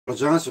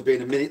Apologise for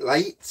being a minute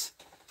late.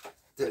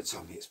 Don't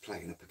tell me it's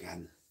playing up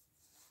again.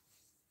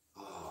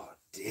 Oh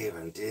dear,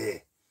 oh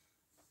dear.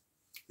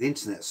 The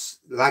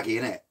internet's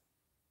laggy, innit?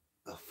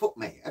 Oh, fuck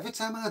me. Every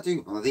time I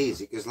do one of these,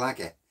 it goes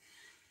laggy.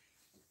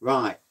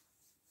 Right.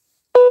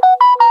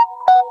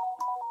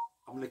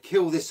 I'm going to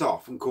kill this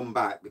off and come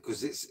back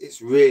because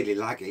it's really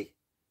laggy.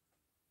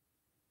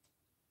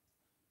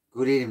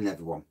 Good evening,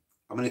 everyone.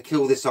 I'm going to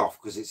kill this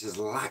off because it's as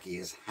laggy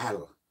as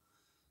hell.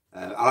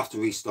 I'll have to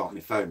restart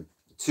my phone.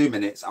 2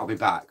 minutes, I'll be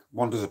back.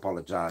 One does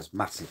apologise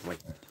massively.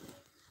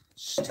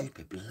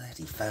 Stupid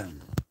bloody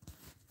phone.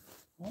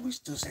 Always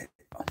does it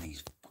on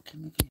these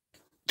fucking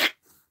reviews.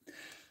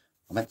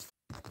 I meant to...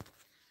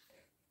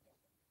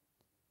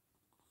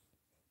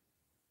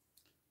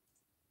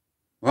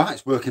 Right,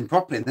 it's working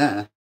properly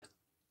there.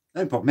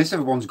 No problem is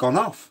everyone's gone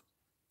off.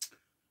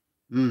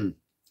 I'll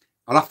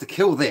have to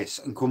kill this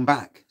and come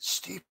back.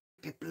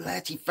 Stupid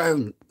bloody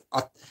phone.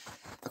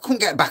 I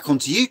couldn't get back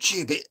onto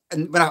YouTube.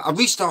 And when I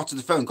restarted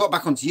the phone, got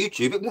back onto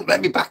YouTube, it wouldn't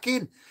let me back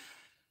in.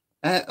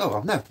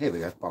 Oh, no, here we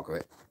go. Bugger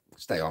it.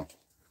 Stay on.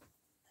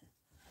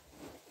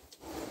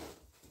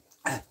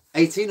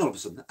 18 all of a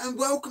sudden. And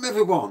welcome,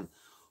 everyone.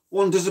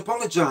 One does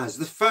apologise.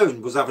 The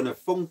phone was having a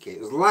funky.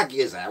 It was laggy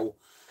as hell.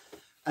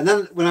 And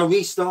then when I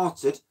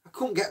restarted, I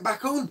couldn't get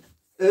back on.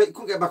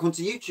 Couldn't get back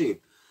onto YouTube.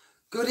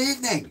 Good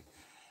evening.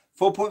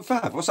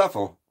 4.5. What's that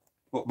for?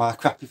 What, my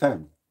crappy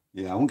phone?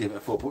 Yeah, I won't give it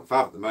a 4.5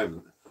 at the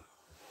moment.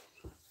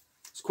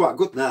 It's quite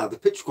good now. The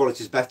picture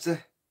quality is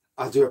better.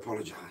 I do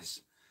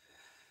apologise.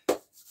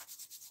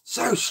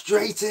 So,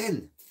 straight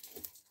in.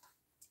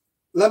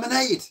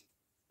 Lemonade.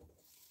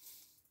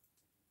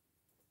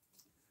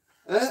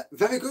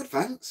 Very good,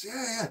 thanks.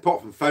 Yeah.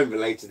 Apart from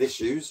phone-related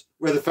issues,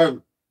 where the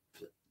phone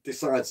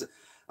decides...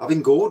 I've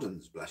been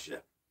Gordon's, bless you.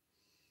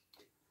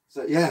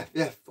 So, yeah,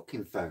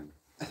 fucking phone.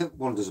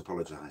 One does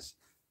apologise.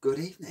 Good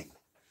evening.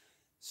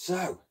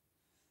 So...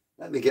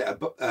 Let me get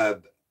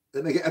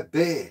a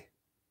beer.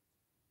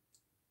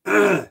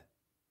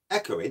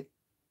 Echoing?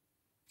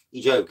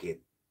 You joking?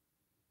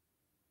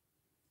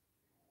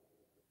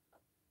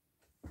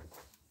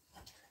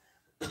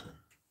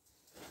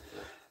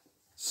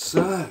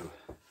 So,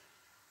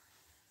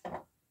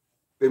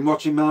 been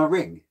watching my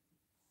ring?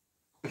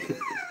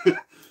 I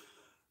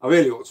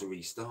really ought to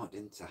restart,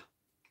 didn't I?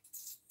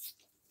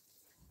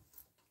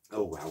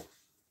 Oh well,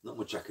 not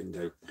much I can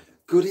do.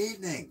 Good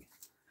evening.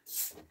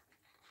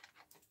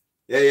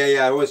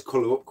 Yeah. I always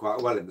colour up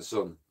quite well in the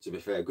sun, to be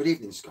fair. Good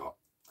evening, Scott.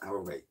 How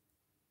are we?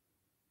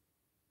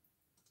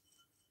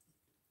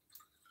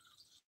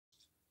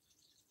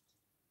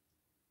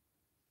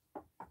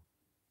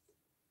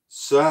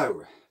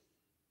 So,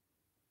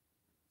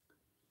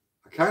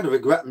 I kind of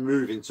regret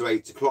moving to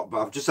 8 o'clock,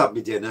 but I've just had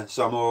my dinner,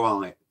 so I'm all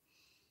right.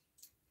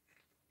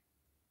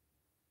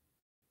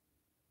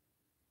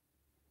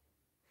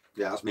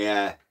 Yeah, that's my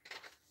hair.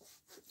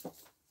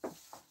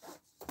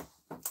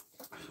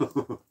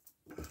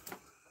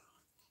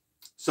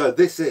 So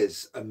this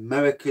is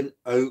American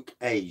Oak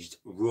Aged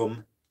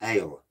Rum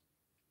Ale.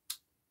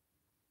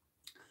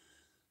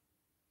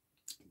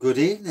 Good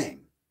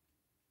evening.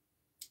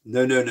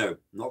 No,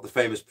 not the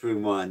famous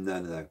prune wine.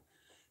 No.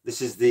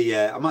 This is the,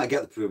 I might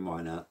get the prune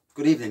wine out.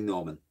 Good evening,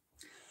 Norman.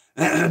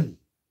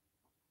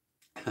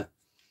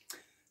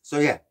 So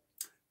yeah,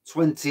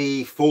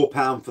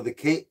 £24 for the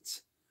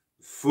kit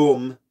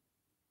from,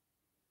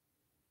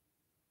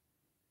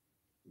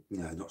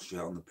 no, not straight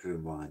on the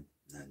prune wine.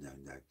 No.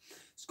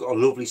 It's got a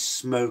lovely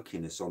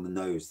smokiness on the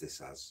nose, this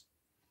has.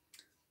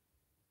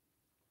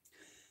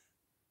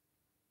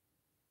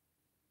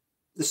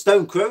 The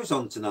Stone Crow's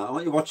on tonight.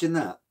 Aren't you watching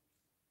that?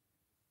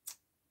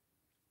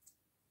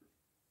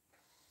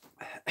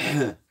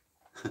 I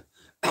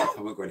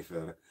won't go any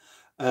further.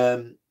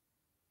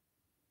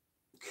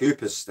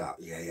 Cooper's Stout.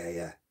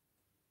 Yeah.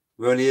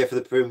 We're only here for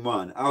the prune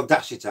wine. I'll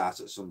dash it out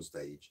at some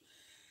stage.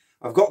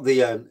 I've got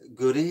the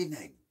good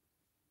evening.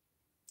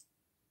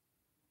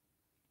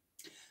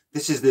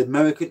 This is the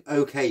American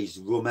Oak Aged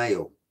Rum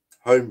Ale.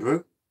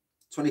 Homebrew.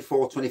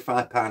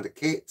 £24-25 a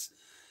kit.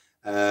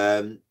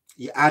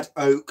 You add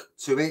oak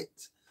to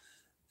it.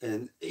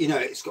 And, you know,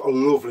 it's got a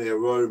lovely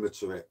aroma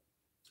to it.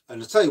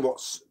 And I'll tell you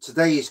what,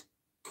 today's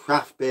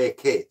craft beer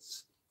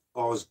kits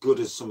are as good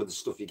as some of the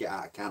stuff you get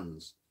out of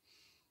cans.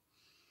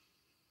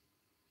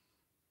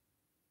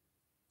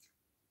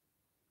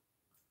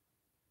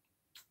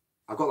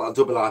 I've got that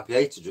double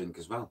IPA to drink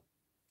as well.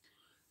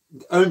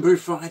 Homebrew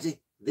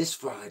Friday, this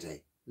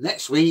Friday.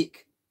 Next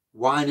week,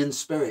 wine and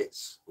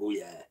spirits. Oh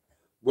yeah.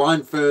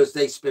 Wine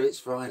Thursday, spirits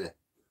Friday.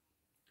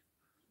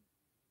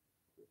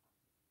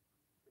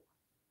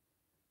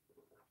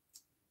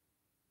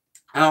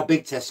 Our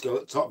big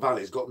Tesco at Top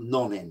Valley's got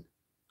none in.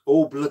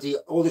 All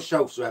the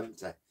shelves are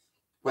empty.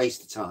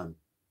 Waste of time.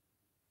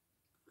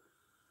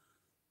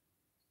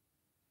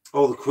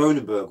 Oh, the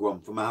Kronenberg one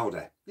from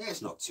Aldi. Yeah,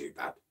 it's not too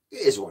bad.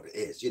 It is what it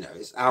is, you know.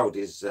 It's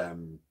Aldi's.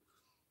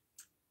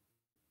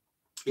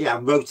 Yeah,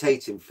 I'm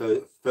rotating for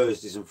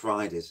Thursdays and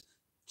Fridays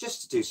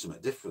just to do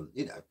something different,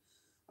 you know.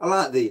 I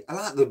like the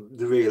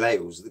real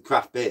ales, the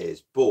craft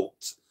beers,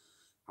 but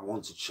I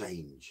want to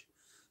change.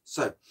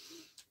 So,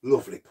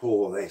 lovely,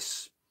 pour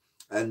this.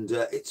 And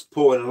it's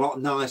pouring a lot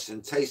nicer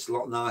and tastes a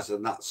lot nicer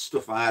than that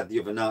stuff I had the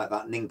other night,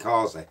 that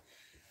Ninkasi.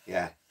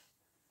 Yeah.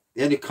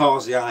 The only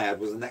Kasi I had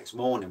was the next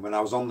morning when I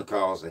was on the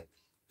Kasi.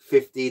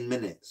 15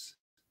 minutes.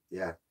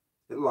 Yeah.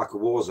 It looked like a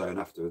war zone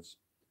afterwards.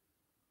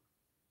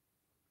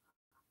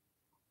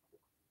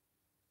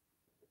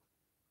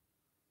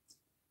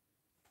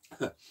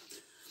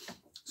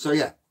 So,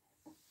 yeah.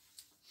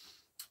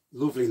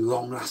 Lovely,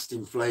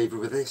 long-lasting flavour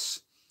with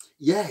this.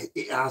 Yeah,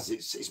 it has.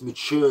 It's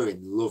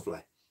maturing lovely.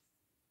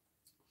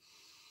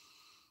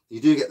 You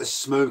do get the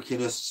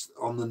smokiness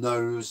on the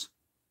nose.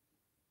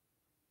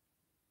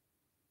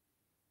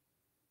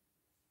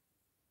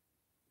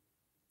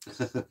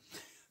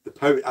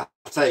 I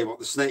tell you what,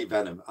 the snake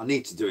venom, I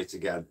need to do it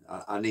again.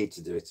 I need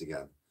to do it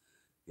again.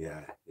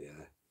 Yeah,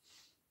 yeah.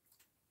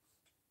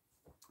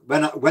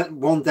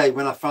 One day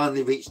when I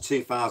finally reach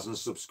 2,000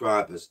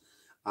 subscribers,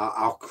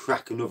 I'll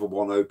crack another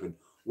one open.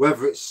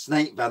 Whether it's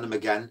snake venom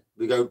again,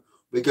 we go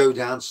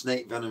down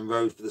snake venom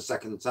road for the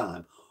second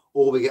time,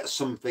 or we get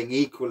something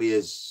equally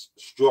as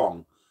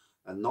strong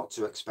and not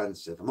too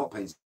expensive. I'm not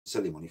paying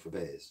silly money for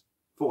beers.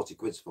 40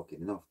 quid's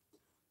fucking enough.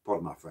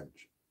 Pardon my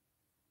French.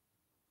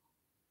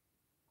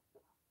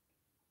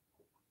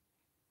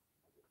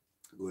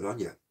 Good on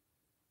you.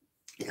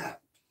 Yeah.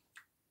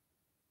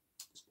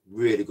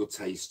 Really good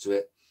taste to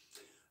it.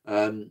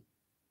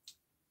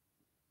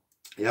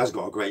 It has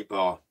got a great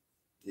bar.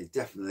 It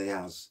definitely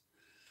has.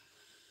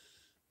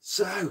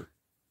 So,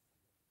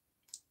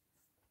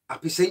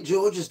 happy St.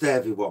 George's Day,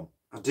 everyone.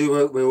 I do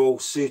hope we're all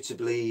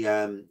suitably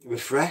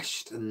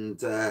refreshed and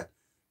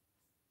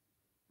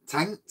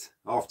tanked,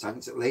 half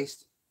tanked at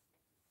least.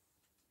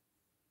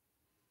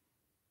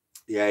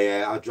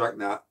 Yeah, I drank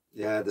that.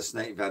 Yeah, the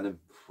snake venom.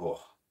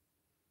 Oh.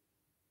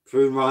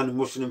 Prune wine and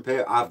Russian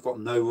Imperial. I've got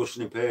no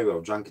Russian Imperial.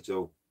 I drank it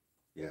all.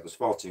 Yeah, it was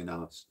far too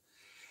nice.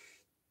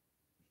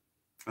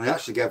 I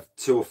actually gave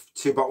two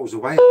bottles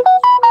away.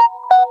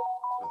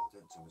 Oh,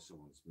 don't tell me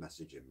someone's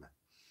messaging me.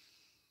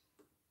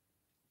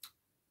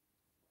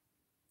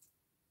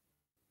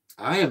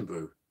 Iron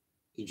brew?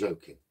 You're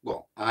joking?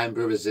 What? Iron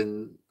brew is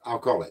in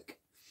alcoholic?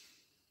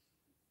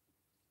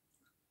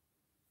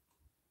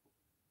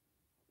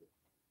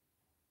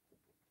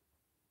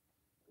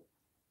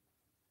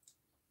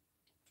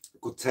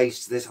 Good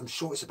taste to this. I'm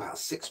sure it's about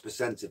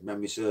 6% if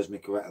memory serves me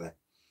correctly.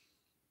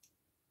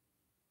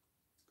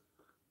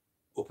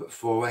 Up at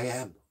 4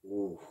 AM.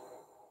 Ooh.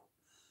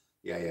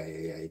 Yeah.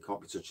 You can't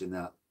be touching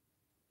that.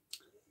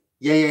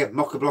 Yeah.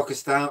 Mocha Blocker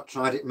Stout.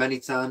 Tried it many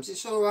times.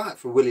 It's all right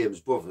for Williams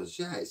Brothers.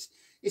 Yeah,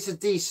 it's a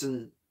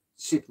decent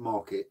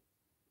supermarket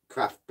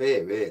craft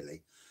beer,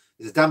 really.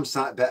 It's a damn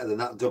sight better than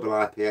that double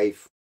IPA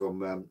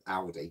from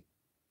Aldi.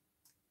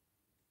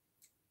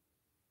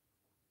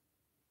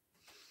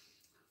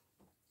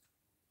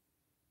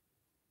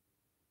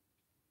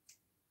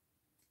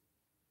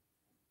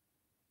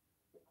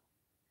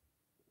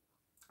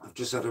 I've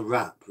just had a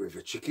wrap with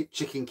a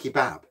chicken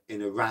kebab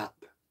in a wrap.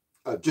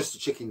 Just a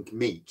chicken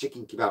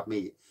kebab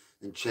meat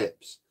and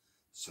chips.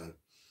 So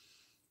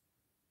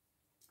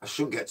I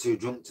shouldn't get too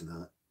drunk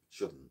tonight.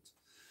 Shouldn't.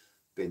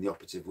 Being the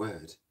operative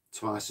word.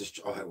 Twice as...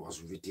 Oh, it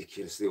was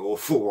ridiculously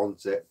awful,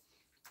 wasn't it?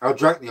 I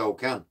drank the whole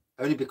can.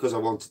 Only because I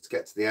wanted to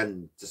get to the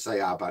end to say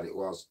how bad it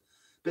was.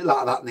 A bit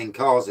like that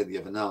Ninkasi the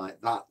other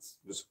night. That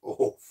was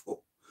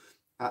awful.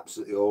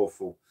 Absolutely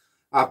awful.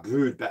 I've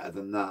brewed better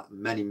than that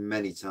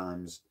many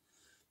times.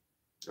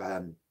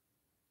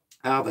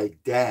 How they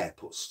dare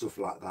put stuff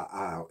like that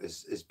out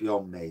is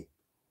beyond me.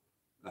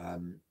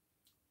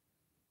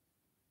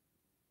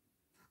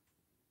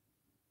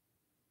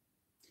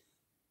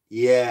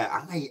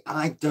 Yeah,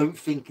 I don't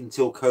think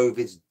until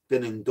COVID's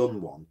been and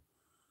done one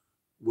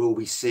will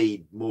we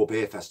see more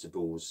beer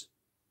festivals.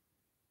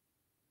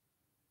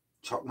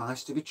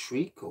 Chopmeister with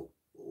treacle.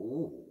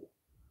 Ooh.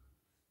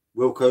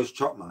 Wilco's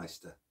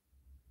Chopmeister.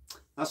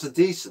 That's a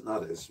decent,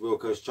 that is.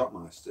 Wilco's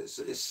Chopmeister.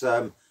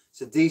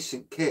 It's a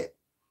decent kit.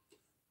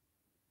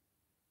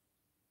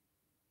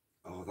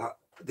 Oh, that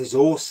there's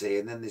Horsey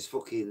and then there's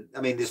fucking,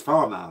 I mean, there's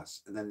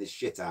Farmhouse and then there's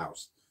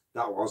Shithouse.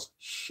 That was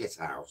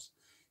Shithouse.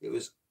 It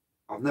was,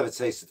 I've never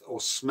tasted or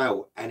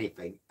smelled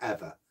anything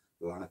ever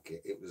like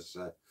it. It was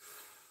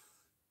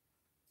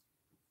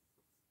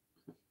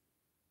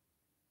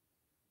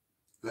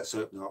let's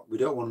hope not. We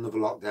don't want another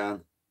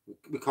lockdown.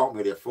 We can't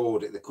really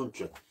afford it, the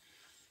country,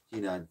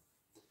 you know.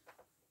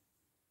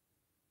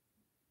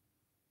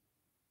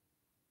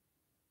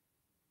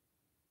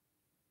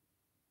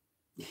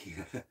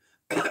 Yeah.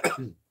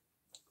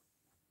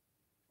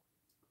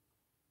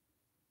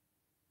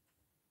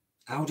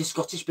 Aldi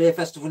Scottish Beer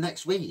Festival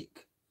next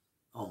week.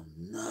 Oh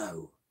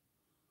no.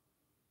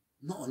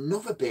 Not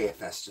another beer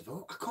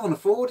festival. I can't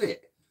afford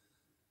it.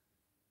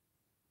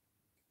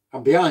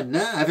 I'm behind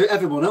now.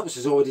 Everyone else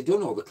has already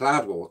done all the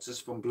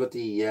Cloudwaters from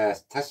bloody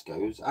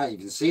Tesco's. I ain't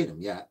even seen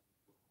them yet.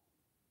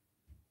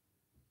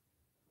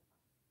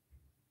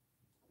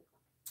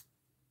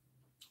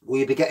 Will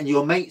you be getting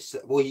your mates?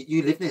 Well,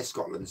 you live near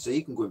Scotland, so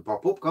you can go and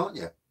pop up, can't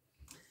you?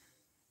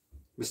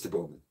 Mr.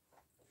 Bowman.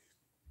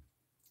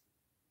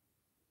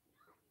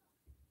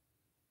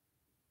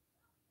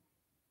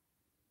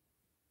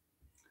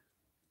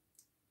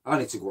 I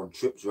need to go on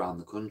trips around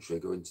the country,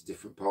 going to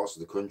different parts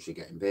of the country,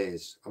 getting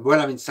beers. And when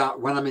I'm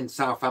in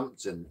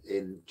Southampton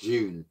in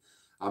June,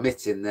 I'm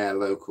hitting their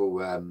local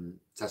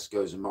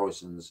Tesco's and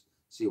Morrison's,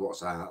 see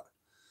what's out.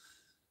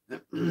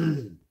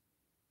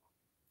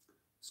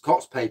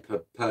 Scots pay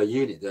per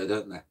unit though,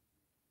 don't they?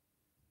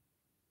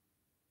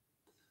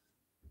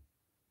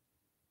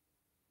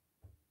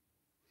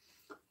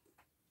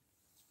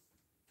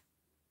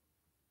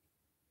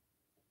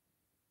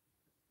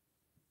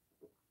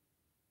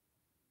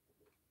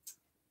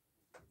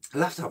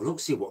 I'll have to have a look,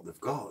 see what they've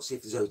got, see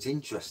if there's anything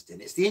interesting.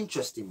 It's the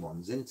interesting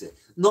ones, isn't it?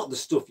 Not the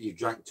stuff you've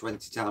drank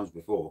 20 times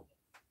before.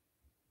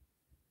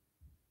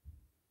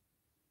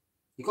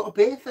 You've got a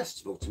beer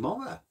festival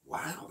tomorrow.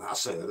 Wow,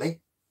 that's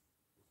early.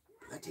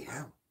 Bloody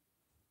hell.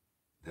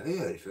 Very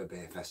early for a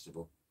beer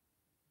festival.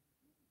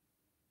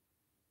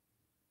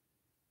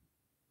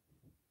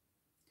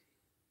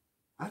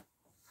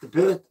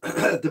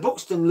 The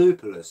Buxton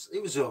Lupulus,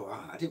 it was all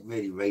right. I didn't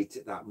really rate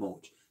it that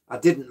much. I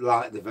didn't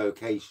like the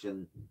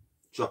Vocation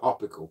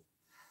Tropical.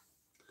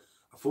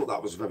 I thought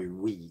that was very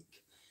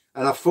weak.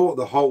 And I thought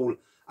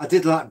I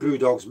did like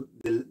Brewdog's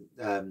beer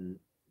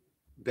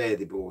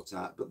they brought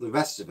out, but the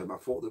rest of them I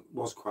thought that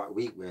was quite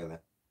weak, really.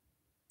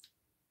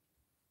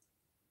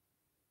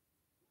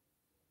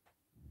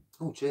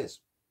 Oh, cheers.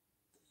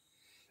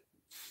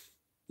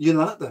 You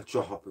like the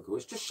tropical?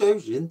 It just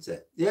shows you, isn't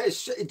it? Yeah,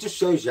 it just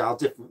shows you how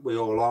different we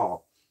all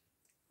are.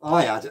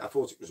 I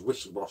thought it was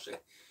wishy-washy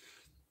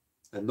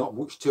and not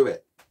much to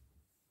it.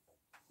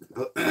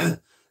 But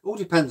it all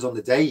depends on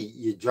the day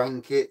you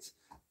drank it.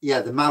 Yeah,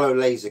 the Mallow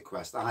Laser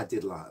Quest, I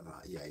did like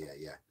that.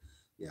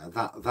 Yeah,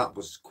 that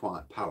was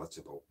quite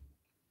palatable.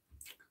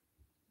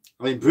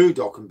 I mean,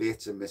 Brewdog can be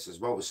hit and miss as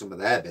well with some of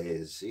their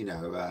beers, you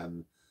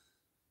know.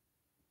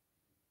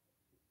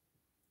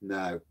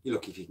 No, you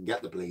look if you can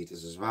get the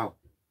bleeders as well.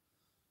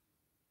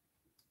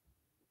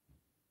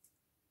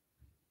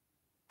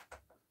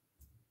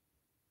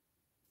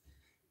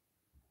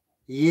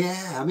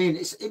 Yeah, I mean,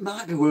 it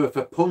might be worth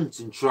a punt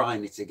and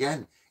trying it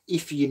again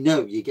if you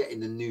know you're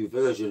getting a new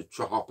version of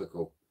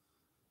Tropical.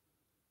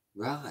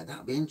 Right,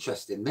 that'd be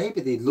interesting.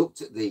 Maybe they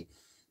looked at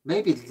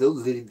maybe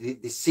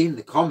they've seen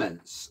the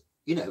comments,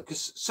 you know,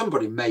 because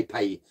somebody may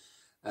pay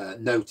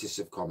notice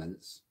of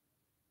comments.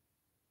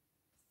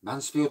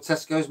 Mansfield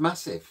Tesco's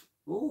massive.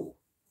 Oh,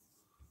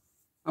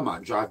 I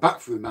might drive back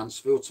through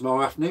Mansfield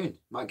tomorrow afternoon.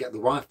 Might get the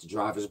wife to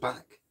drive us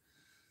back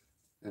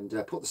and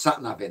put the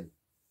sat nav in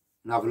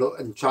and have a look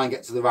and try and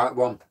get to the right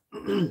one.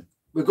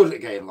 We're good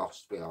at getting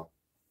lost, we are.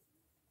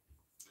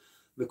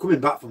 We're coming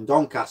back from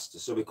Doncaster,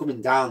 so we're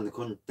coming down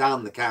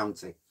the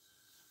county.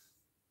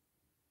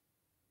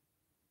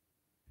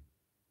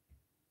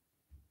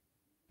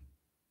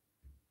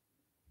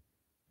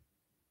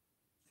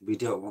 We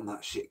don't want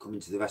that shit coming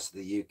to the rest of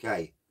the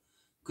UK.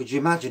 Could you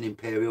imagine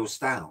Imperial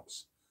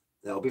Stouts?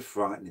 They'll be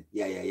frightening.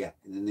 Yeah,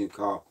 in the new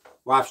car.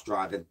 Wife's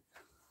driving.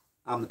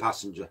 I'm the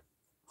passenger.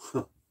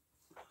 So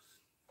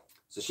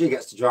she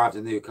gets to drive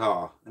the new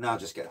car, and I'll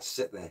just get to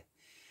sit there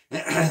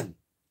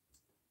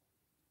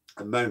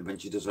and moan when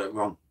she does it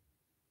wrong.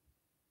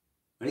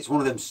 And it's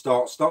one of them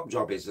start-stop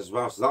jobbies as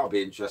well, so that'll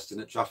be interesting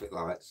at traffic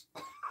lights.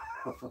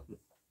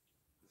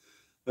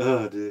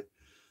 Oh dear.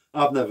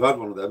 I've never had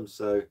one of them,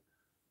 so...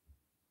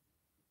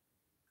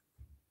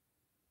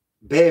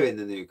 Beer in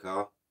the new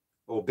car,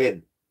 or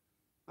bin.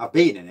 I've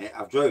been in it,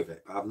 I've drove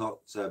it, but I've not,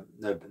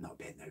 no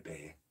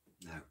beer,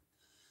 no.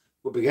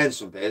 We'll be getting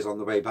some beers on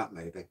the way back,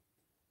 maybe.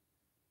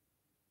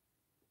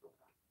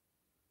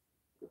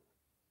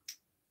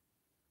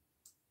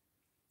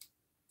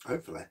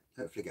 Hopefully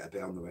get a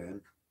beer on the way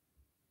in.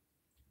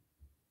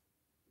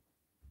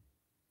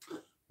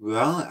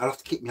 Right, I'll have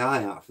to keep my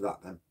eye out for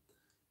that then,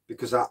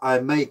 because I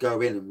may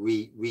go in and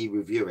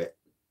re-review it.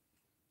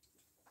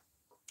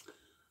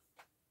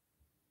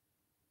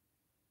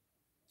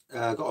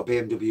 Got a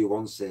BMW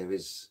 1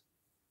 Series.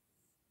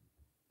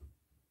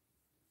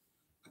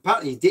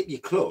 Apparently you dip your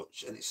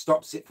clutch and it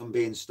stops it from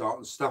being start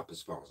and stop,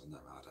 as far as I know.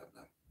 I don't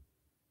know.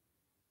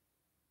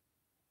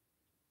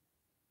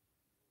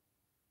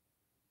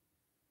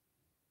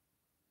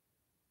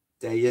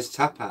 Daya's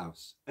Tap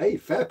House. Hey,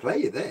 fair play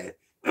you there.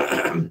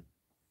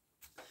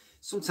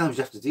 Sometimes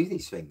you have to do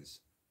these things.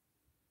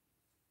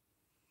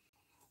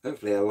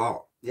 Hopefully a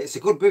lot. Yeah, it's a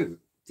good boot.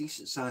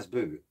 Decent sized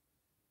boot.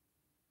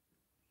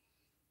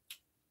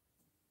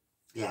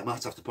 Yeah, I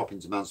might have to pop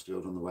into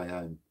Mansfield on the way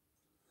home.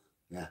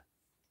 Yeah.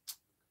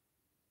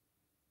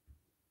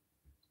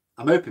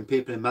 I'm hoping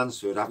people in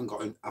Mansfield haven't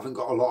got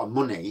a lot of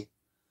money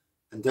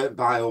and don't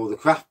buy all the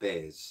craft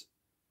beers.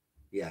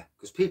 Yeah,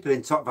 because people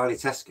in Top Valley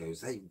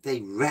Tesco's, they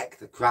wreck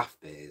the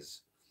craft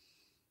beers.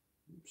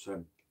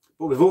 So,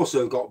 but we've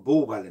also got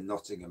Bulwell in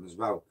Nottingham as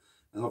well.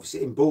 And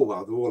obviously in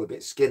Bulwell, they're all a bit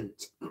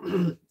skint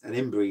and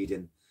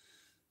inbreeding.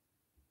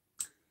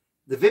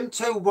 The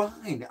Vimto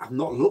wine, I've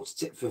not looked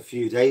at it for a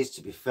few days,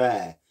 to be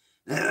fair.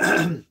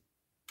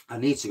 I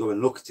need to go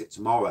and look at it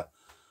tomorrow.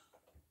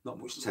 Not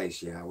much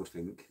taste, yeah, I would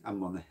think, and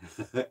money,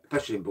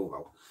 especially in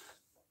Bulwell.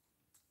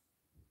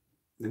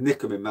 The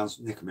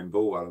Nickerman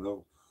Bulwell and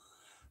all.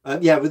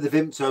 Yeah, with the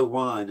Vimto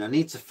wine, I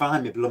need to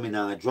find my blooming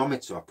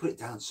hydrometer. I put it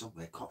down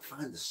somewhere, can't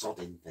find the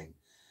sodding thing.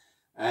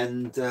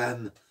 And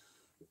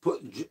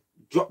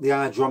drop the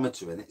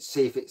hydrometer in it,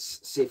 see if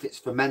it's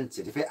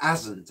fermented. If it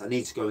hasn't, I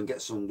need to go and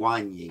get some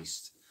wine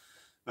yeast.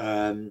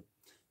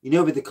 You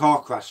know, with the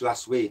car crash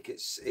last week,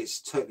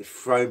 it's totally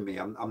thrown me.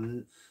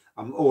 I'm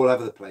all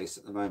over the place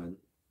at the moment.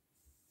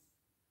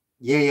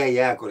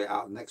 Yeah. I got it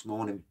out the next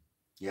morning.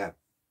 Yeah,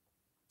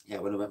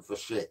 when I went for a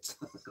shit.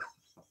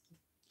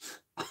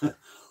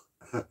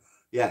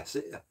 Yes,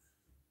 it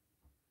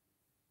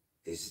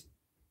is.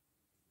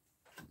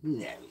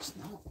 No, it's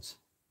not.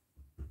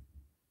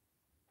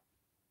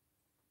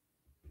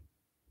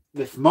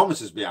 The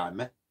thermometer's behind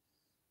me.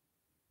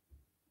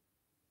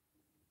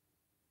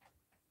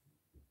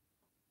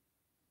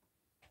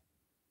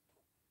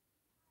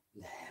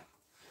 No.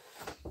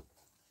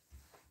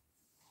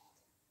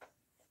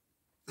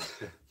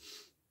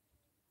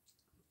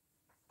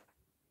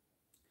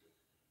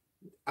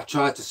 I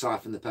tried to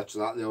siphon the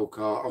petrol out of the old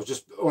car.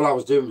 All I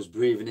was doing was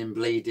breathing in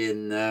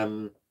bleeding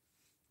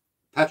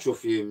petrol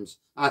fumes.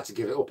 I had to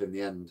give it up in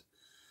the end.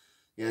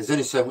 Yeah, there's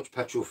only so much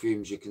petrol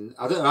fumes you can.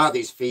 I don't know how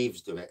these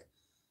thieves do it.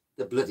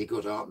 They're bloody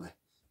good, aren't they?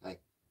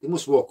 Like, they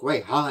must walk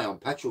away high on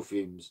petrol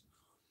fumes.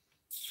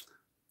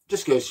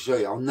 Just goes to show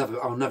you, I'll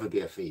never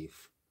be a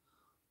thief.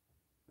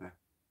 Yeah.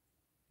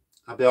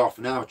 I'll be half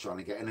an hour trying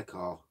to get in a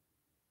car.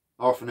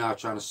 Half an hour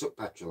trying to suck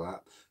petrol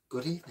out.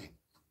 Good evening.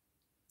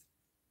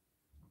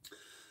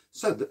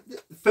 So the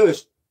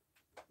first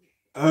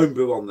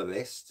homebrew on the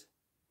list.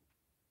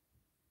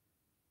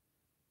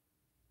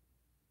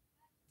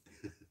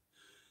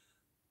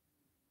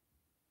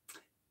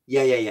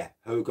 Yeah.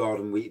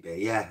 Hogarden wheat beer.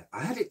 Yeah,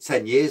 I had it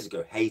 10 years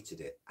ago. Hated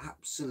it.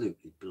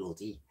 Absolutely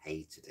bloody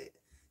hated it.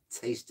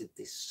 Tasted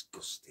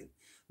disgusting.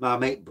 My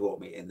mate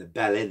brought me in the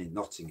Bell Inn in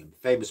Nottingham,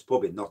 famous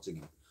pub in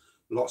Nottingham.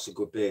 Lots of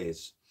good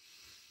beers.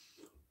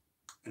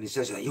 And he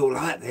says, "You'll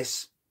like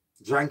this."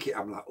 Drank it.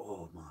 I'm like,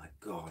 oh my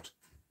God.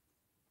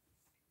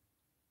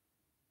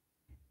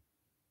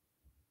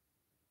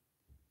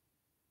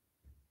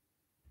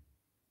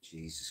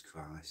 Jesus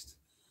Christ.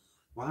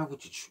 Why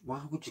would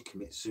you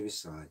commit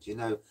suicide? You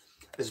know,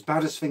 as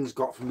bad as things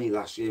got for me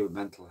last year with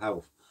mental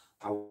health,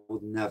 I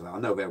would never. I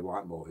know where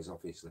Whitemore is,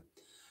 obviously.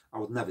 I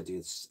would never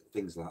do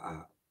things like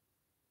that.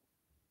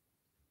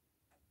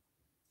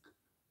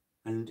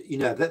 And you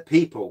know that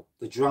people,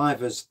 the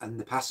drivers and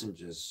the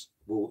passengers,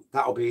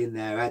 that'll be in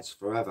their heads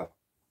forever.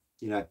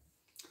 You know.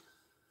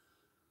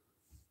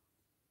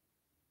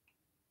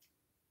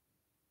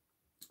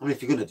 I mean,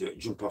 if you're going to do it,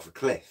 jump off a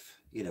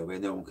cliff, you know, where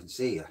no one can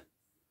see you,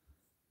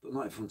 but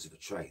not in front of a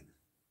train.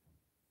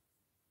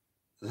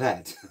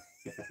 Lead.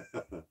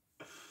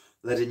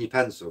 Lead in your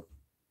pencil.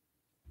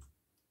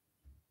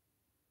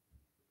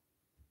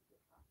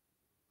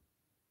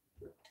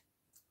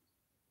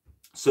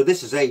 So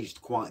this has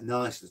aged quite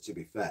nicely, to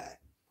be fair.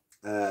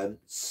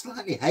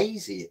 Slightly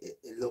hazy,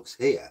 it looks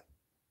here.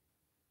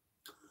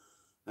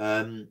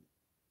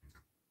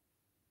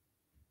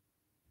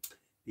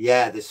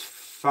 Yeah, there's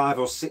 5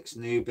 or 6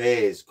 new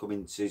beers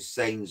coming to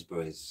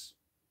Sainsbury's.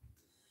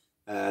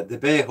 The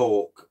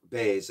Beerhawk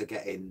beers are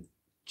getting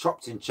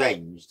chopped and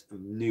changed,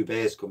 and new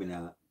beers coming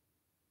out.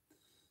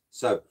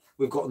 So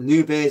we've got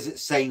new beers at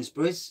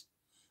Sainsbury's.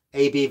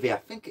 ABV, I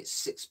think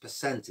it's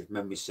 6%, if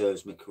memory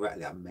serves me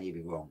correctly. I may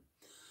be wrong.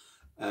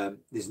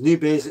 There's new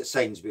beers at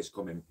Sainsbury's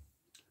coming.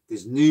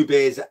 There's new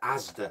beers at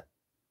Asda.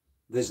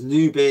 There's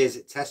new beers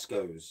at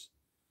Tesco's.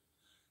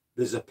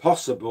 There's a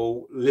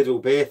possible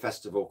Lidl Beer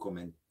Festival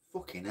coming.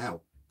 Fucking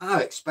hell. How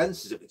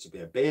expensive is it to be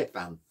a beer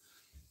fan?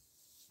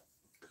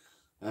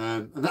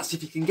 And that's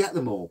if you can get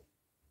them all.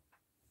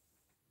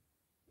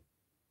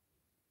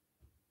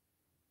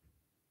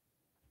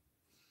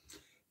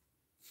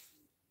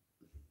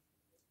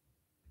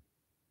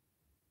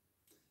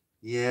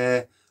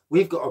 Yeah,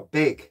 we've got a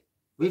big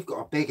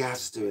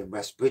Asda in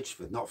West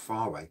Bridgford, not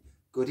far away.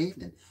 Good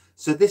evening.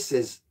 So this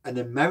is an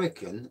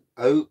American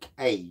oak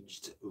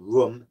aged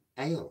rum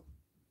ale.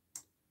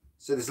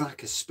 So there's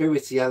like a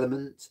spirity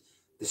element.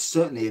 There's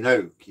certainly an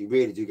oak. You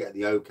really do get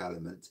the oak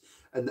element.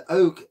 And the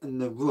oak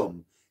and the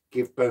rum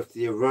give both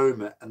the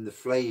aroma and the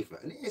flavour.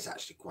 And it is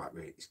actually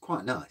it's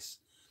quite nice.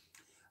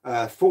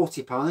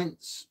 40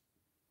 pints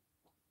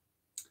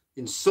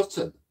in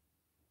Sutton.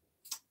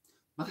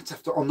 Might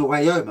have to, on the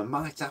way home, I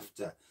might have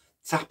to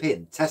tap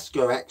in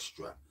Tesco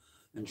Extra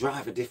and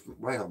drive a different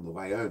way on the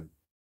way home.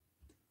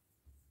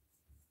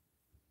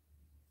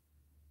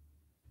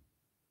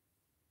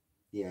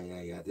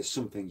 Yeah. There's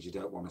some things you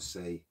don't want to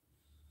see.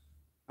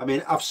 I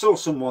mean, I've saw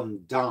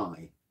someone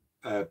die,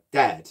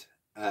 dead,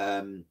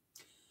 and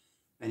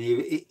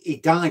he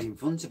died in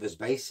front of us,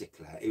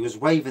 basically. He was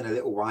waving a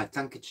little white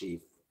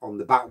handkerchief on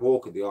the back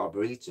walk of the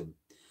Arboretum.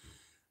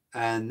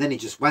 And then he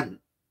just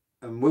went.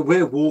 And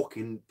we're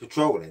walking,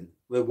 patrolling.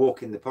 We're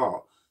walking the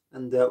park.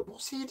 And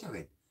what's he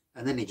doing?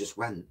 And then he just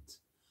went.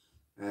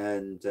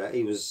 and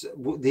he was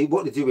what they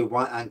do with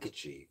white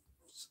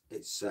handkerchiefs.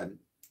 It's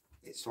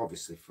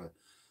obviously for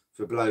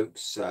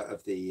blokes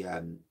of the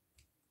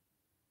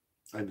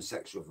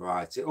homosexual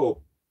variety, or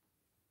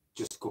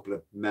just a couple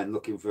of men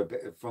looking for a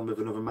bit of fun with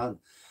another man,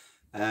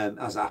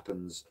 as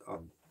happens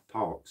on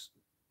parks.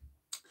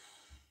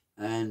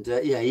 And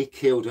yeah, he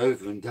keeled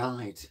over and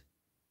died,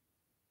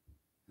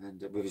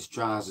 and with his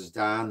trousers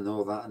down and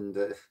all that. And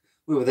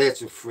we were there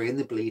till 3 in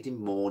the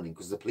bleeding morning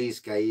because the police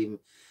came,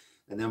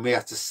 and then we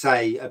had to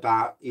say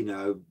about, you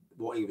know,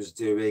 what he was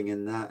doing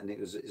and that, and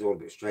it's all a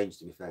bit strange,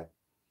 to be fair.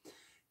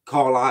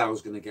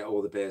 Carlisle's going to get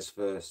all the beers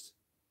first.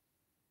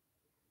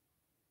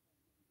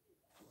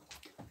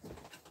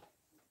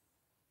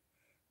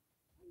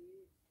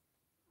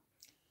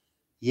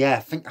 Yeah,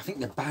 I think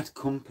the Bad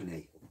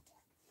Company.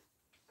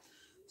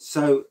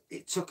 So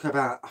it took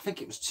about, I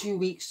think it was 2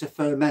 weeks to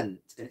ferment,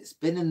 and it's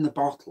been in the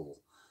bottle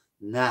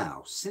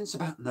now since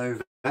about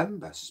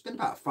November. So it's been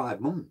about 5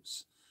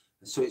 months.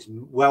 And so it's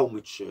well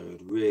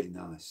matured, really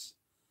nice.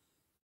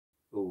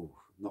 Oh,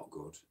 not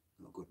good.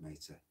 Not good,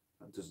 matey.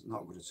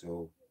 Not good at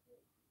all.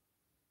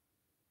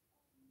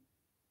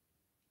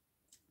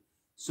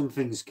 Some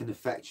things can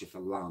affect you for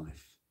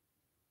life.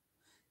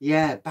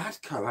 Yeah,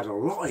 Badco had a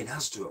lot in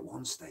Asda at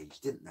one stage,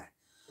 didn't they?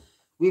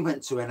 We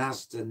went to an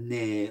Asda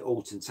near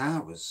Alton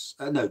Towers.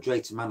 No,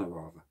 Drayton Manor,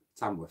 rather,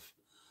 Tamworth.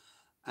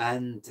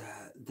 And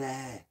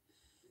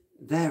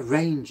their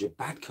range of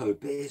Badco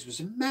beers was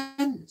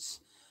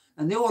immense.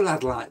 And they all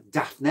had like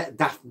daft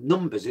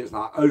numbers. It was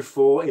like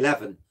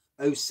 0411,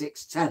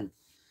 0610.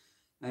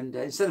 And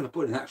instead of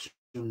putting an actual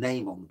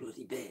name on the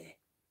bloody beer.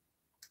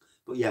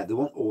 But yeah, they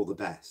want all the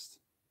best.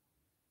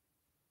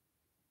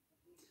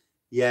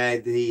 Yeah,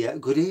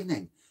 good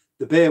evening.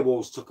 The beer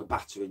walls took a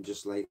battering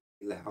just lately.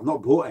 I've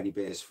not bought any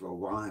beers for a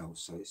while,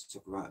 so it's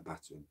took a right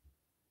battering.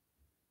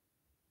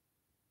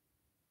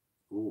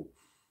 Ooh,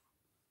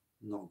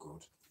 not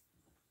good.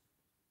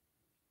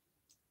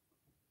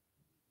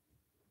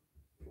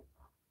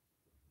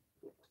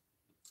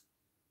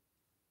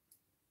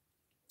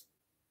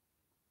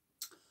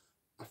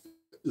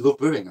 Love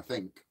Brewing, I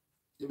think.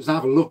 It was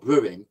either Love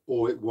Brewing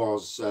or it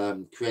was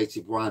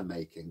Creative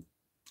Winemaking.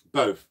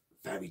 Both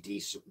very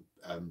decent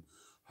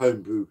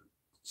homebrew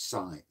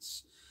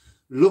sites.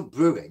 Love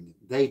Brewing,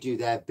 they do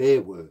their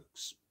Beer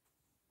Works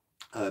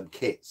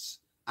kits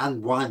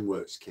and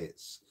Wineworks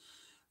kits.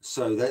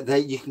 So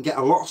that you can get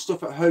a lot of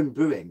stuff at home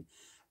brewing,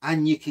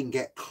 and you can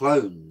get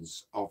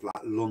clones of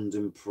like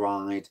London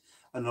Pride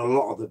and a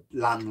lot of the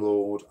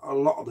Landlord, a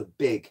lot of the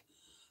big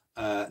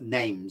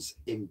names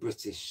in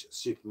British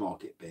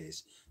supermarket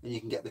beers, and you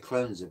can get the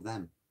clones of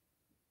them.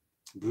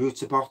 Brew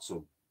to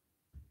bottle.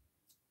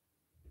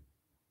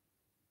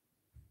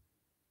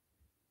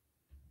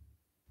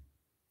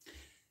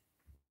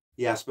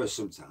 Yeah, I suppose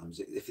sometimes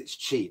if it's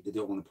cheap, they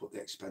don't want to put the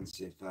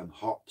expensive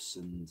hops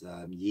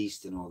and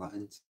yeast and all that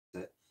into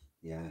it.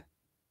 Yeah.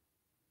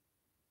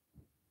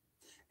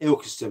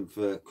 Ilkeston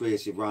for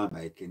creative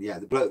winemaking. Yeah,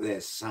 the bloke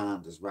there's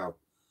sound as well.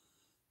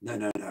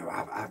 No,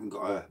 I haven't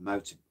got a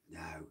motor.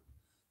 No,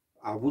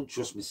 I wouldn't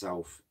trust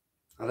myself.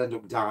 I'd end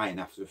up dying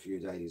after a few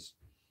days.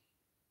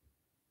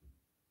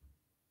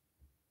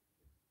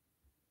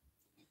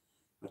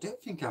 I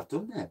don't think I've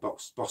done their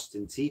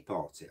Boston Tea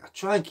Party. I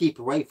try and keep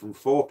away from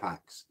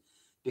 4-packs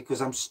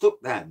because I'm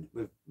stuck then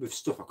with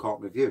stuff I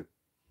can't review.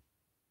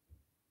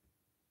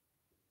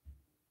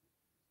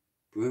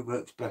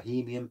 Brewworks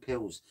Bohemian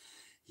Pills.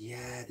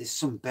 Yeah, there's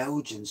some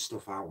Belgian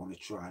stuff I want to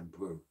try and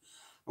brew.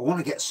 I want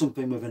to get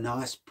something with a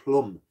nice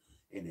plum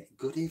in it.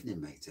 Good evening,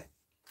 matey.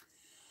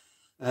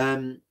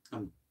 I'm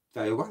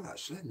very well,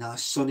 actually.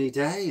 Nice sunny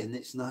day, and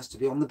it's nice to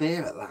be on the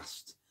beer at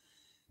last.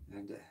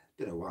 And it's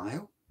been a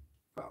while.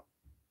 Well,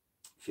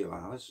 a few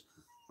hours.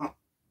 I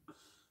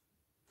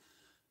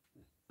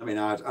mean,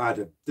 I'd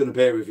have done a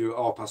beer review at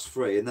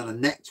 3:30 and then a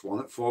necked one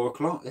at 4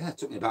 o'clock. Yeah, it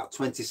took me about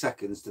 20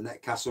 seconds to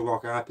neck Castle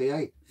Rock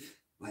IPA.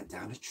 Went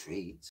down a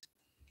treat.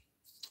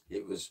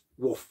 It was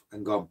woof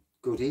and gone.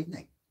 Good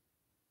evening.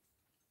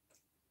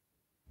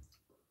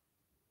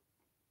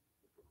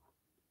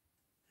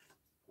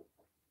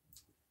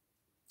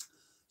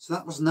 So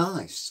that was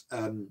nice.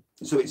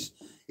 So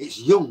it's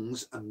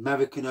Young's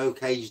American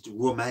Oak Aged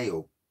Rum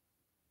Ale.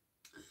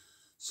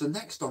 So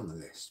next on the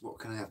list, what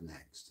can I have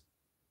next?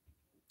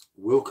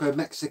 Wilco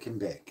Mexican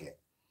Beer Kit.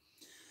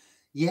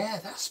 Yeah,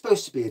 that's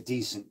supposed to be a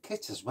decent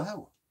kit as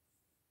well.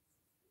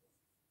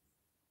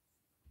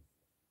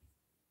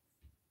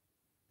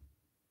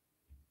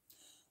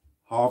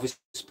 Harvest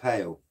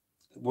Pale.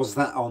 Was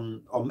that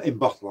on in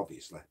bottle,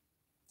 obviously?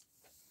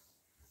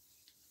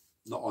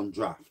 Not on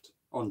draft.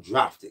 On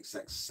draft, it's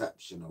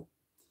exceptional.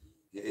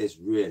 It is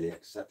really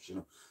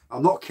exceptional.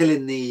 I'm not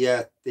killing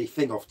the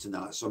thing off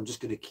tonight, so I'm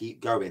just going to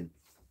keep going.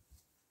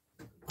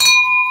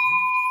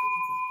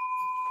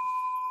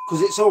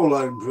 Because it's all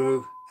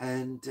homebrew,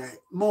 and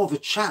more of a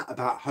chat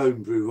about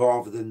homebrew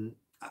rather than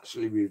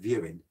actually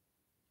reviewing.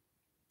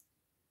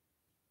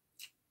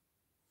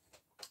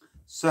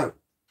 So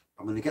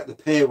I'm going to get the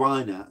pear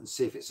wine out and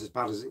see if it's as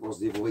bad as it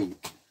was the other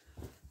week.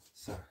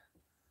 So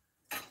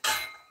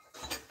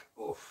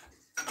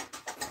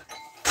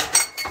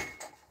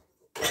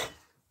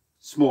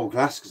small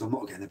glass because I'm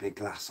not getting a big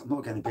glass. I'm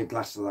not getting a big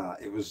glass of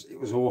that. It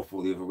was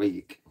awful the other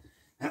week.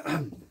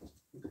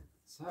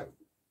 So.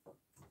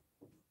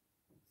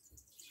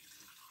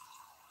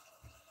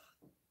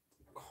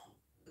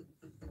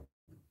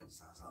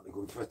 Sounds like we're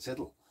going for a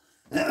tiddle.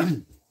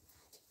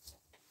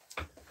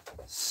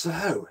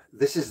 So,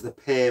 this is the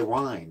pear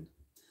wine,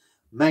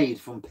 made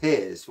from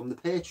pears from the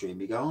pear tree in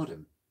my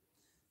garden.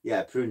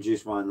 Yeah, prune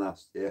juice wine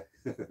last, yeah.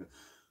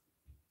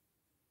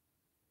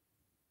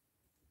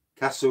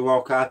 Castle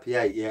Rock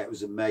IPA, yeah, it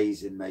was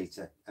amazing,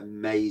 matey.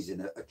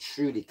 Amazing, a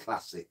truly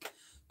classic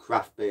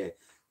craft beer.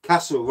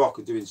 Castle Rock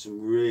are doing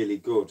some really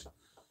good.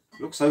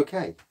 Looks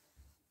okay.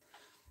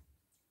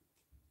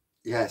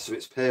 Yeah, so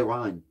it's pear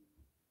wine.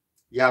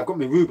 Yeah, I've got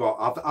my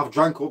rhubarb. I've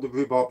drank all the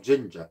rhubarb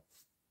ginger,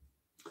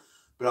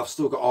 but I've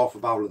still got half a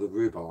barrel of the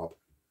rhubarb.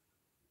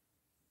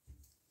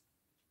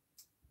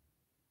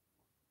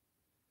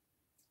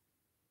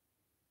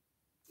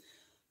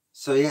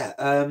 So yeah,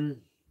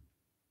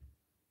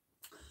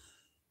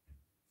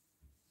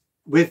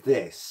 with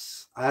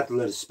this, I had a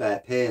load of spare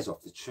pears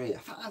off the tree. I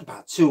had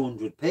about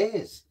 200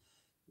 pears.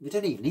 We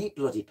don't even eat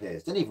bloody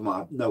pears. Don't even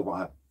know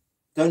why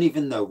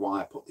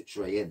I put the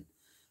tree in.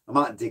 I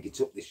might dig it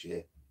up this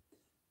year.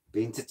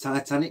 Been to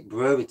Titanic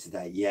Brewery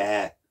today.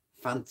 Yeah,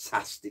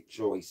 fantastic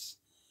choice.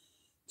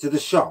 To the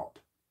shop,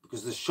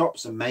 because the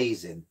shop's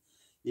amazing.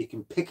 You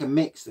can pick and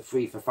mix the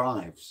 3 for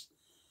 5s.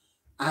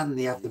 And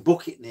they have the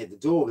bucket near the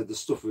door with the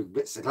stuff with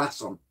bits of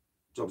glass on.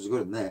 Jobs are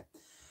good in there.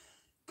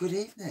 Good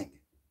evening.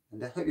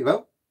 And I hope you're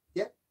well.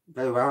 Yeah,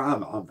 very well.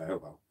 I'm very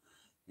well.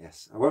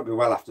 Yes, I won't be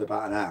well after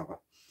about an hour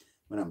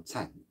when I'm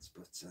tanked.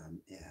 But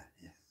yeah.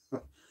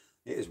 It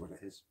is what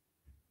it is.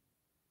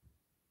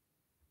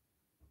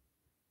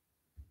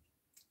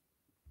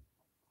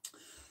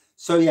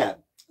 So yeah,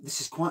 this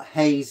is quite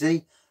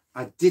hazy.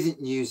 I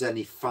didn't use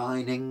any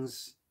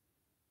finings.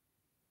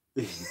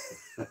 Good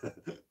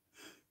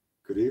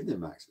evening,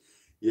 Max.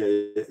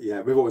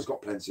 Yeah. We've always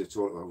got plenty of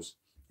toilet rolls.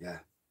 Yeah.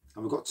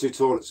 And we've got 2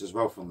 toilets as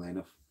well, funnily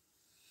enough.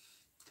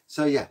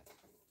 So yeah,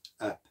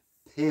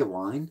 pear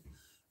wine.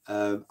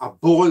 I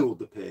boiled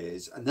the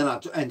pears and then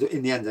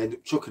in the end I ended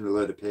up chucking a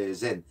load of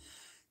pears in.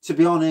 To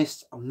be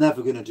honest, I'm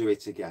never going to do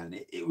it again.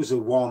 It was a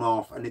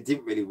one-off and it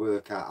didn't really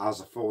work out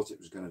as I thought it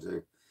was going to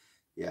do.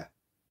 Yeah.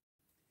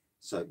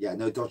 So yeah,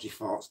 no dodgy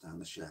farts down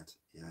the shed.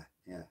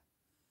 Yeah.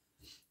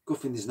 Good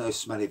thing there's no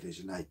smelly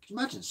vision. Hey, can you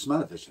imagine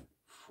smelly vision?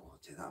 Oh,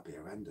 dear, that'd be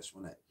horrendous,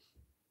 wouldn't it?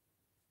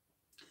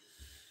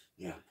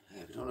 Yeah,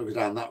 we don't want to go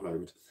down that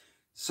road.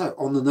 So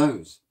on the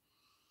nose.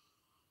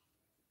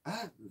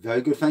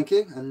 Very good, thank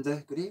you, and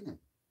good evening.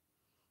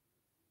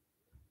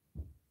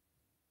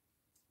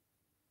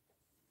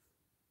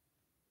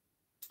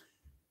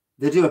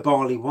 They do a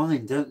barley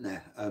wine, don't they?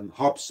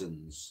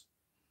 Hobson's.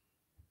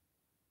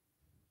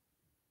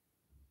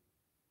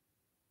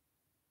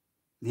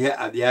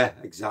 Yeah,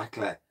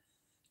 exactly.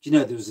 Do you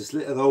know, there was this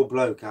little old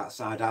bloke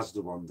outside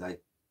Asda one day.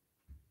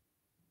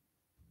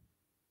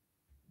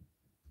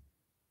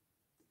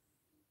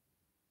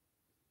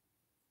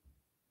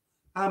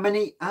 How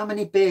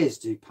many beers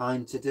do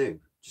Pine to do?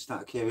 Just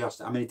out of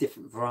curiosity, how many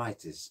different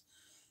varieties?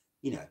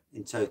 You know,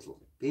 in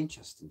total. Be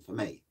interesting for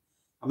me.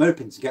 I'm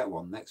hoping to get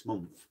one next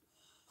month.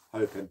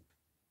 Hoping.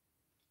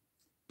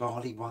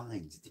 Barley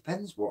wines. It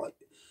depends what.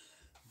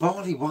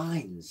 Barley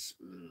wines.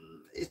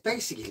 It's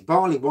basically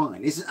barley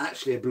wine isn't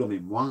actually a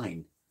blooming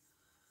wine.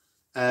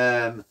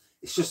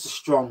 It's just a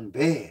strong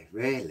beer,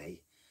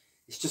 really.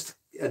 It's just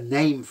a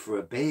name for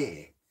a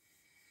beer.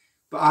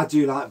 But I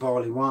do like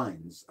barley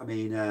wines. I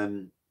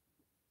mean,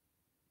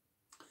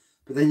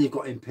 but then you've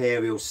got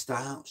imperial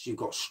stouts, you've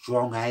got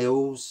strong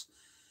ales.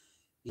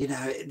 You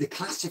know, the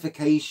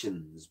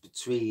classifications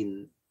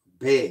between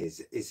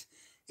beers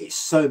it's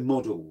so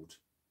muddled.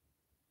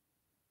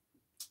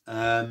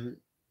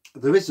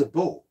 There is a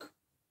book.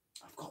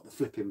 I've got the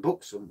flipping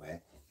book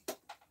somewhere.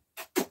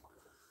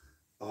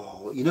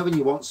 Oh, you know when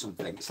you want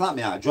something, it's like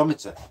my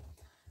hydrometer.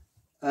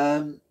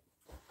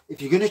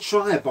 If you're going to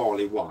try a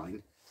barley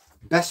wine,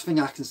 best thing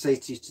I can say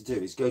to you to do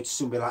is go to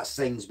somewhere like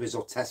Sainsbury's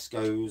or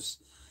Tesco's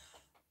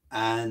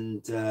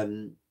and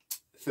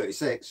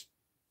 36.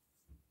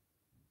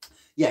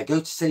 Yeah, go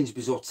to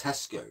Sainsbury's or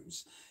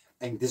Tesco's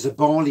and there's a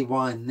barley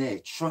wine there.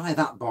 Try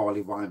that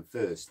barley wine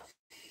first.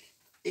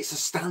 It's a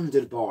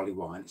standard barley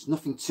wine. It's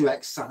nothing too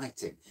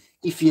exciting.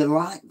 If you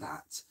like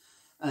that,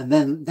 and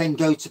then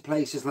go to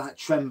places like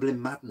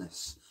Trembling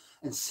Madness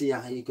and see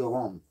how you go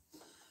on.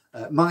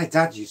 My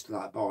dad used to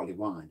like barley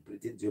wine, but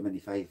it didn't do him any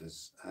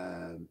favours.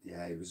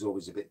 Yeah, he was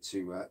always a bit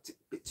too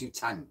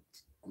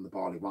tanked on the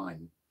barley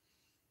wine.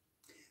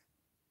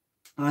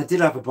 I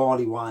did have a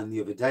barley wine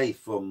the other day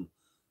from,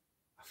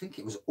 I think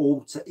it was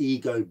Alter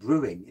Ego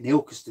Brewing in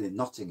Ilkeston in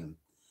Nottingham.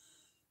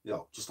 You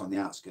know, just on the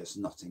outskirts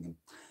of Nottingham.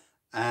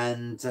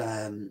 And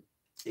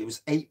it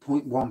was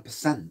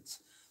 8.1%.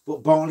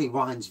 But barley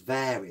wines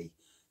vary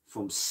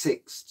from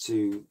 6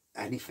 to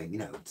anything, you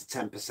know, to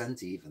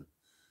 10% even.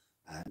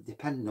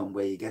 Depending on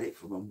where you get it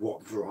from and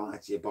what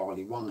variety of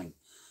barley wine.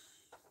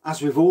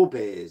 As with all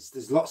beers,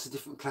 there's lots of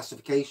different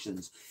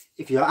classifications.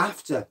 If you're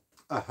after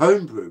a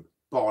homebrew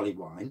barley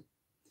wine,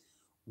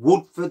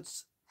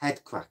 Woodford's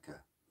Head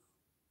Cracker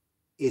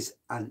is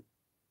an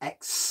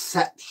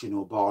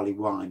exceptional barley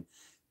wine.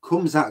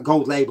 Comes out,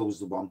 Gold Label's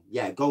the one.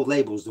 Yeah, Gold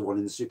Label's the one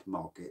in the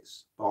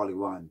supermarkets, barley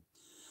wine.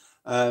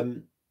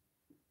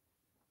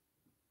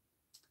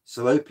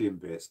 Salopian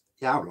beers.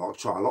 Yeah, I would like to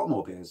try a lot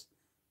more beers.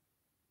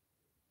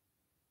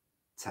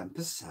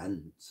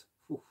 10%.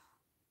 Oof.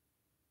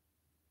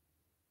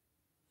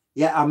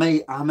 Yeah, I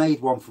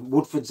made one from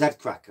Woodford's Head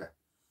Cracker.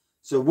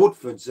 So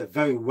Woodford's a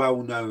very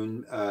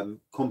well-known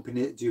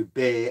company that do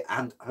beer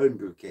and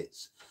homebrew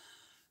kits.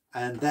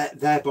 And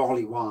their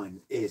barley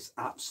wine is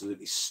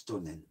absolutely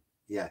stunning.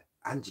 Yeah,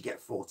 and you get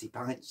 40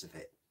 pints of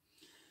it.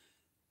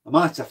 I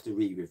might have to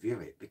re-review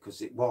it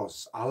because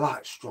I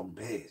like strong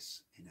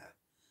beers, you know,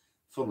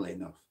 funnily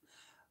enough.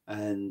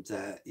 And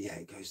yeah,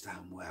 it goes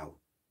down well.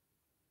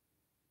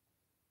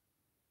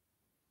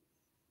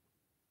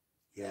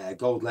 Yeah,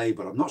 Gold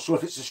Label. I'm not sure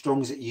if it's as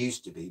strong as it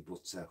used to be,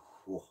 but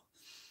whoa,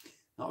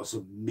 that was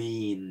a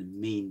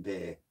mean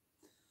beer.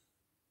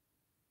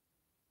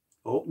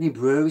 Orkney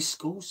Brewery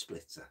School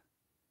Splitter.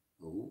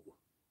 Ooh.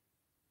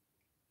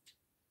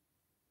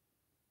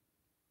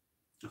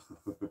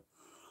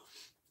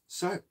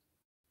 So,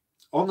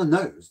 on the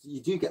nose, you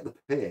do get the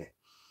pear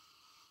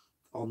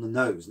on the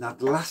nose. Now,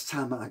 the last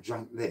time I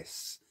drank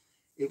this,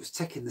 it was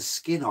taking the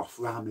skin off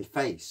around my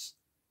face.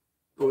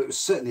 Well, it was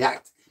certainly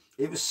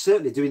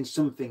doing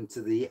something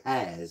to the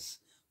hairs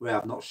where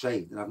I've not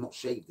shaved, and I've not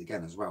shaved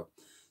again as well.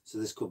 So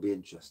this could be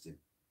interesting.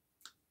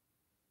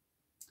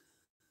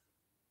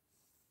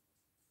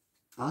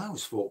 I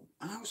always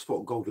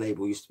thought Gold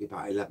Label used to be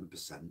about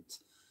 11%. I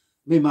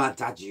mean, my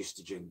dad used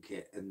to drink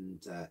it,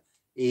 and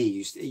it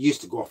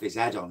used to go off his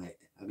head on it.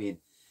 I mean,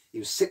 he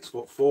was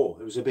 6'4".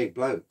 It was a big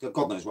bloke.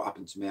 God knows what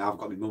happened to me. I've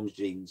got my mum's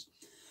genes.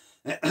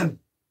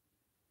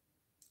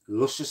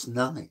 Luscious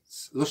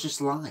Lights.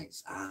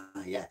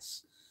 Ah,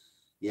 yes.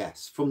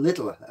 From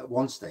Lidl at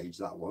one stage,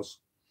 that was.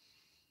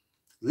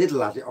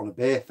 Lidl had it on a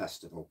beer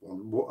festival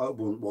at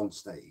one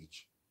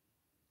stage.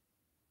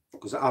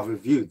 Because I've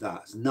reviewed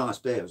that. It's a nice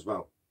beer as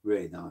well.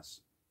 Really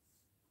nice.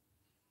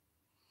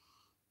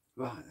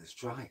 Right, let's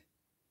try.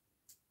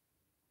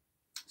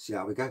 See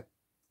how we go.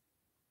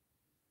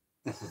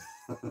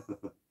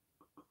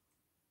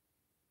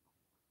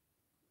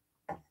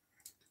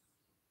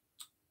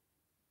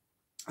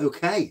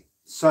 Okay,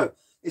 so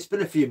it's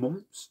been a few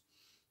months.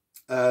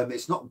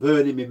 It's not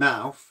burning my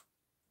mouth.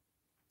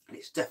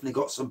 It's definitely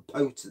got some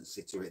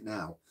potency to it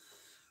now.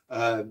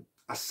 I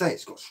say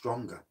it's got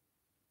stronger.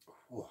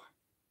 Oh,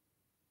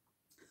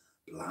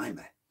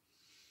 blimey.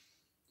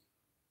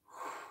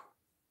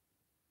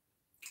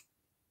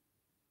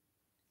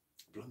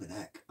 Blooming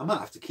heck. I might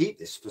have to keep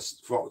this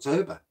for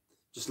October.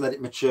 Just let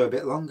it mature a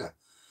bit longer.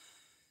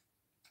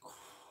 Oh,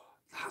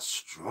 that's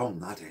strong,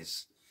 that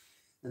is.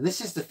 And this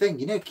is the thing,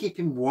 you know,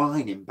 keeping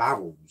wine in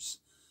barrels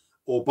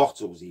or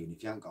bottles, even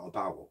if you haven't got a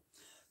barrel,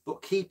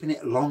 but keeping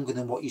it longer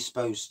than what you're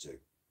supposed to.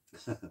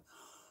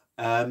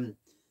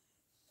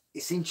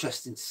 It's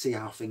interesting to see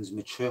how things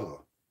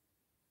mature,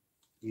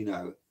 you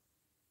know.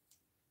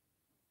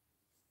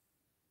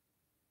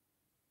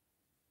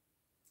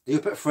 Are you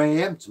up at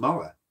 3 AM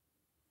tomorrow?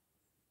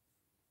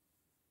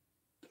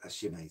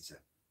 Bless you, mate.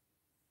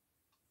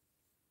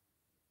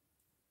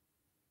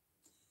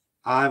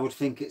 I would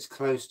think it's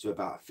close to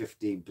about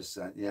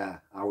 15%. Yeah,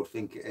 I would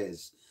think it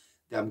is.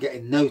 I'm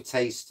getting no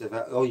taste of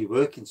it. Oh, you're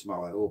working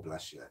tomorrow? Oh,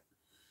 bless you.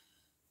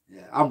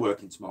 Yeah, I'm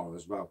working tomorrow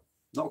as well.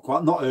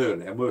 Not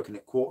early. I'm working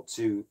at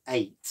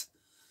 7:45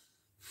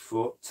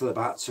 till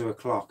about 2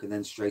 o'clock, and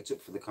then straight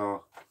up for the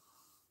car.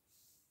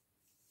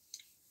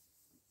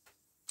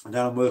 And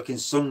then I'm working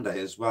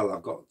Sunday as well.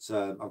 I've got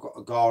a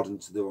garden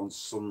to do on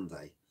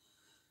Sunday.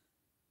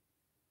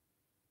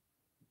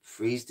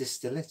 Freeze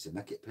distill it and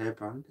make it pear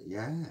brandy.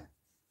 Yeah,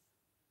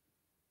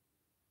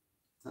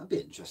 that'd be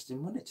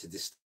interesting, wouldn't it, to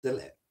distill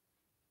it?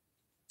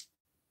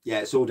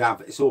 Yeah, it's all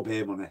down. It's all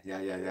beer money.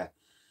 Yeah.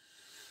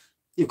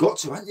 You've got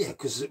to, haven't you?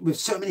 Because with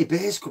so many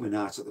beers coming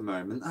out at the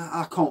moment,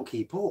 I can't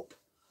keep up.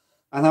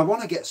 And I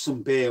want to get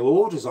some beer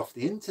orders off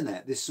the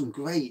internet. There's some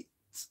great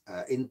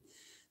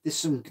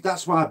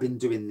that's why I've been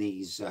doing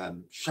these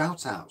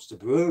shout outs to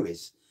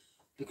breweries,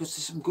 because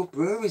there's some good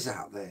breweries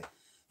out there.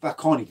 But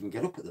I can't even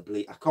get up at the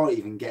bleak. I can't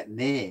even get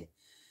near.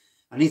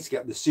 I need to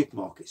get the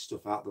supermarket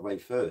stuff out of the way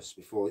first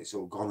before it's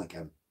all gone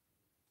again.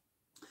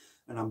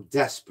 And I'm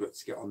desperate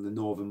to get on the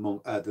Northern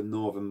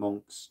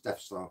Monks Death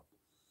Star.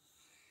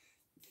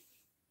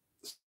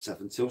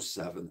 7 till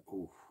 7.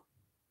 Ooh.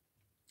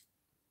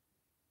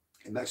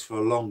 It makes for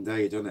a long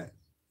day, doesn't it?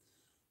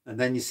 And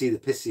then you see the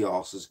pissy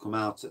arses come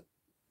out at,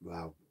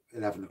 well,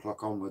 11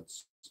 o'clock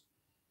onwards.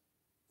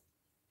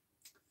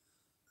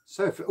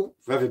 So for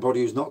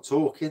everybody who's not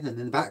talking and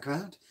in the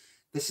background,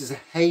 this is a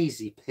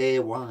hazy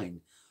pear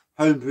wine,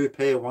 homebrew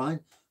pear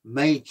wine,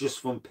 made just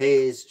from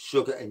pears,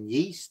 sugar and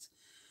yeast,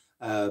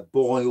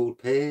 boiled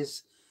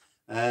pears.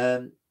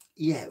 Yeah,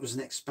 it was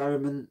an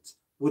experiment.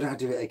 Would I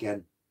do it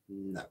again?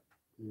 No,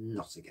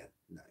 not again,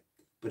 no.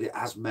 But it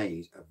has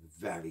made a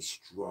very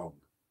strong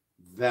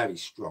Very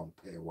strong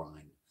pear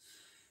wine.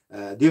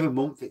 The other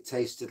month it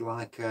tasted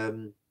like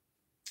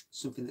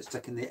something that's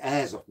taken the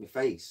airs off my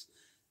face.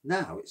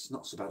 Now it's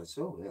not so bad at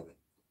all, really.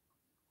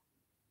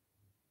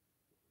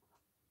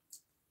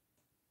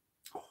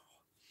 Oh,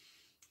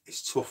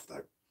 it's tough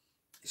though.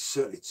 It's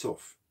certainly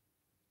tough.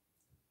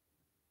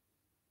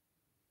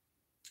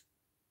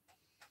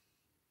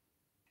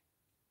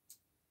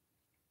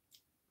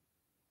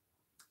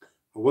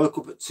 I woke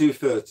up at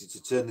 2:30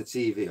 to turn the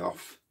TV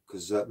off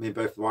because me and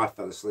both the wife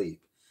fell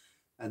asleep,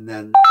 and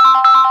then I'll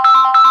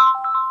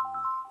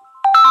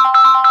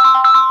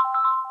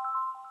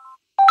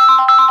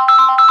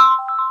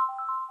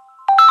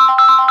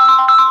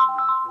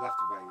have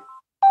to wait.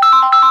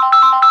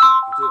 I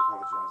do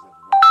apologise,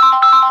 everyone. I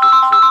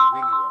didn't turn the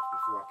ringer off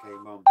before I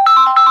came on.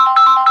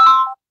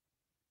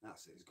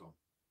 That's it, it's gone.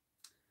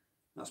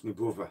 That's my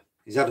brother.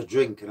 He's had a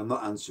drink and I'm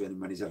not answering him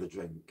when he's had a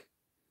drink.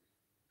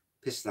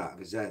 Pissed out of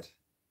his head.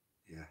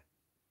 Yeah.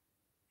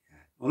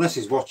 Unless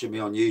he's watching me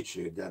on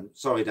YouTube, then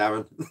sorry,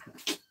 Darren.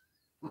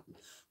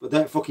 But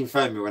don't fucking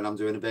phone me when I'm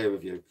doing a beer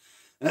review.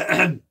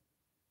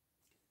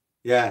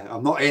 Yeah,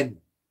 I'm not in.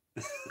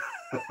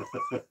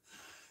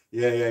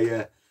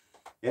 Yeah,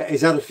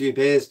 he's had a few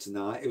beers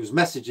tonight. He was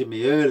messaging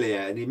me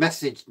earlier and he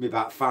messaged me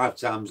about 5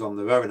 times on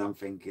the row, and I'm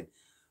thinking,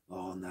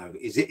 oh no,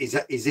 is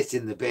it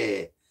in the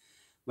beer?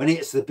 When he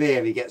hits the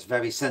beer, he gets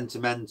very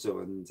sentimental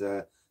and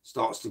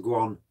starts to go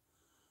on.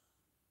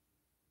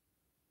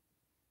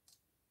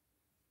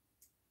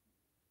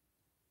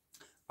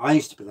 I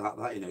used to be like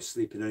that, you know,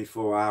 sleeping only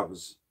 4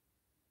 hours.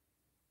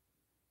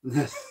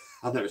 I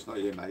know it's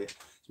not you, mate.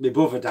 It's my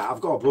brother, Dad.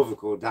 I've got a brother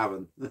called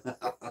Darren.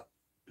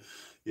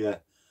 Yeah.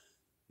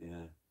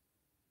 Yeah,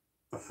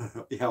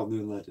 I'll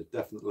know later,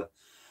 definitely.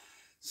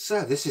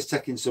 So this is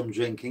taking some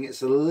drinking.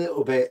 It's a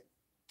little bit.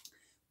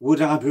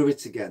 Would I brew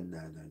it again? No.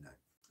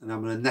 And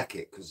I'm going to neck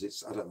it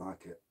because I don't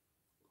like it.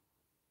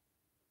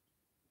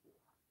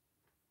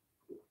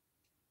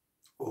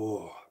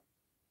 Oh.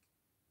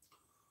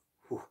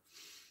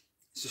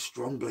 It's a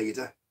strong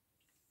bleeder.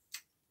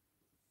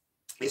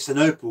 It's an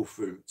opal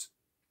fruit.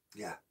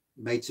 Yeah,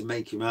 made to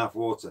make your mouth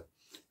water.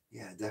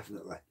 Yeah,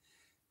 definitely.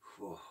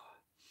 Oh.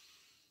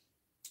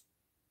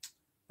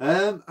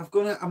 I'm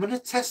gonna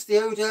test the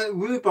Oda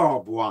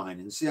rhubarb wine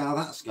and see how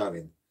that's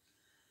going.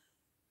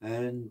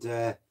 And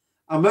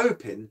I'm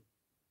hoping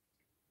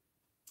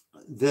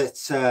that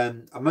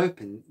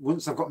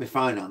once I've got my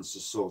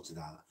finances sorted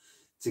out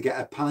to get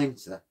a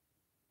pinter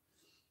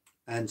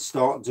and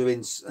start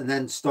brewing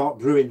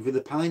with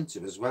a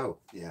pinter as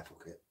well. Yeah,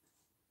 fuck it.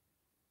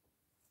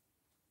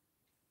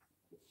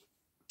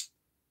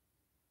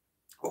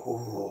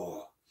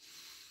 Oh,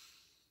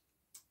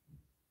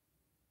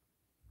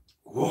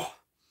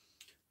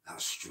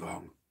 that's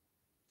strong.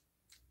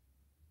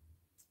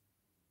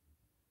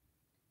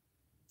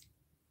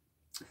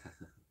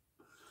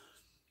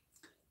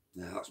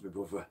 No, that's my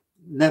brother.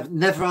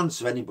 Never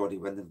answer anybody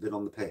when they've been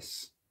on the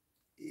piss.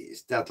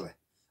 It's deadly.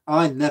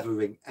 I never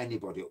ring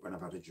anybody up when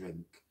I've had a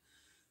drink.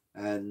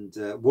 And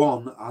I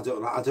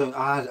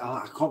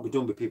can't be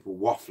done with people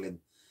waffling.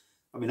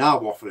 I mean, I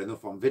waffle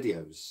enough on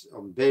videos,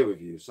 on beer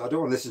reviews, so I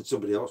don't want to listen to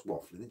somebody else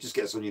waffling. It just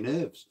gets on your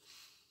nerves.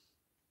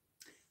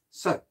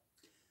 So,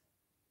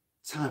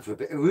 time for a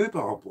bit of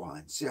rhubarb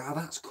wine. See how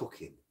that's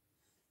cooking.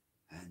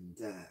 And,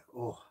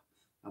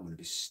 I'm going to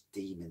be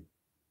steaming.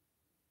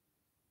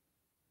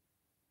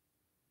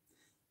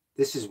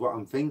 This is what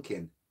I'm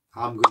thinking.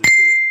 I'm going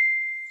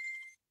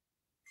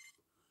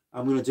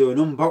to do an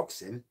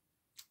unboxing,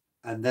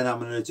 and then I'm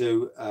going to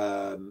do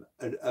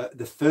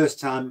the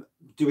first time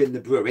doing the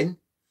brewing,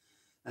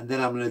 and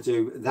then I'm going to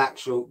do the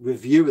actual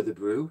review of the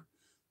brew.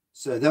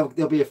 So there'll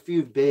be a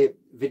few beer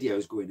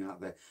videos going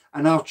out there,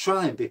 and I'll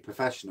try and be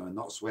professional and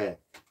not swear.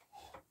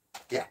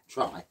 Yeah,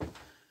 try.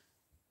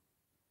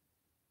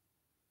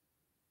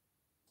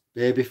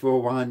 Beer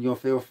before wine, you'll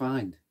feel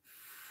fine.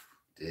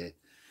 Dear,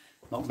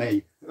 not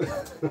me.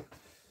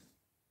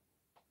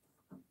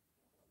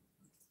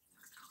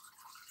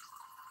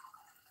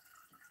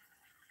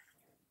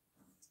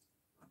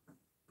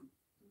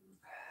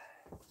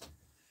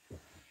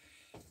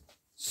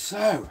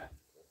 So,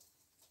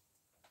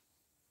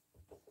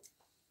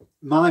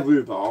 my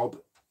rhubarb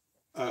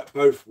at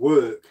both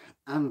work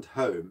and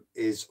home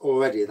is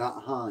already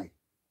that high.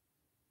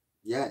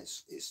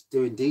 Yes, it's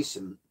doing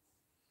decent.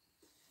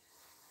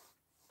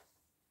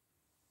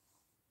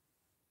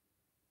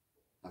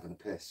 Having a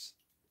piss.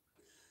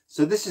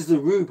 So this is the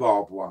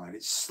rhubarb wine.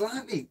 It's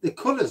slightly, the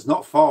colour's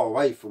not far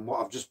away from what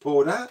I've just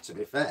poured out, to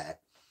be fair.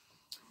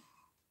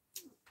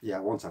 Yeah, I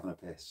want having a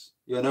piss.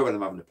 You'll know when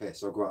I'm having a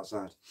piss. I'll go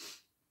outside.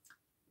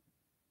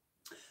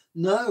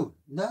 No,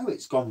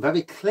 it's gone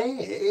very clear.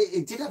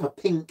 It did have a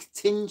pink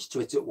tinge to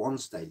it at one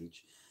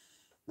stage.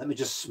 Let me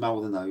just smell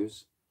the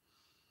nose.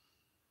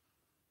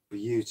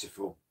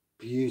 Beautiful,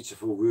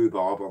 beautiful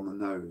rhubarb on the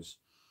nose.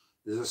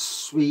 There's a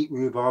sweet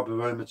rhubarb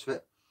aroma to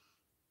it.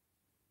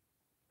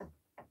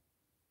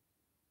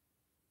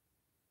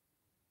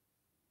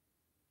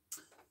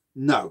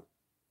 No.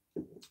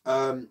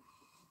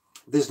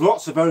 There's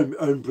lots of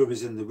own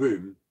brewers in the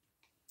room,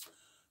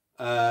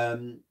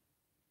 I'll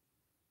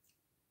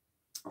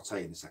tell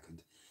you in a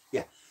second.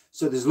 Yeah,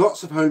 so there's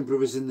lots of home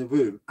brewers in the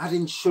room.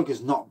 Adding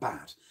sugar's not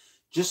bad.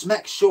 Just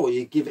make sure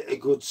you give it a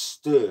good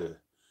stir.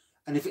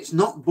 And if it's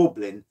not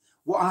bubbling,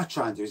 what I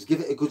try and do is give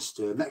it a good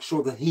stir. Make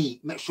sure the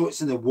heat, make sure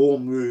it's in a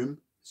warm room.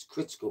 It's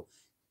critical.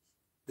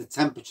 The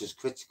temperature's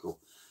critical.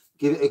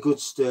 Give it a good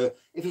stir.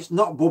 If it's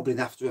not bubbling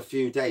after a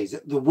few days,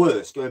 at the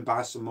worst, go and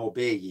buy some more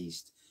beer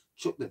yeast.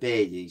 Chuck the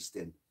beer yeast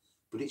in.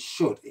 But it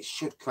should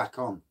crack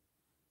on.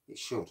 It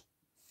should.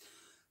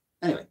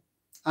 Anyway,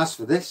 as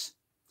for this,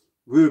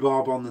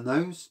 rhubarb on the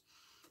nose.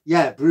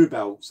 Yeah, brew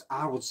belts.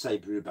 I would say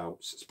brew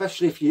belts,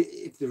 especially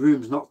if the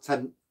room's not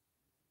I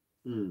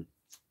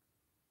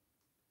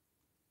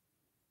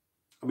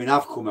mean,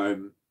 I've come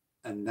home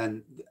and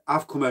then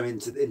I've come home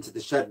into the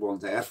shed one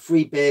day. I had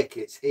 3 beer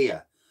kits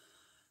here,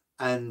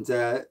 and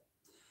it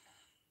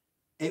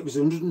was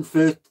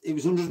 130. It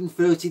was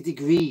 130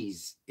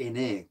 degrees in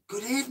here.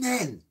 Good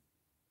evening.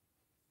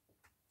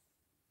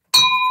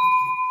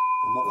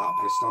 I'm not that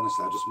pissed,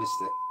 honestly. I just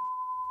missed it.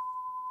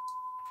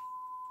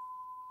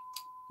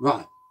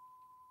 Right.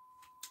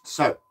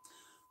 So,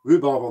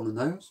 rhubarb on the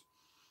nose.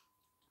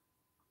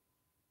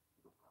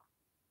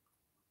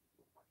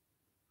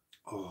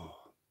 Oh.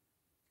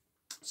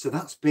 So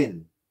that's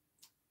been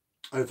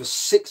over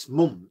 6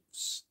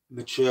 months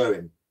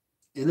maturing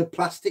in a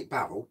plastic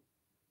barrel.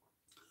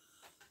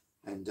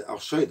 And I'll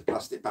show you the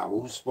plastic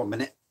barrels. 1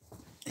 minute.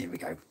 Here we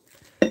go.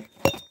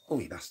 Oh,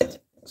 you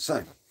bastard.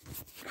 So,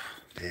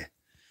 yeah.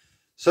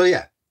 So,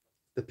 yeah.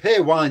 The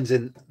pear wine's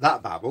in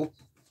that barrel.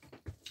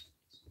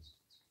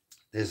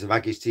 There's the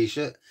Wraggys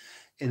t-shirt.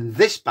 In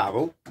this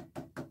barrel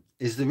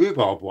is the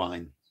rhubarb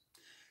wine.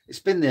 It's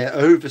been there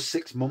over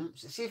 6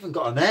 months. It's even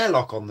got an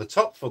airlock on the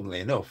top, funnily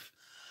enough.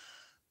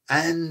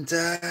 And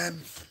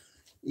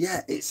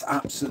yeah, it's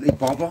absolutely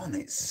bob on.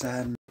 It's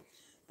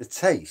the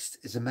taste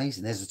is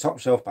amazing. There's the top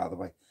shelf, by the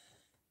way.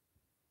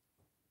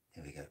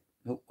 Here we go.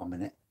 Oh, 1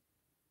 minute.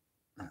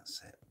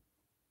 That's it.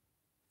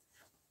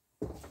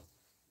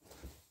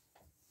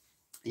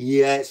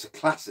 Yeah, it's a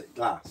classic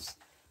glass.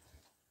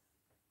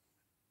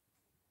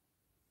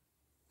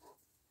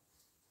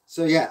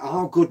 So yeah,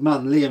 our good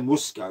man Liam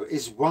Rusco,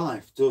 his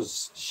wife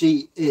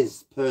she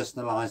is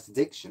Personalised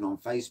Addiction on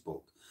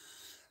Facebook.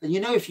 And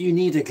you know, if you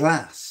need a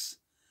glass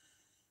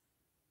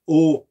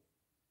or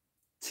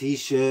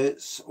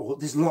t-shirts, or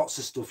there's lots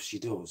of stuff she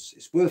does,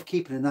 it's worth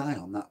keeping an eye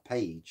on that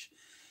page.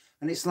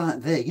 And it's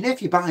like there, you know,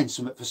 if you're buying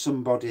something for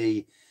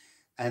somebody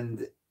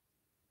and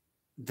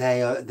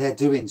they're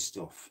doing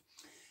stuff,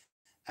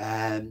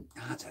 I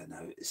don't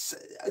know,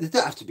 they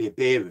don't have to be a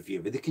beer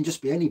reviewer, they can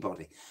just be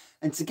anybody.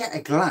 And to get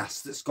a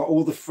glass that's got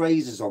all the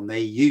phrases on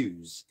they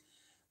use,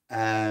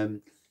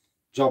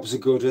 job's a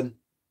good one,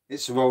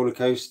 it's a roller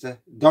coaster,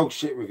 dog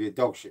shit review,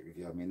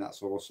 I mean,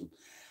 that's awesome.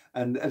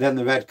 And then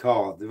the red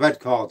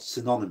card's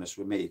synonymous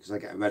with me because I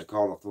get a red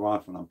card off the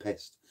wife when I'm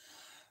pissed.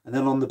 And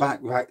then on the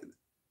back, the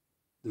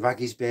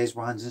Wraggys Beers,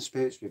 Wines and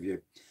Spirits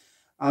review.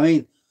 I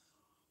mean,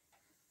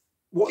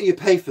 what you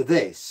pay for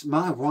this,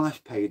 my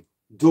wife paid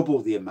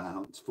double the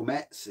amount from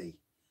Etsy.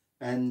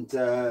 And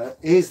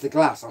here's the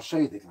glass, I'll show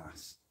you the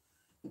glass.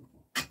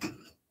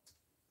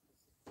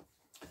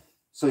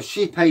 So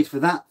she paid for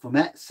that from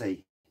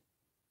Etsy,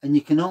 and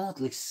you can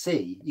hardly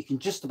see, you can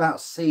just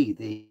about see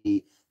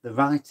the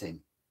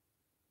writing,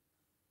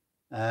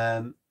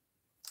 and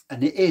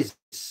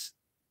it's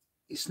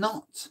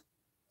not,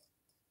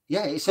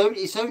 yeah, it's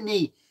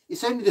only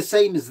the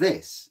same as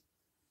this,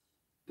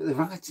 but the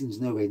writing's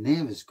nowhere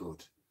near as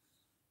good.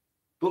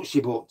 But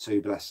she bought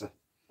 2, bless her.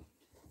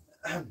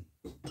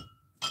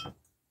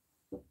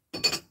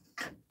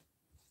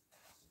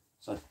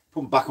 So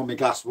put them back on my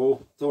glass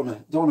wall. Don't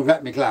want to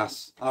wreck my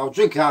glass. I'll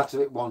drink out of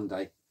it one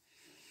day. At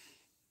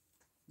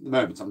the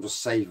moment, I'm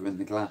just savouring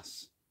the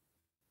glass.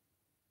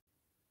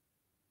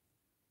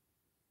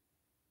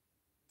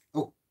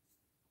 Oh,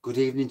 good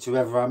evening to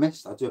whoever I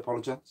missed. I do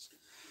apologise.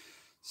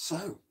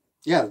 So,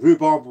 yeah,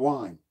 rhubarb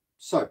wine.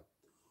 So,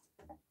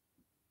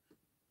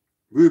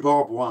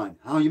 rhubarb wine.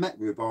 How you make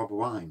rhubarb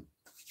wine?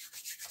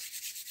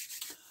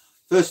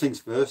 First things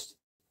first,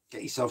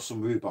 get yourself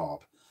some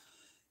rhubarb.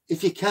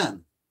 If you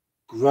can,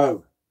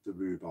 grow the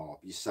rhubarb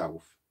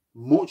yourself.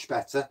 Much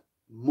better,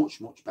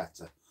 much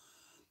better.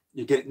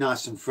 You get it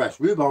nice and fresh.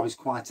 Rhubarb is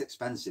quite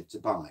expensive to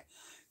buy.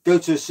 Go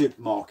to a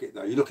supermarket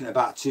though, you're looking at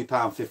about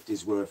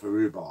 £2.50's worth of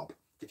rhubarb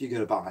if you're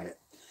going to buy it.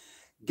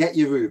 Get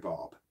your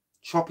rhubarb,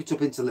 chop it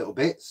up into little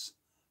bits,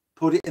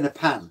 put it in a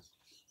pan,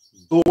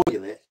 boil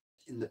it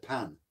in the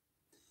pan,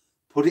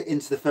 put it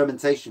into the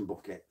fermentation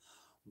bucket,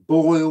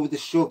 boil the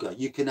sugar.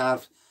 You can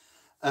have,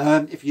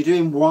 if you're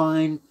doing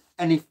wine,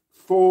 any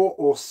 4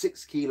 or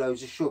 6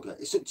 kilos of sugar.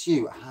 It's up to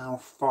you how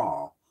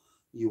far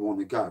you want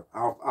to go,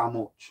 how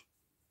much.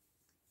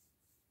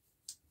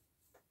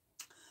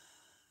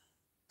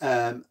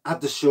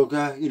 Add the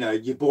sugar, you know,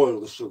 you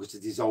boil the sugar to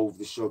dissolve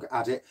the sugar,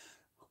 add it.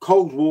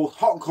 Cold water,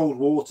 hot and cold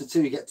water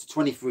till you get to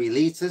 23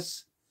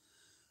 litres.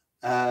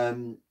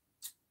 Once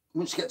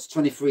you get to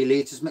 23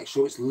 litres, make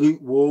sure it's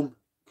lukewarm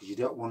because you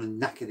don't want to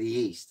knacker the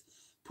yeast.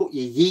 Put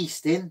your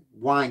yeast in,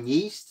 wine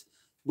yeast.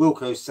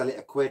 Wilco's sell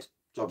it £1.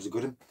 Job's a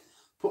good one.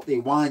 Put the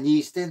wine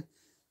yeast in,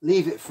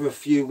 leave it for a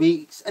few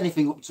weeks,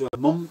 anything up to a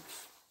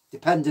month,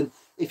 depending.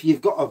 If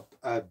you've got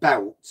a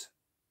belt,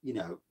 you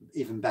know,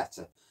 even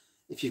better.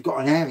 If you've got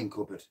an airing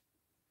cupboard,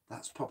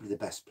 that's probably the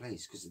best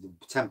place because of the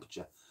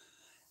temperature.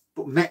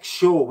 But make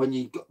sure when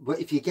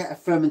if you get a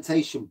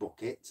fermentation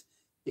bucket,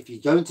 if you're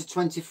going to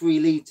 23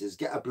 litres,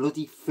 get a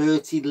bloody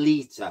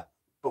 30-litre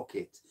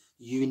bucket.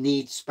 You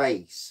need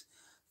space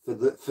for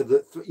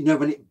you know,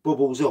 when it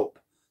bubbles up,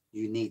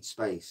 you need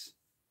space.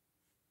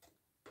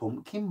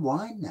 Pumpkin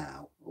wine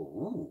now.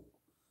 Oh,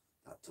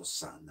 that does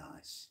sound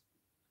nice.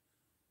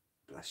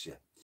 Bless you.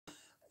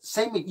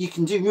 Same, you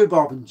can do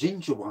rhubarb and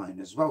ginger wine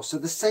as well. So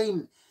the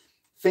same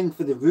thing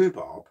for the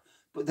rhubarb,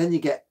 but then you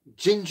get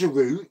ginger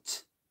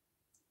root.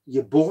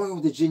 You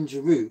boil the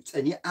ginger root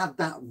and you add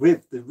that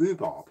with the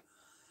rhubarb,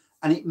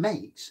 and it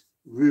makes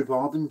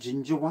rhubarb and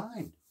ginger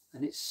wine.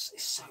 And it's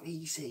so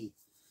easy.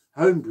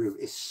 Homebrew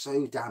is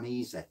so damn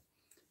easy.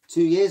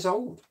 2 years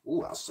old.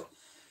 Oh, that's a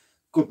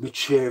good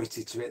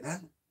maturity to it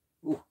then.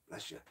 Oh,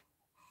 bless you.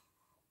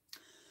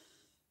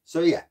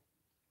 So yeah,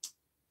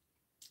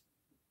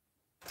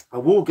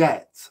 I've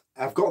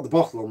got the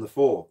bottle on the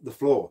floor,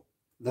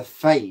 the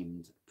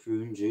famed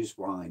prune juice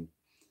wine.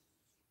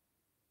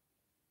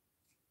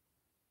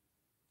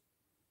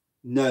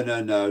 No,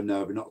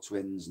 we're not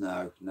twins.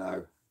 No,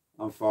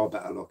 I'm far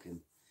better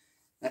looking.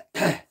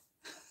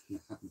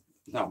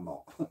 No, I'm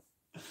not.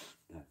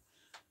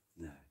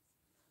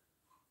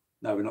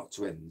 No, we're not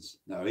twins.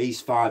 No,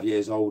 he's 5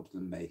 years older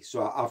than me.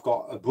 So I've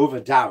got a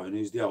brother, Darren,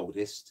 who's the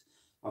oldest.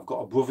 I've got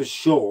a brother,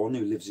 Sean,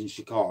 who lives in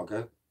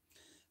Chicago.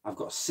 I've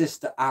got a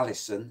sister,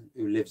 Alison,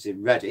 who lives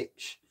in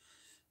Redditch.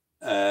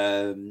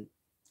 And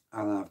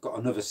I've got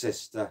another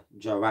sister,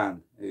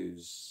 Joanne,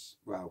 who's,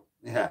 well,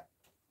 yeah.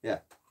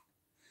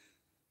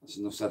 That's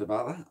enough said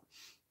about that.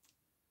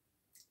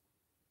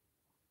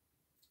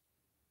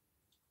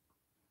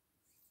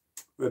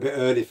 We're a bit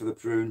early for the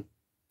prune.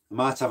 I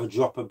might have a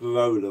drop of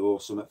Barolo or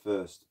something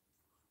first.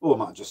 Or I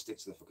might just stick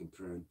to the fucking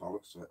prune.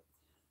 Bollocks to it.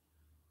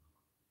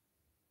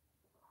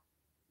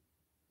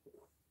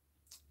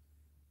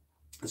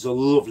 There's a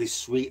lovely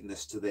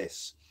sweetness to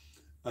this.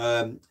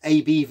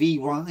 ABV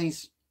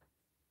wise,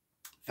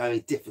 very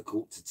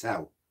difficult to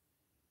tell.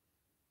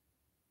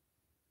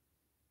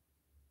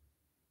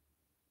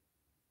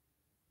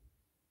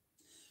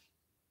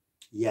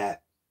 Yeah,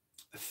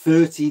 a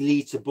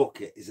 30-litre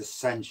bucket is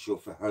essential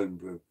for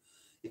homebrew.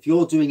 If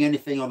you're doing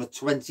anything on a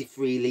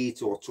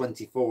 23-litre or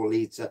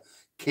 24-litre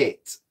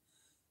kit,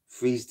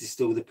 freeze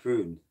distill the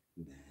prune.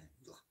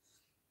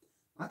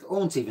 I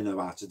don't even know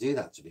how to do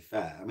that, to be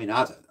fair. I mean,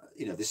 I don't know.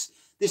 You know, this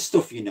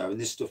stuff you know and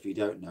this stuff you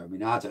don't know. I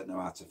mean, I don't know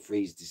how to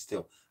freeze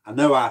distill. I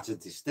know how to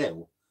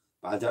distill,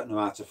 but I don't know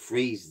how to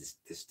freeze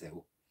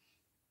distill.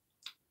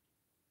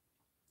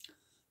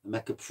 And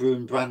make a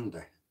prune brandy.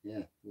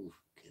 Yeah. Ooh,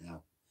 you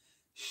know.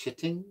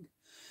 Shitting.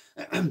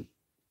 I mean,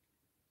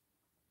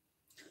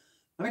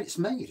 it's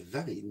made a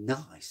very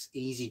nice,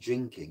 easy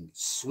drinking,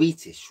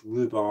 sweetish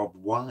rhubarb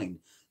wine.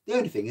 The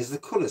only thing is the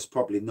colour's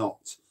probably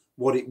not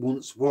what it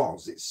once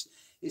was.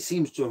 It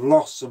seems to have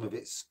lost some of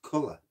its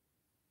colour.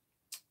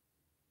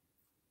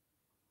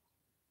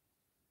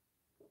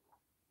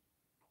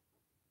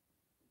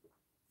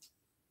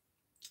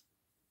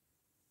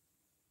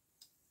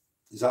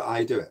 Is that how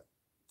you do it?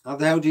 How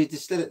the hell do you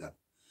distill it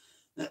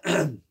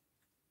then?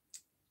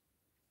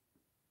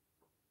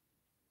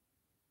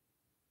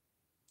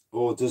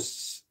 Or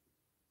does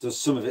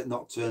some of it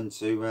not turn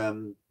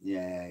to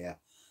yeah.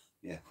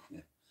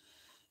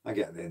 I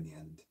get there in the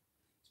end.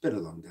 It's been a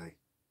long day.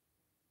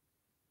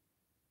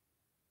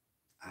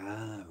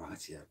 Ah,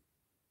 right, yeah.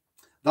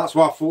 That's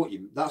what I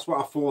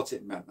thought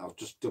it meant. I was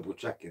just double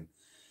checking.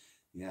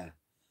 Yeah.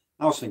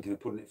 I was thinking of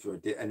putting it through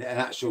an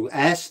actual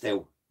air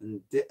still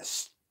and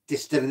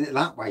distilling it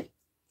that way.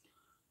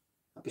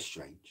 That'd be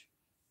strange.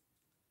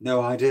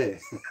 No idea.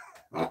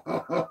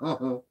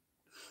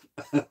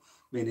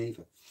 Me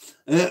neither.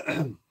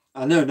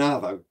 I know now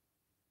though.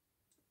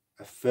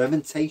 A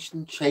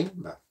fermentation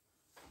chamber.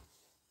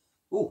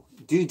 Oh,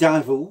 do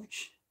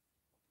divulge.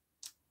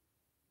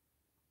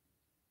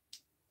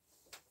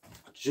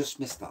 I just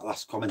missed that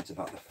last comment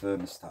about the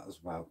thermostat as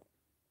well.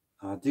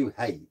 I do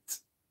hate.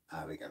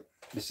 There we go.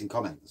 Missing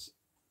comments.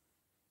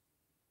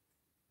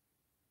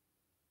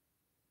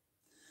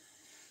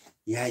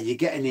 Yeah, you're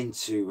getting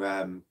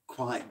into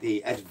quite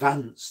the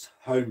advanced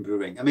home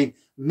brewing. I mean,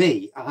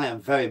 I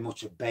am very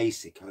much a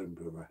basic home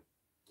brewer.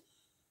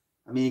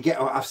 I mean,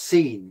 I've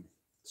seen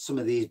some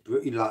of these,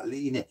 like, you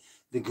know,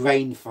 the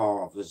grain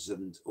fathers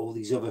and all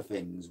these other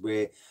things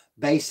where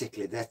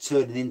basically they're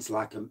turning into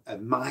like a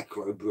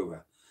micro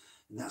brewer.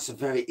 And that's a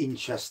very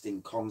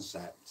interesting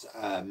concept.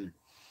 But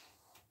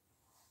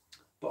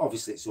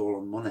obviously it's all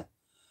on money.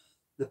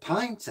 The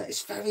pinter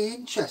is very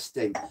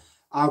interesting.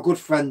 Our good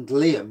friend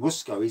Liam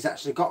Musco, he's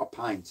actually got a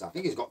pinter. I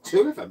think he's got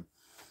 2 of them.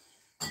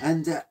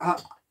 And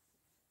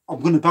I'm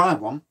going to buy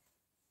one,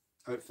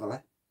 hopefully,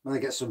 when I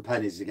get some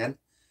pennies again.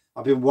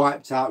 I've been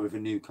wiped out with a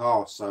new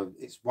car, so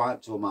it's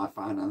wiped all my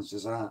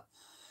finances out.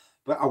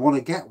 But I want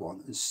to get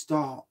one and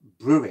start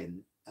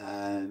brewing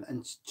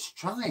and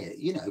try it,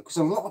 you know, because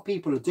a lot of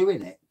people are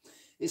doing it.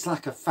 It's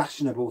like a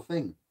fashionable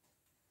thing.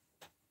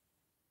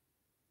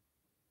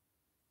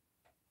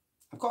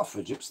 I've got a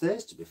fridge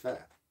upstairs, to be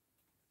fair.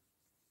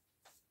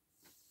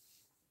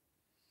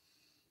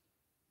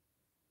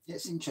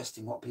 It's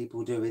interesting what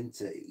people do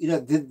into, you know,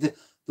 the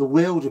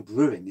world of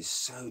brewing is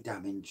so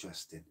damn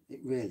interesting. It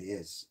really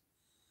is.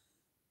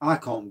 I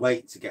can't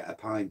wait to get a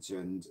pinter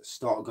and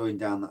start going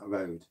down that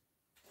road.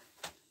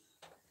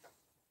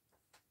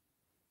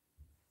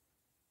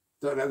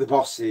 Don't let the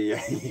boss see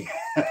you.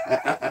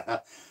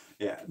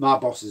 Yeah, my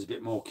boss is a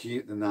bit more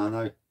cute than I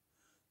know.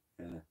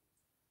 Yeah.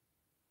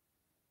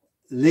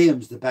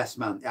 Liam's the best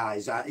man. Ah,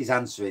 he's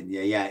answering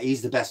you. Yeah,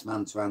 he's the best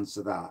man to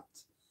answer that.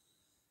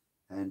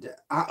 And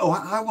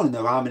I want to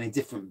know how many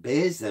different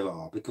beers there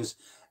are, because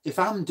if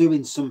I'm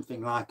doing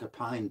something like a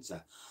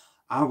pinter,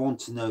 I want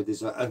to know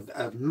there's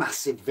a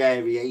massive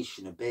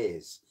variation of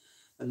beers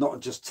and not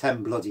just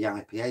 10 bloody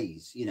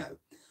IPAs, you know,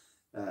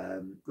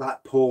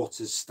 like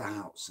porters,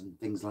 stouts and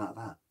things like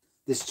that.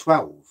 There's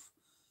 12.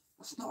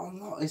 That's not a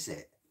lot, is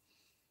it?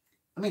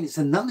 I mean, it's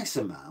a nice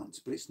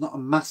amount, but it's not a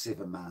massive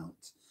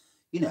amount.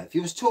 You know, if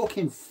you was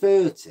talking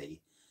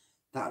 30,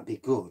 that'd be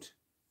good.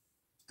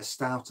 A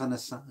stout and a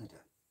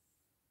cider.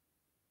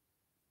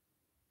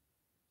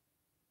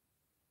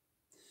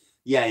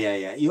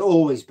 Yeah. You're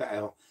always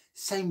better off.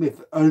 Same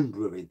with home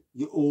brewing.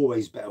 You're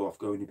always better off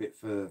going a bit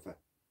further.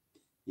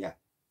 Yeah.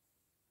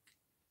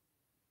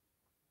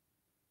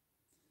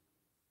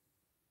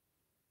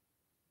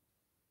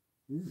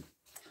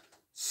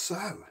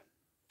 So,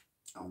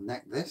 I'll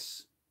neck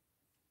this.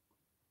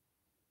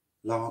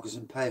 Lagers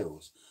and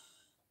pales.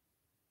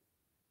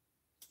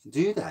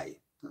 Do they?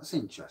 That's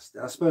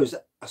interesting. I suppose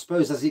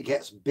as it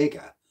gets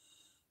bigger,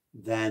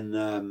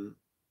 then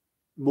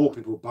more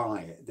people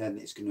buy it, then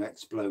it's going to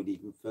explode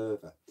even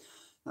further.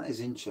 That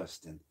is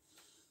interesting.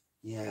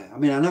 Yeah, I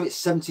mean, I know it's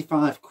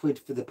 75 quid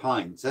for the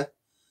pinter.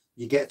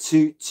 You get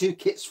two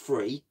kits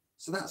free,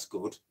 so that's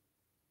good.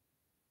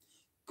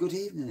 Good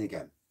evening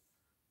again.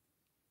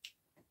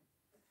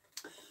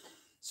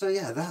 So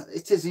yeah, that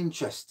it is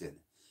interesting.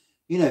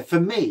 You know,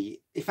 for me,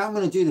 if I'm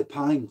going to do the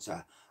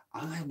pinter,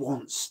 I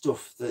want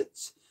stuff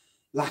that's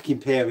like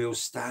imperial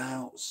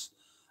stouts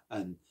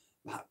and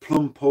like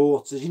plum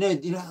porters. You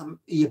know,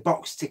 your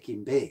box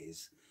ticking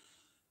beers.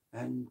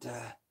 And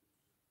I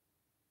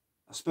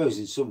suppose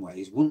in some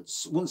ways,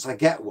 once I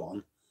get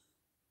one,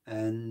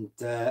 and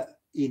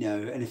you know,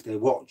 and if they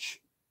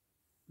watch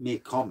me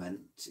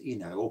comment, you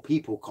know, or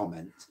people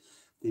comment,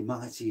 they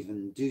might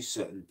even do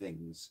certain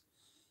things.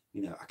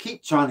 You know, I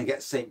keep trying to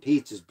get St.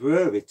 Peter's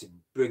Brewery to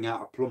bring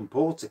out a plum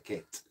porter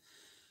kit,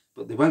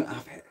 but they won't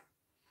have it.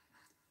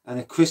 And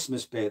a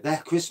Christmas beer, their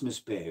Christmas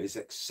beer is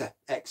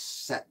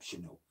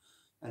exceptional,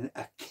 and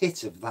a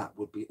kit of that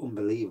would be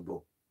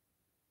unbelievable.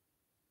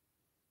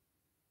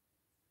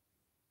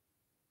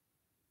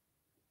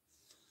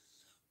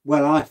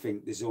 Well, I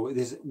think there's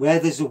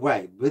a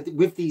way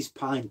with these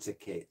pinter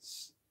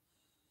kits.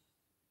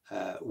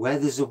 Where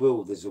there's a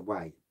will, there's a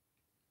way.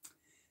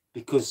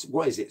 Because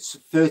what is it?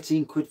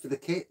 13 quid for the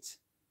kit.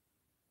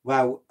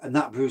 Well, and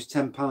that brews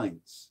 10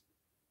 pints.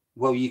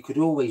 Well, you could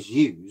always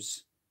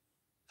use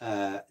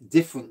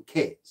different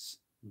kits,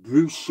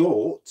 brew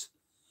short,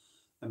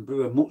 and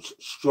brew a much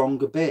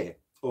stronger beer.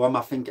 Or am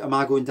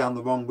I going down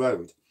the wrong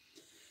road?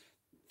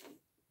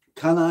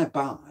 Can I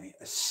buy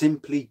a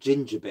simply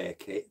ginger beer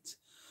kit,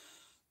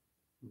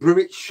 brew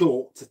it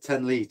short to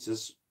 10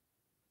 litres,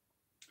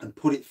 and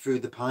put it through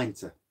the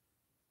pinter?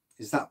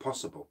 Is that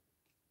possible?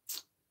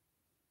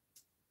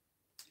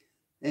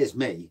 Here's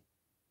me,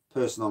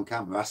 person on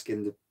camera,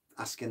 asking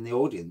the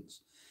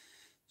audience.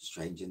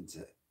 Strange, isn't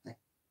it?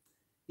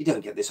 You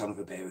don't get this on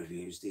other beer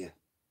reviews, do you?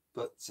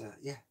 But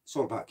yeah, it's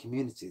all about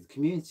community. The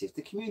community. If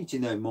the community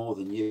know more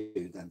than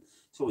you, then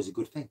it's always a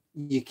good thing.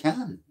 You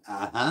can.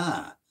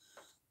 Aha.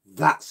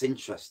 That's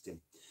interesting.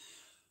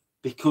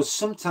 Because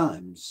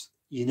sometimes,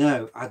 you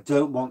know, I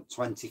don't want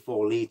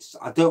 24 litres.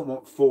 I don't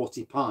want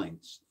 40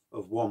 pints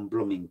of one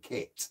blooming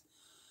kit.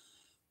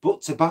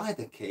 But to buy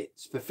the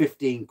kit for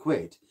 15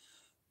 quid,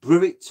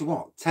 brew it to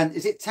what? 10?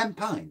 Is it 10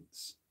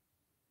 pints?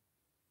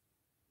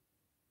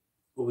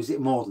 Or is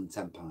it more than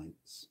 10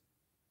 pints?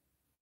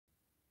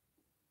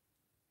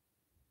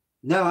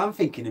 No, I'm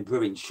thinking of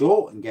brewing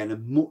short and getting a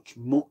much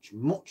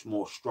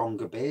more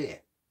stronger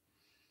beer.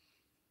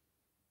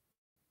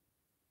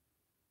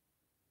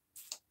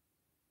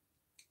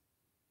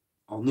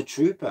 On the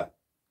Trooper.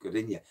 Good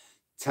in you.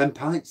 10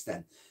 pints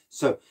then.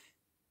 So,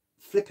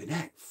 flipping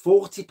heck,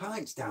 40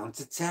 pints down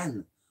to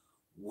 10.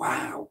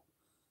 Wow.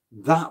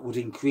 That would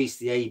increase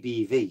the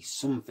ABV,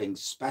 something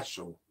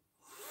special.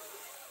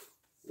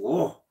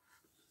 Whoa.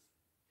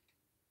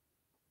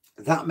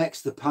 That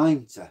makes the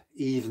pinter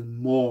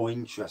even more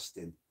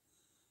interesting,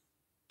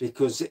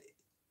 because it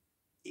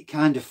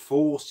kind of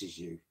forces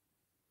you.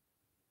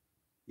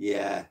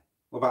 Yeah.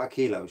 What about a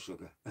kilo of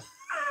sugar?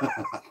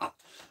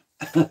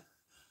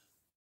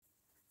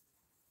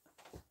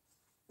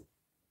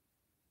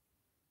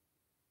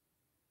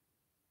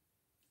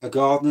 A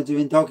gardener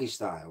doing doggy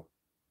style.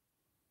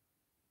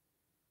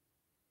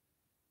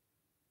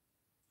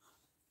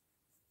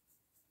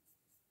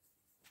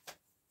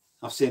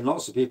 I've seen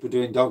lots of people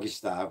doing doggy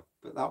style,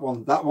 but that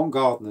one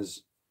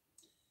gardeners,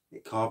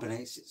 it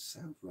carbonates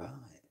itself, right.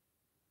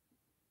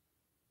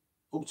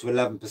 Up to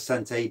 11%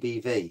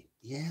 ABV.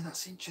 Yeah,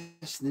 that's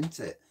interesting, isn't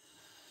it?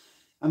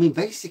 I mean,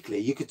 basically,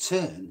 you could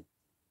turn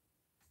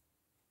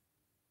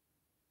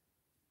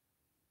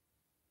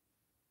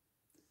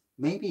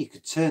maybe you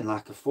could turn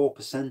like a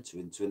 4%er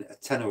into a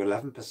 10 or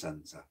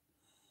 11%er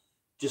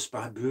just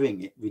by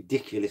brewing it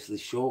ridiculously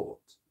short.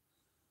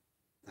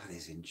 That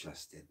is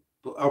interesting.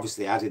 But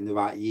obviously adding the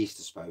right yeast,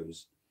 I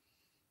suppose.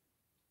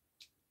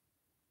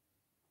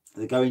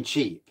 They're going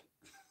cheap.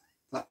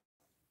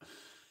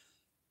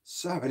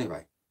 So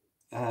anyway,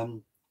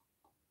 because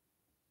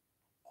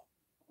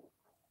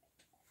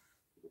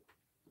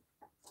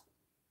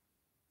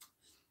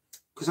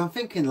I'm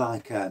thinking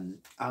like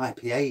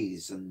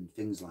IPAs and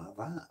things like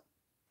that.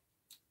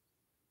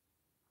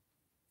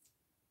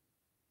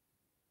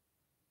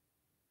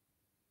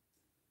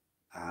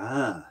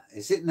 Ah,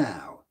 is it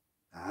now?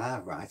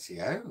 Ah,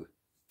 rightio.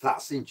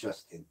 That's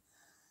interesting.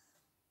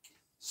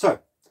 So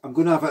I'm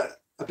going to have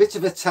a bit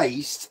of a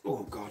taste.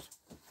 Oh God.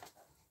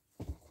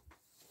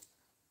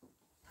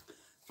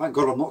 Thank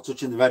God I'm not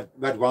touching the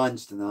red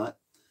wines tonight.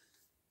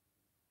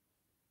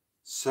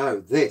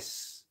 So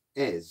this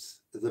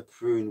is the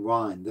prune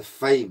wine, the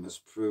famous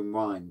prune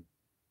wine.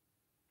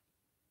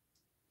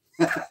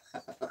 Yeah,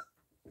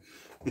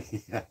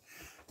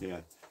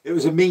 yeah. It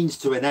was a means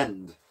to an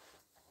end.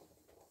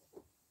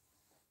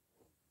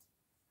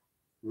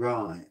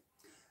 Right.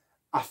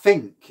 I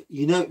think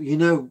you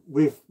know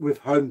with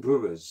home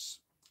brewers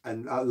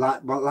and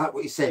like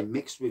what you say,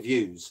 mixed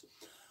reviews.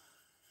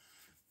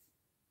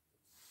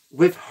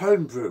 With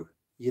homebrew,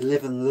 you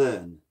live and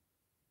learn.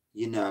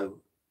 You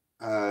know,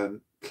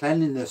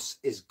 cleanliness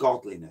is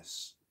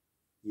godliness.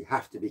 You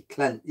have to be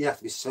you have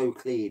to be so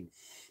clean.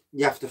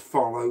 You have to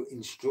follow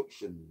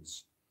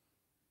instructions.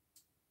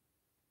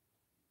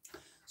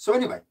 So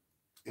anyway,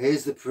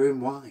 here's the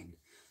prune wine.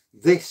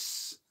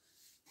 This,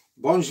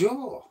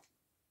 bonjour.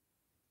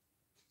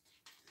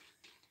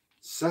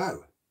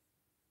 So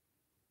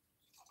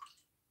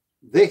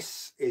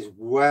this is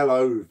well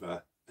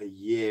over a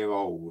year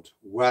old.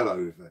 Well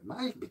over. It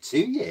might even be 2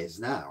 years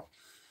now.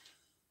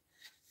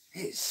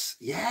 It's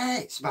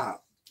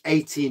about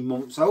 18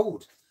 months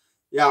old.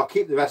 Yeah, I'll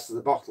keep the rest of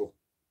the bottle.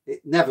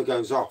 It never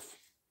goes off.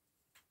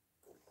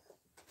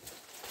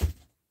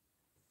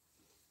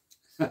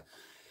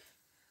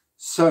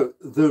 So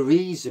the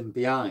reason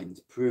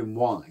behind prune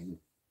wine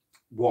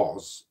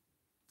was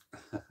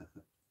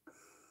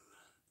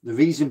the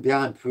reason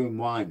behind prune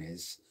wine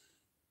is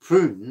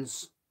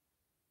prunes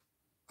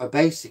are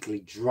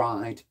basically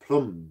dried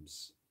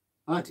plums.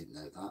 I didn't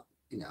know that.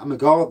 You know, I'm a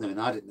gardener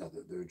and I didn't know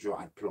that there were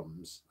dried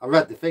plums. I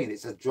read the thing and it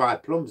said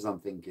dried plums and I'm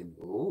thinking,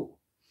 oh.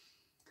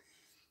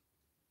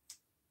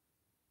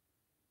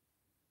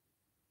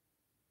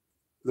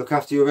 Look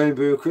after your own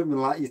brew equipment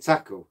like you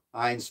tackle.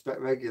 I inspect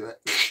regular.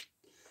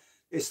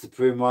 It's the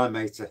prune wine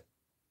mater.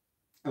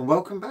 And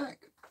welcome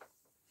back.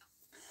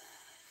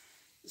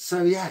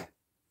 So yeah.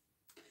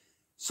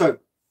 So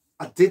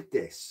I did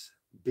this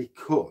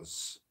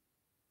because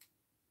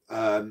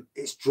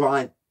it's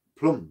dried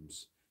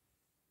plums.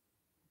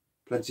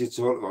 Plenty of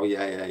talk. Oh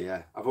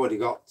yeah.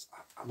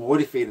 I'm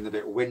already feeling a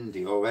bit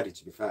windy already,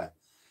 to be fair.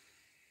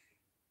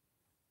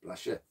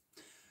 Bless you.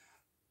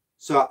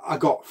 So I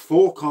got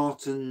 4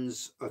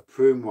 cartons of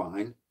prune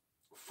wine,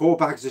 4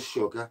 bags of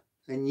sugar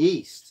and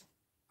yeast.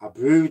 I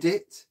brewed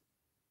it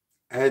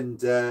and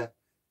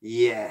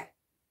yeah,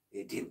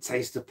 it didn't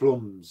taste the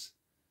plums.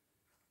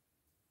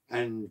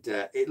 And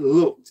it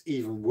looked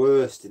even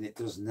worse than it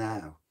does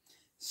now.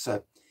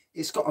 So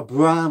it's got a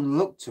brown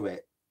look to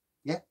it.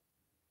 Yeah.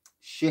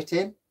 Shit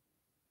in.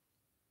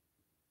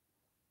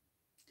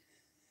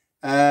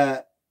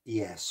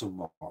 Yeah,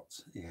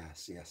 somewhat.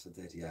 Yes,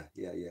 I did.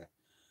 Yeah.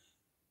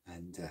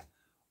 And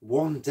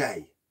one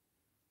day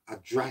I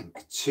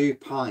drank 2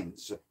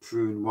 pints of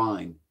prune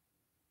wine.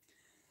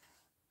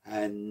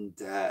 And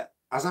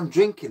as I'm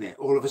drinking it,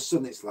 all of a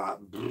sudden it's like,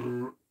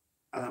 and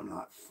I'm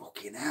like,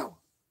 fucking hell.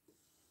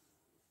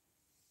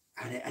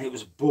 And it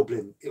was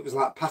bubbling. It was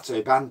like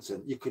Pato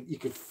Banton. You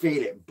could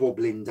feel it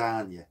bubbling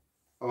down you.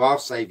 Oh, I'll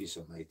save you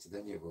some later,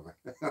 don't you, brother?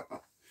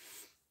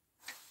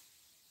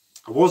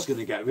 I was going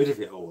to get rid of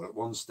it all at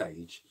one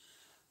stage,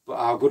 but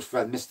our good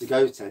friend Mr.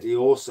 Goathead, he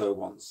also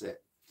wants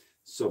it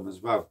some as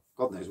well.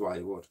 God knows why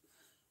he would.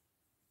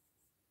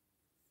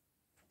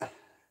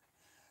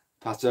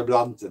 Pato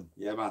Blanton,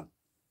 yeah man.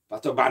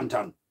 Pato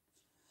Banton.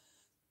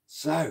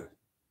 So,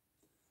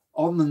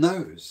 on the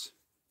nose.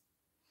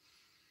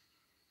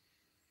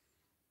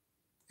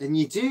 And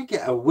you do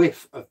get a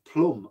whiff of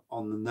plum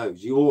on the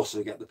nose. You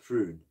also get the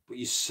prune, but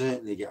you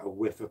certainly get a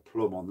whiff of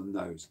plum on the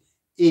nose.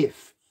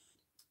 If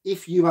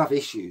you have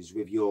issues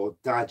with your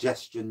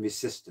digestion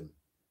system,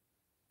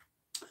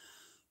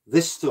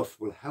 this stuff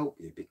will help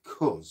you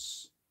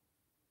because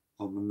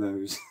on the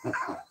nose,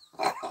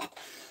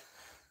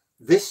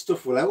 this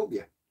stuff will help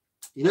you.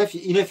 You know, if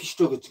you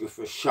struggle to go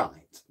for a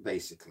shite,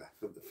 basically,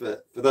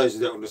 for those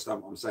who don't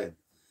understand what I'm saying.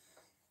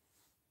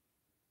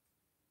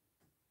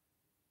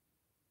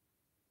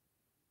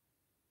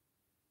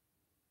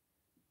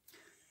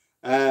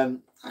 I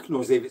can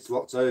always leave it till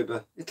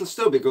October. It'll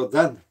still be good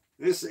then.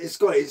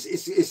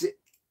 It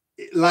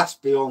lasts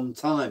beyond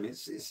time.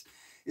 It's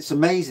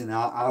amazing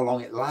how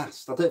long it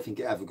lasts. I don't think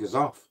it ever goes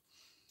off.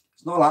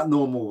 It's not like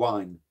normal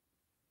wine.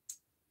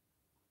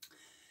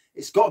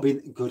 It's got to be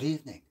good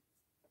evening.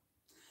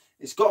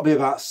 It's got to be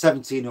about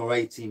 17 or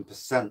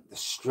 18%. The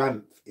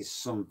strength is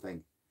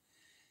something.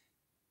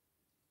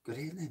 Good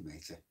evening,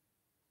 matey.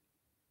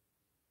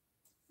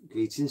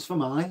 Greetings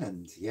from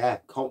Ireland. Yeah,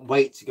 can't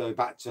wait to go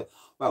back to,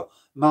 well,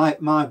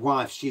 my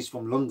wife, she's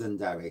from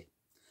Londonderry,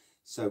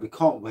 so we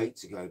can't wait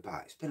to go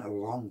back. It's been a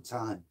long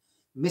time.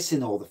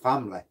 Missing all the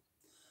family.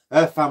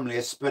 Her family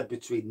is spread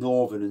between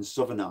Northern and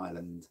Southern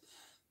Ireland,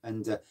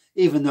 and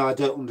even though I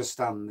don't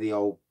understand the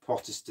old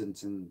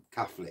Protestant and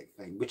Catholic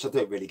thing, which I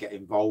don't really get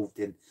involved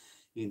in,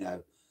 you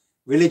know,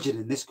 religion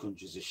in this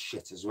country is a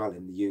shit as well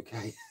in the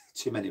UK.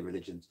 Too many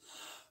religions,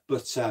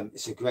 but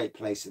it's a great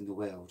place in the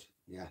world.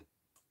 Yeah.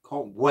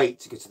 Can't wait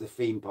to go to the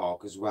theme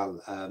park as well,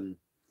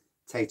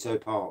 Tato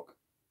Park,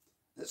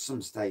 at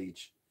some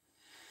stage,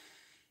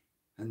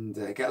 and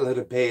get a load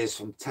of beers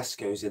from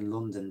Tesco's in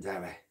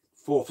Londonderry.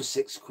 4 for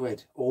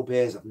 £6. All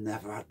beers I've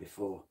never had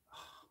before.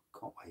 Oh,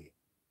 can't wait.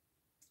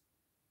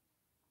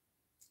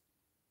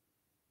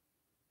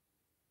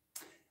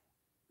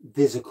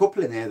 There's a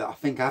couple in here that I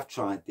think I've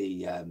tried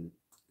the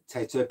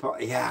Tato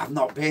Park. Yeah, I've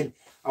not been.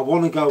 I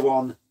want to go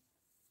on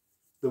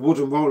the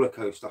wooden roller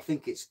coaster. I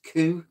think it's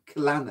Cú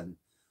Chulainn.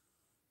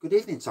 Good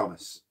evening,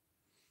 Thomas.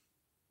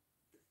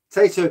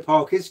 Tato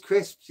Park is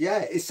crisps.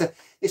 Yeah,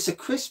 it's a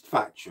crisp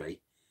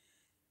factory.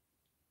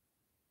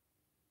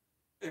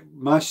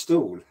 My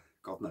stool,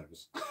 God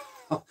knows.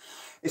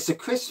 It's a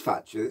crisp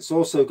factory that's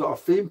also got a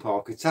theme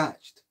park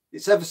attached.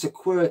 It's ever so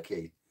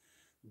quirky,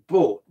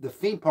 but the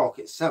theme park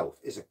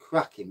itself is a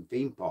cracking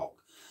theme park,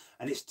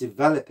 and it's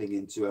developing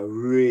into a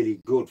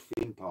really good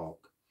theme park.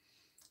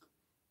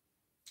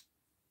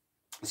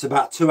 It's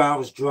about 2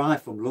 hours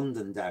drive from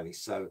Londonderry,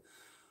 so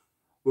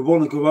we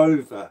want to go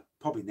over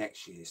probably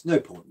next year. It's no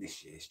point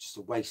this year. It's just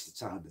a waste of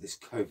time with this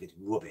COVID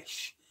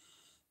rubbish.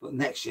 But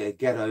next year,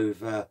 get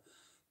over,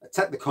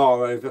 take the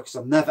car over, because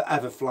I'm never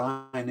ever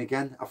flying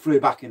again. I flew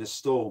back in a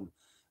storm,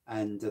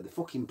 and the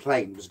fucking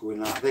plane was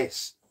going like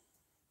this,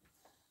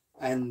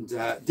 and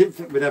didn't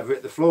think we'd ever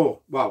hit the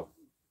floor. Well,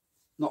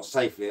 not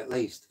safely at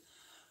least.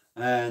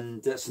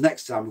 And so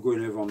next time we're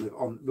going over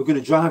we're going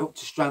to drive up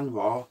to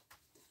Stranraer.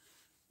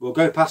 We'll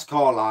go past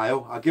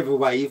Carlisle. I'll give a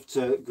wave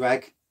to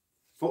Greg.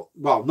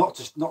 Well, not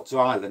to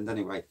Ireland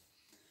anyway.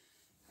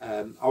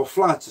 I'll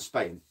fly to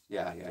Spain.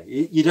 Yeah.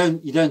 You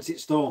don't hit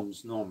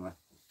storms normally.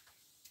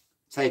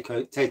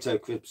 Tato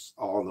crisps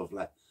are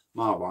lovely.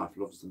 My wife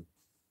loves them.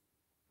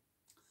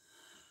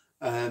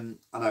 And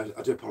I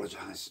do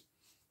apologise.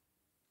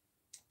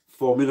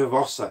 Formula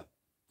Rossa.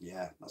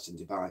 Yeah, that's in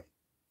Dubai.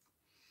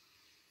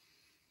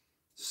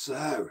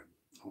 So,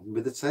 on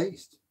with the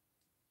taste.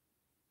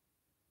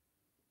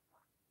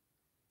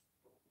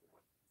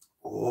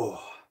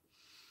 Oh.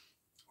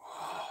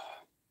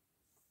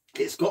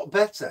 It's got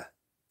better.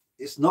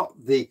 It's not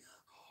the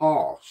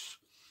harsh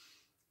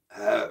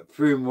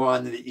prune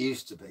wine that it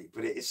used to be,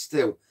 but it's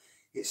still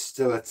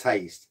a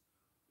taste.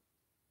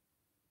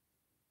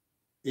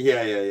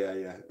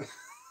 Yeah.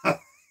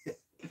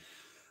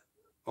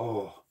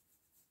 Oh,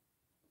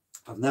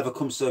 I've never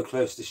come so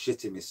close to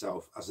shitting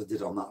myself as I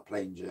did on that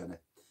plane journey.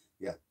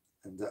 Yeah,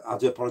 and I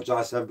do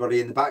apologise to everybody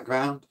in the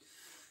background.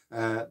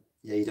 Yeah,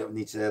 you don't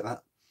need to hear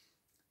that.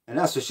 And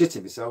as for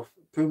shitting myself,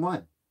 prune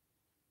wine.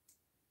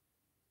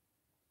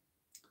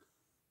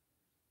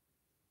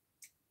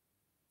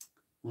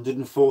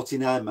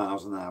 $149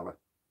 miles an hour.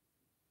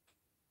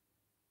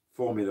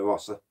 Formula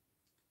Rossa.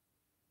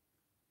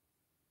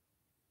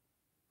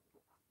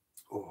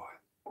 Oh,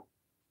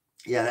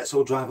 yeah. Let's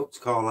all drive up to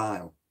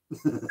Carlisle.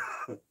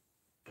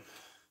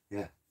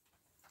 Yeah.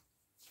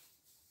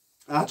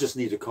 I just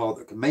need a car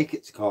that can make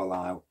it to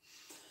Carlisle.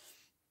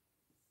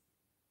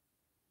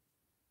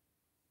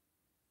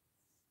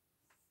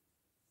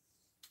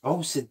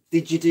 Oh, so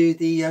did you do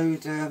the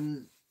old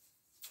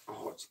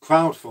it's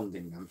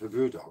crowdfunding then for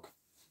Brewdog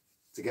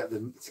to get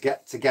them to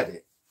get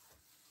it?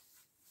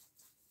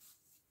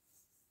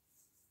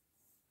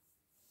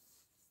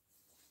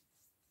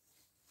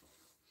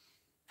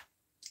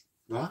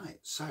 Right,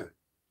 so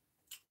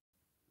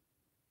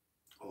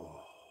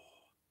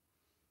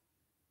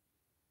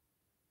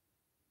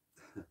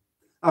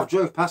I've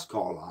drove past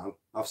Carlisle.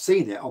 I've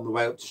seen it on the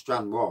way up to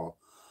Stranraer.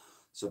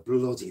 It's a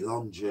bloody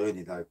long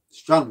journey though.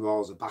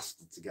 Stranraer's a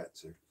bastard to get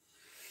to.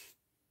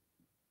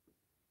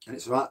 And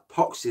it's a right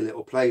poxy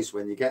little place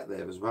when you get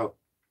there as well.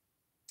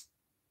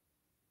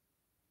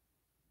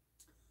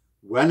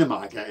 When am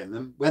I getting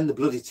them? When the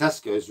bloody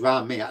Tesco's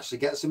round me actually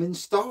gets them in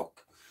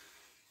stock.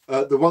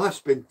 The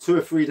wife's been 2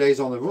 or 3 days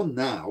on the run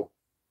now,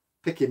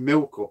 picking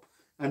milk up.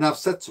 And I've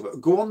said to her,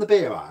 go on the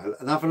beer aisle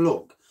and have a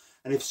look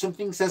And if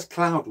something says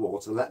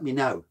Cloudwater, let me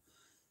know.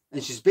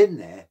 And she's been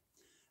there.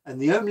 And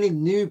the only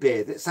new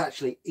beer that's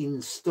actually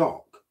in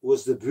stock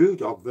was the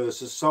Brewdog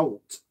versus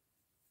Salt.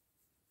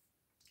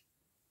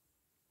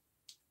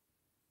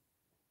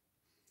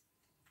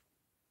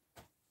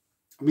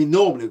 I mean,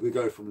 normally we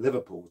go from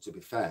Liverpool, to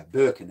be fair,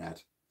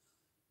 Birkenhead,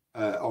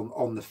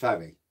 on the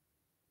ferry.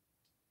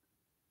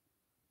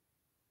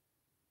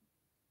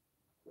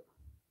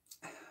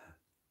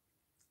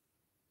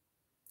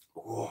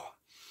 Oh.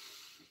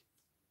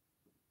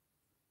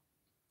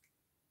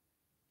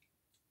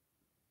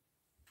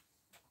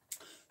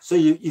 So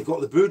you've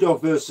got the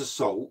Brewdog versus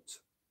Salt.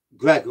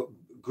 Greg,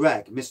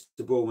 Mr.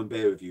 Borman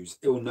Beer Reviews,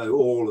 he'll know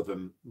all of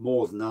them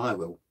more than I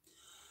will.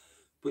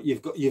 But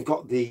you've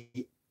got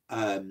the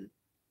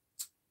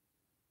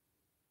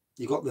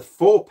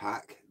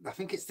 4-pack. I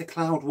think it's the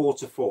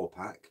Cloudwater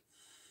 4-pack.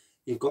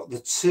 You've got the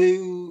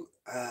 2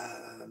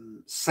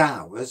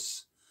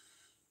 sours.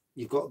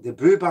 You've got the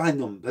Brew by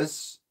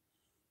Numbers.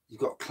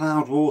 You've got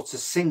Cloudwater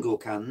single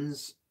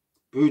cans,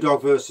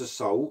 Brewdog versus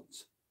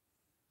Salt.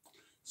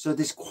 So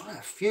there's quite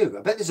a few.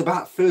 I bet there's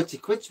about 30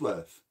 quid's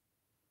worth.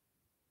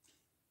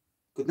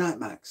 Good night,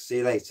 Max. See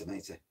you later,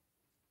 matey.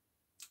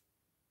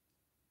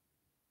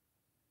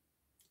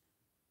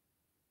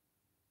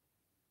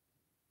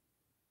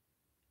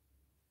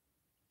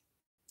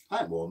 I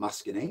haven't worn a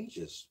mask in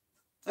ages.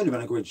 Only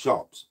when I go in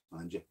shops,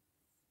 mind you.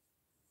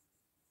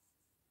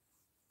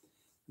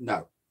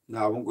 No,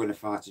 I won't go in a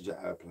fighter jet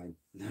airplane.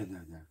 No.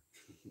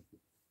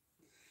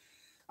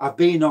 I've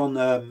been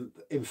on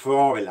in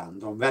Ferrari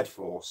land on Red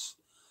Force,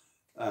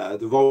 the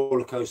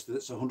roller coaster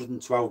that's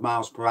 112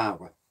 miles per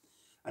hour,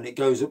 and it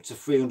goes up to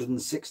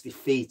 360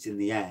 feet in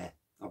the air.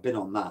 I've been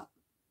on that.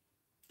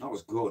 That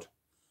was good.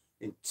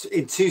 In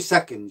 2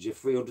 seconds, you're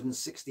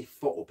 360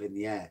 foot up in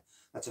the air.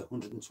 That's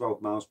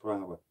 112 miles per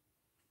hour.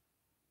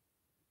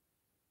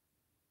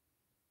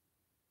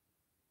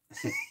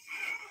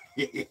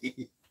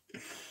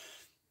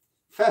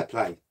 Fair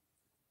play.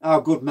 Our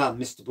good man,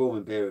 Mr.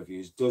 Borman Beer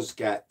Reviews, does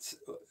get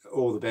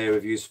all the beer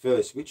reviews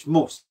first, which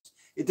must.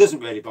 It doesn't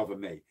really bother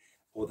me,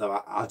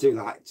 although I do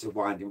like to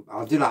wind him.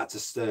 I do like to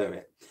stir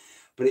it,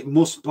 but it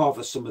must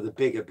bother some of the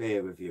bigger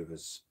beer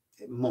reviewers.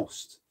 It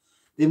must.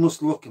 They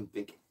must look and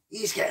think,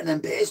 he's getting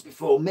them beers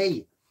before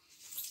me.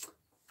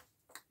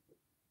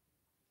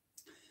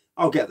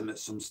 I'll get them at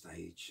some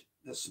stage.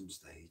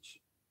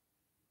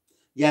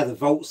 Yeah, the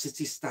Vault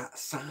City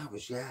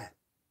sours, yeah.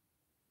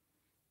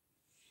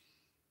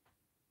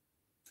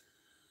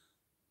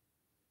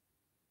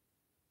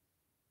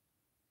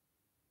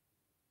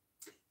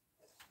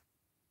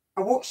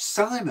 I watched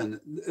Simon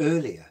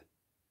earlier.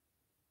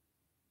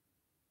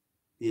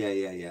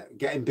 Yeah.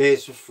 Getting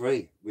beers for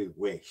free. We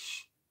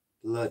wish.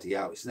 Bloody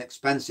hell. It's an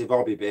expensive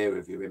hobby beer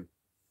reviewing.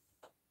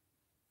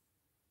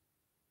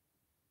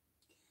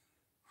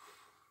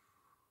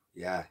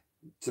 Yeah.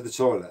 To the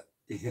toilet.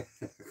 Yeah.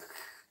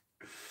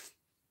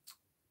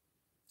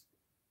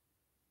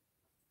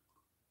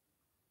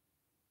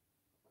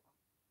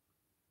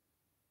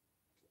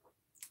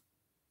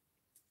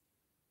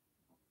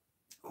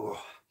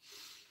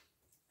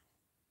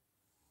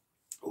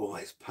 Oh,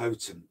 it's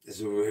potent.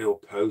 There's a real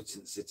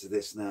potency to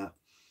this now.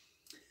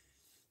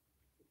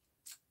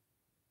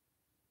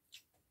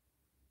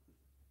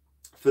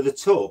 For the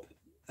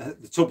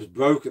tub's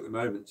broke at the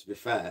moment, to be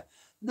fair.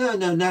 No.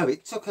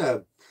 It took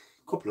a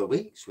couple of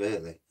weeks,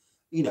 really.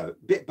 You know,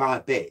 bit by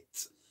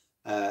bit,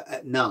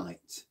 at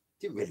night.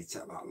 Didn't really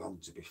take that long,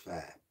 to be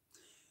fair.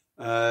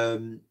 I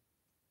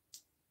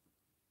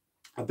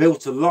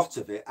built a lot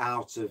of it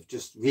out of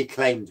just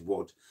reclaimed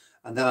wood,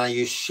 and then I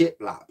used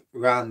shiplap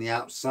around the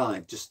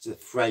outside just to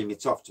frame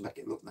it off to make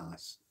it look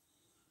nice.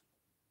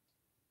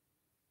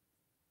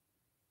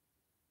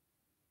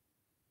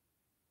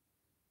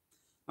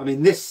 I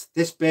mean, this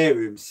beer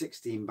room is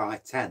 16 by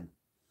 10.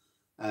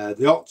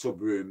 The hot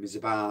tub room is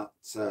about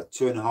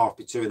 2.5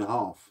 by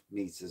 2.5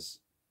 meters.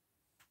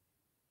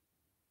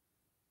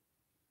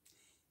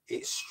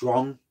 It's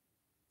strong.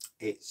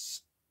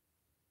 It's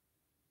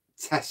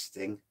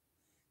testing.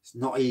 It's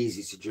not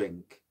easy to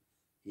drink.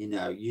 You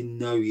know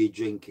you're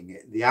drinking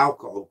it. The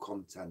alcohol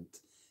content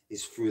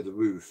is through the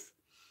roof.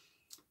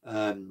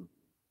 Bloody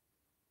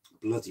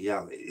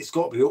hell, it's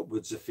got to be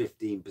upwards of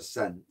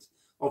 15%.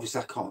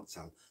 Obviously, I can't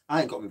tell.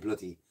 I ain't got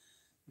the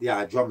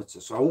hydrometer,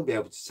 so I won't be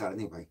able to tell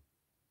anyway.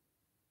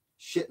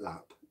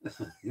 Shitlap.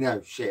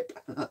 Ship.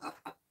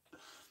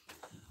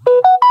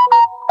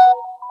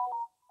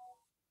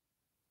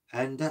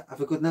 And have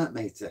a good night,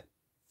 matey.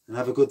 And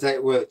have a good day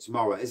at work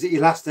tomorrow. Is it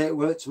your last day at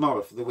work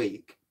tomorrow for the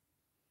week?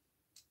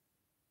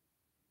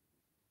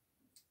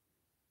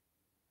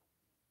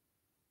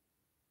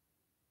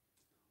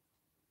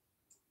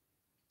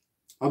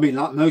 I mean,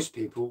 like most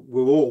people,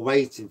 we're all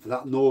waiting for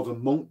that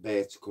Northern Monk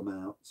beer to come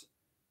out.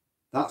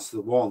 That's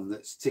the one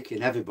that's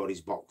ticking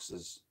everybody's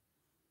boxes.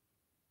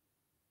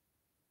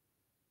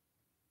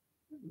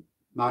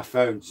 My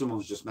phone,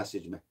 someone's just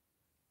messaged me.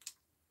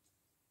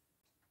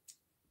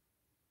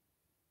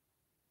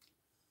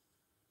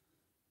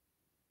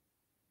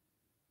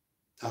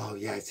 Oh,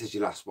 yeah, it is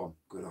your last one.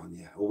 Good on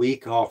you. A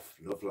week off.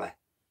 Lovely.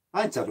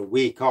 I ain't had a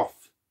week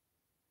off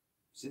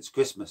since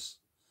Christmas.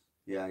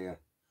 Yeah, yeah.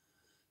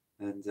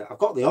 And I've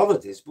got the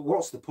holidays, but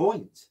what's the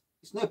point?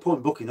 There's no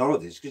point booking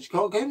holidays because you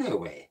can't go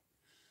nowhere.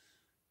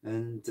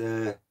 And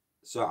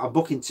so I'm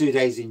booking 2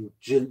 days in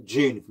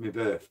June for my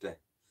birthday,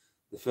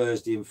 the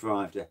Thursday and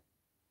Friday.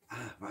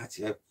 Ah, right,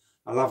 yeah.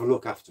 I'll have a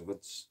look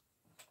afterwards.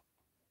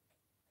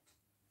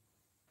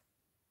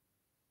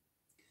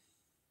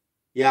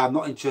 Yeah, I'm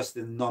not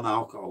interested in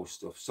non-alcohol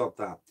stuff. Sod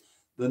that.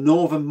 The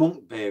Northern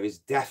Monk beer is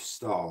Death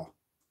Star.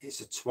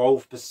 It's a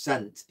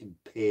 12%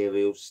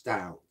 Imperial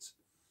Stout.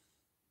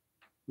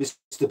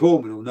 Mr.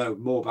 Bowman will know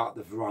more about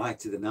the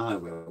variety than I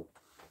will.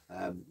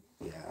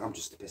 Yeah, I'm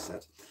just a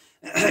pisshead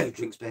who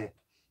drinks beer.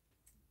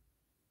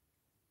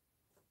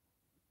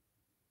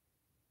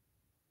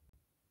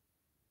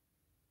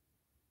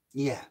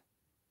 Yeah.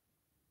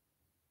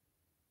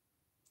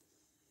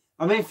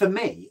 I mean, for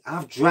me,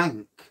 I've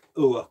drank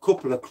a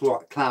couple of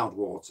Cloud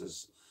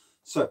Waters.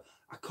 So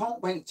I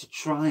can't wait to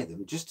try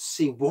them just to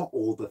see what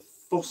all the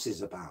fuss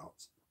is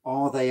about.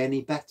 Are they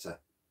any better?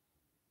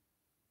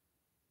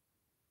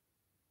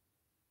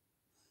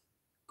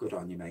 Good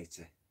on you,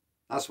 matey.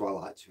 That's what I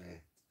like to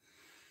hear.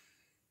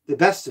 The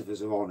best of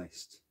us are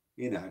honest,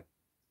 you know.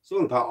 It's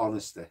all about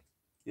honesty.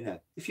 You know,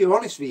 if you're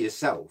honest with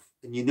yourself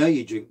and you know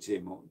you drink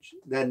too much,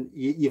 then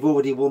you've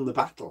already won the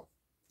battle.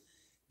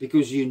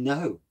 Because you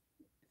know.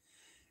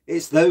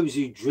 It's those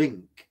who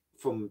drink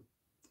who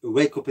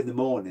wake up in the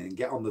morning and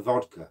get on the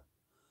vodka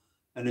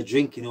and are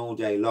drinking all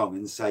day long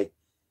and say,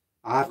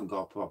 I haven't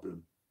got a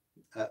problem.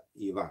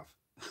 You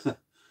have.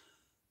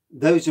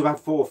 Those who have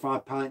 4 or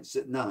 5 pints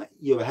at night,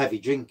 you're a heavy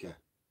drinker.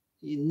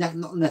 You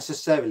not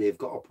necessarily have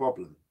got a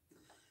problem.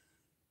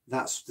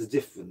 That's the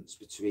difference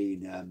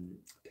between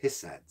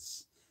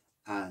pissheads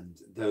and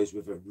those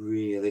with a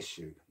real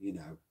issue, you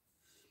know.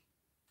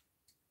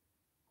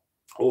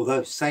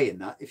 Although saying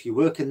that, if you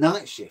work a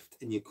night shift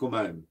and you come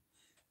home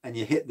and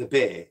you hit the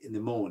beer in the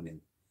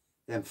morning,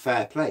 then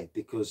fair play,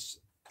 because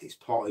it's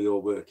part of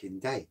your working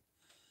day.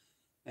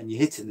 And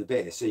you're hitting the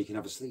beer so you can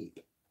have a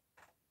sleep.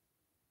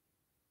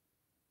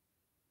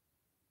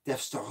 Death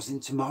Star's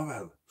in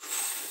tomorrow.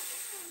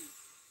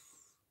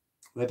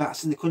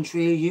 Whereabouts in the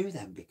country are you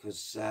then?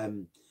 Because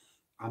I'm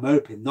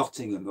hoping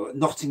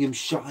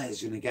Nottinghamshire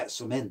is going to get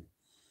some in.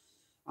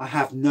 I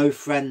have no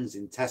friends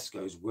in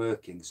Tesco's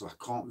working, so I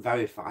can't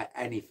verify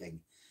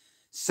anything.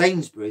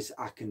 Sainsbury's,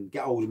 I can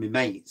get hold of my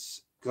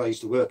mates, because I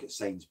used to work at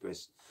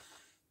Sainsbury's.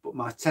 But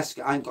my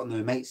Tesco, I ain't got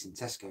no mates in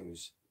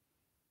Tesco's.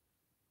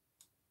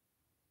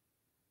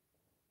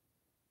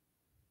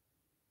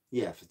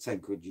 Yeah, for 10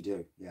 quid you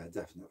do. Yeah,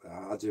 definitely.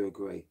 I do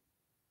agree.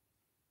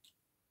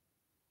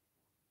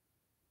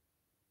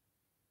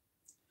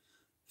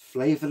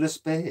 Flavourless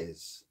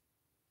beers?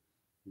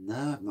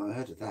 No, I've not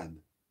heard of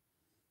them.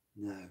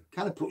 No.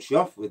 Kind of puts you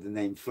off with the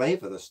name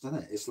flavourless,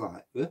 doesn't it? It's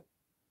like,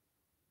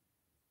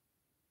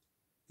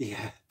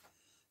 yeah.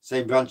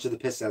 Same branch of the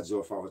Pissheads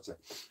Authority.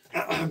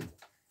 I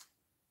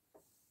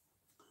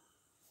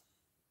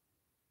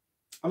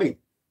mean,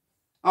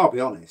 I'll be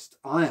honest,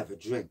 I have a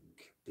drink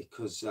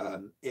because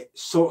it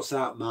sorts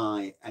out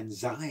my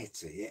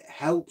anxiety. It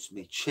helps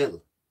me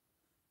chill.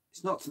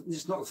 It's not for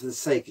the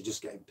sake of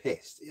just getting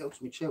pissed. It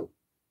helps me chill.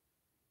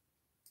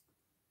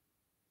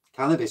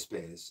 Cannabis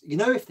beers, you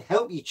know, if they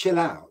help you chill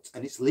out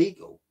and it's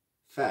legal,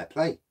 fair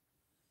play.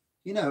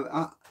 You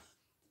know,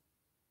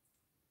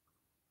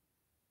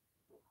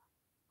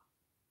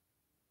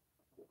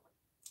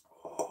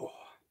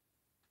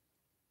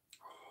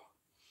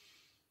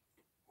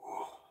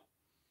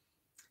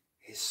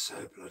 it's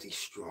so bloody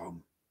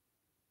strong.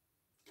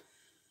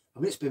 I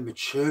mean, it's been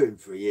maturing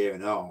for 1.5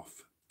 years.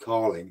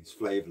 Carling, it's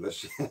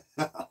flavourless.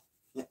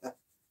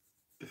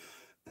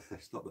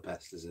 It's not the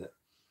best, is it?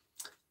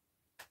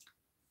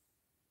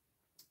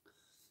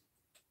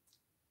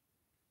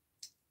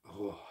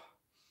 Oh.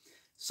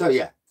 So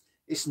yeah,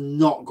 it's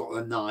not got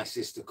the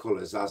nicest of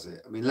colours, has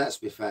it? I mean, let's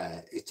be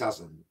fair, it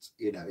hasn't.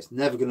 You know, it's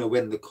never going to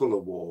win the colour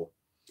war.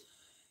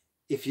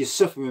 If you're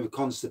suffering with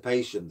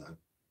constipation,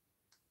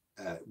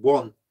 though,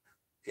 1,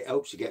 it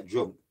helps you get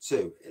drunk.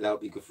 2, it'll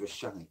help you go for a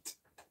shite.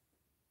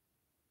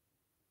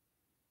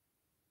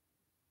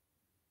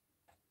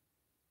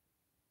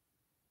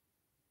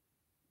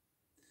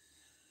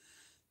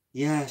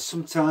 Yeah,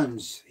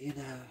 sometimes, you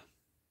know,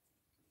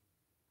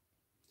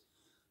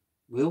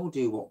 we all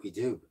do what we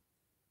do.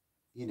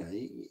 You know,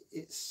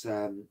 it's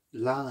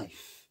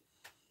life.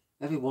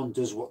 Everyone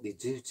does what they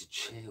do to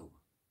chill.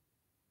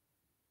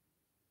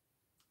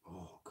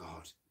 Oh,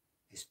 God,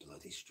 it's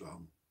bloody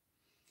strong.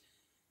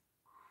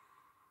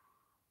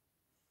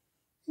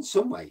 In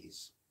some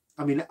ways,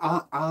 I mean,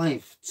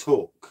 I've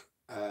took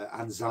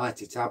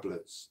anxiety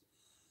tablets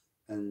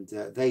and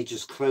they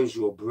just close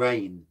your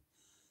brain.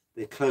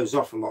 They close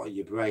off a lot of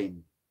your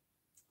brain.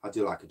 I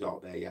do like a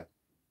dark beer, yeah.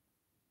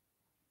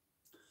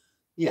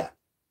 Yeah.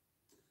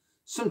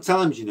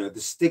 Sometimes, you know,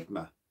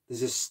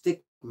 there's a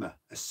stigma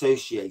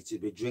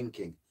associated with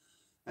drinking.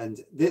 And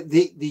the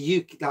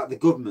UK, like the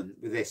government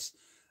with this,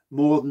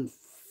 more than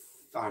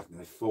I don't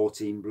know,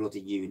 14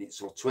 bloody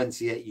units or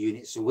 28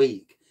 units a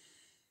week.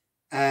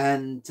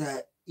 And,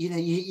 you know,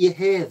 you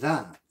hear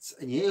that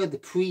and you hear the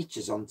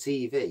preachers on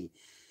TV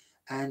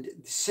and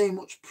there's so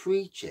much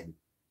preaching.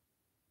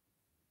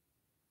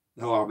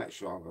 Oh, I'll make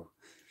sure I will.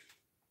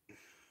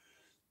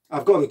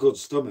 I've got a good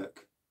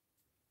stomach.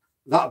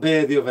 That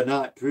beer the other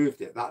night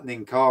proved it, that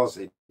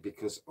Ninkasi,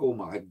 because, oh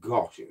my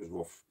gosh, it was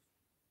rough.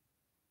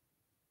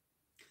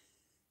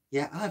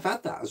 Yeah, I've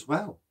had that as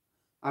well.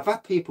 I've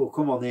had people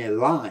come on here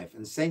live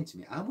and saying to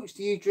me, how much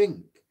do you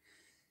drink?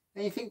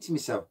 And you think to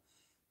myself,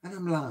 and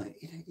I'm like,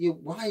 you know,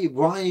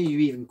 why are you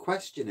even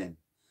questioning?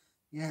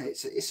 Yeah,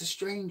 it's a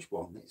strange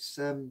one. It's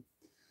and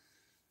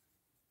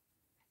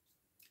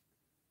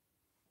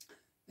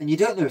you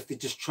don't know if they're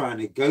just trying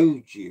to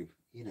goad you.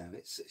 You know,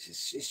 it's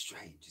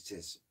strange. It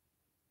is.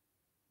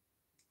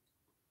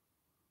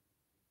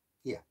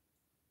 Yeah.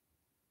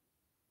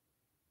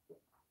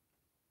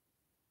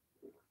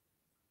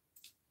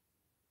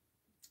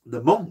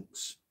 The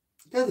monks,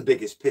 they're the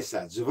biggest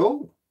pissheads of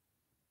all.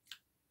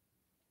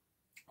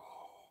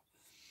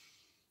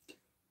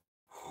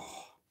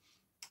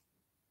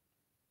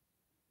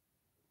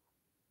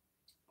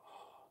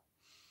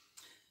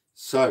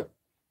 So,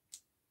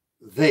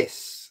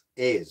 this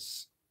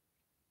is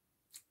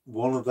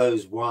one of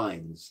those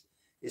wines.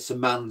 It's a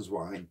man's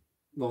wine.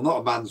 Well, not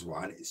a man's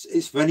wine.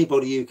 It's for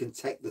anybody who can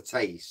take the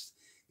taste.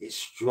 It's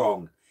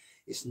strong.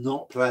 It's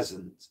not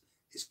pleasant.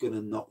 It's going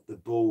to knock the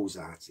balls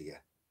out of you.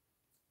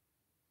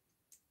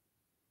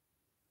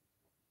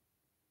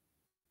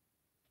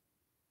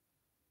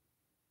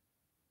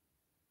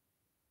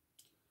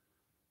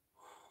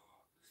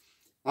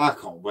 I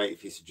can't wait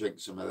for you to drink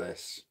some of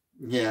this.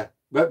 Yeah,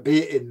 won't be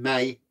it in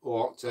May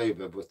or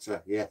October, but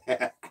yeah,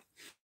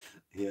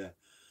 yeah.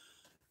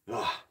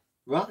 Ah,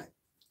 right.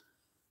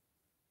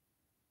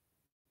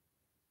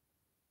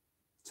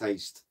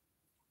 Taste.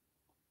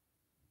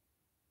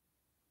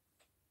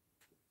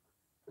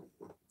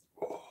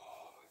 Oh.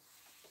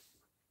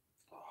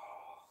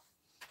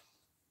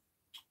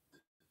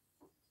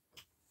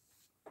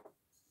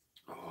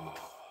 Oh.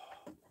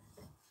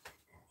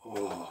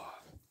 Oh.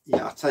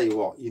 Yeah, I tell you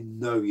what, you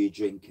know you're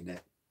drinking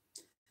it.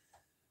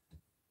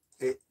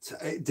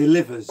 It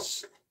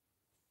delivers.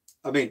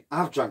 I mean,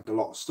 I've drank a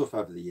lot of stuff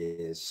over the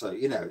years, so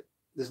you know,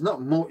 there's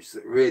not much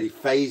that really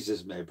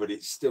phases me, but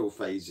it still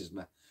phases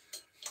me.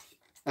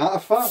 Out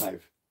of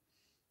 5.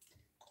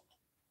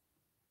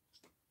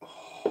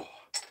 Oh,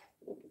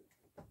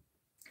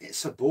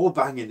 it's a ball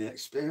banging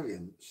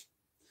experience.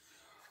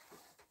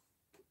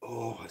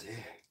 Oh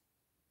dear.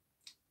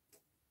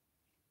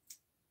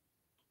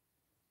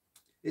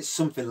 It's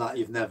something like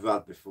you've never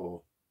had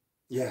before.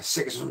 Yeah,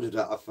 600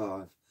 out of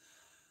 5.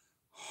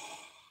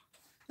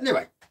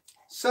 Anyway,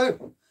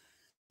 so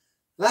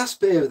last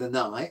beer of the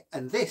night,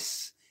 and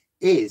this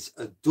is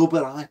a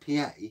double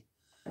IPA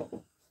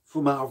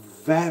from our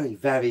very,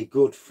 very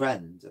good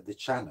friend of the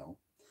channel,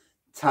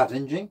 Tad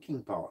and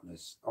Drinking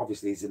Partners.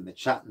 Obviously, he's in the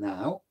chat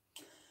now.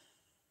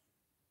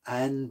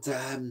 And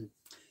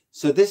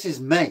so this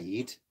is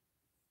made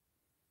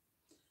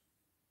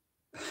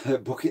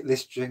bucket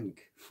list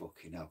drink.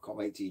 Fucking hell, can't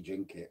wait till you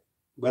drink it.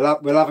 We'll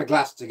have a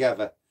glass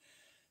together.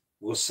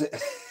 We'll sit.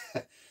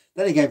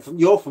 Then again,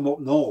 you're from up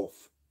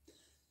north.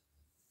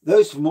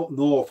 Those from up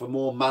north are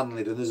more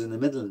manly than us in the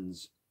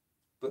Midlands.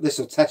 But this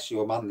will test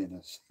your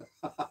manliness.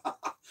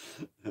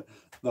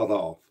 Not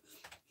off.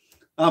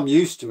 I'm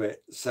used to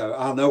it, so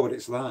I know what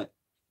it's like.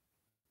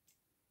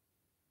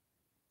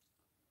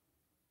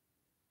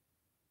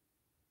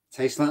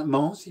 Tastes like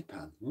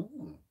marzipan.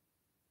 Mm.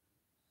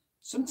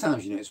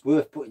 Sometimes, you know, it's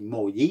worth putting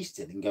more yeast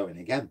in and going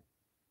again.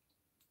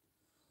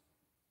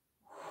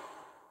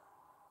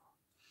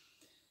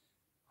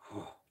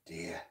 Oh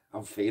dear,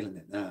 I'm feeling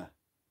it now.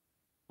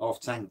 Half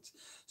tanked.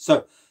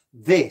 So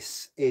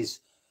this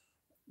is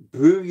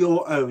Brew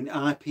Your Own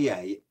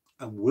IPA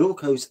and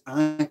Wilco's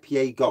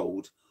IPA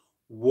Gold,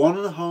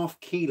 1.5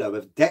 kilo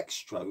of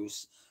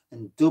dextrose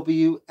and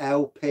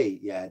WLP.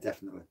 Yeah,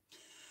 definitely.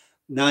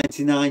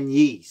 99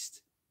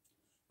 yeast.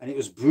 And it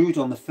was brewed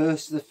on the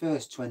 1st of the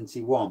 1st,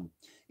 21.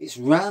 It's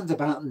round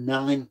about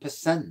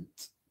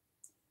 9%.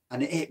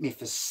 And it hit me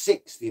for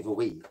 6 the other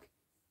week.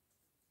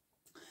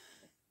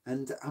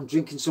 And I'm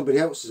drinking somebody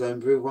else's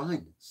homebrew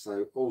wine.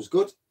 So all's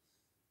good.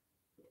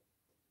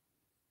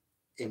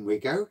 In we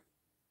go.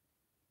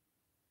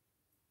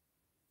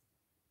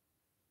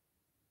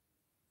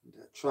 And,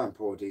 try and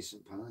pour a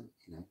decent pint,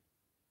 you know.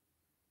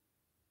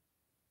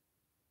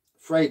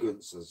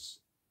 Fragrances.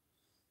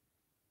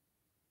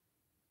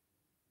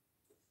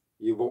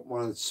 You won't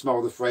want to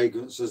smell the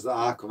fragrances that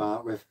I come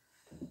out with.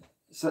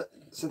 So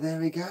there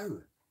we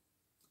go.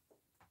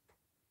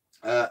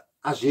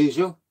 As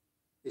usual,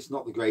 it's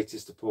not the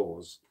greatest of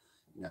pours.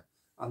 You know,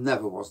 I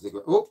never was the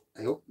great. Oh,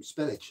 hey, oh,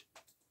 spillage.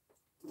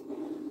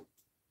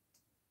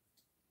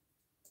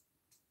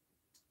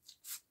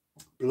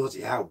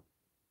 Bloody hell.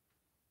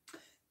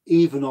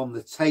 Even on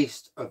the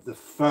taste of the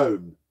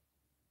foam.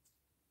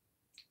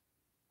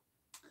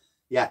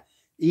 Yeah,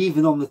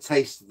 even on the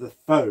taste of the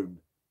foam,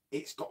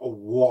 it's got a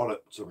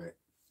wallop to it.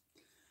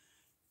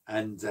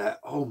 And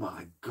oh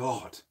my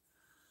God,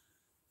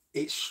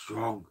 it's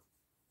strong.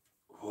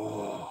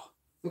 Oh,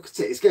 look at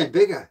it, it's getting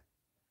bigger.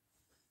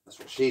 That's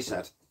what she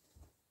said.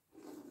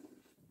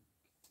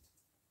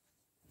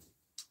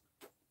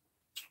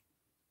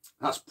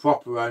 That's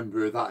proper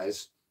homebrew, that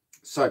is.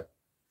 So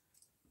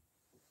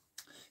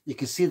you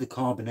can see the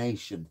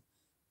carbonation.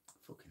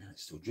 Fucking hell,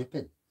 it's still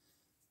dripping.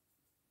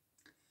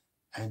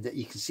 And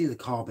you can see the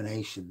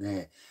carbonation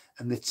there.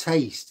 And the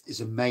taste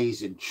is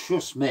amazing.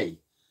 Trust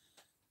me,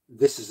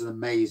 this is an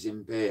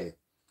amazing beer.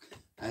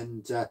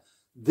 And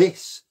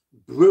this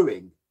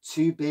brewing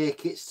 2 beer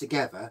kits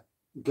together,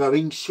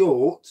 going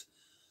short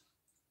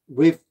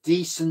with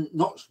decent,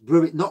 not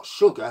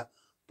sugar,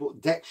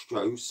 but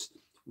dextrose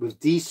with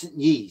decent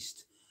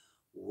yeast.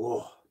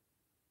 Whoa.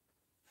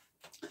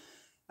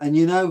 And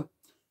you know,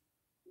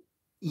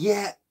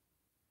 yeah,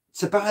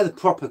 to buy the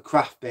proper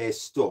craft beer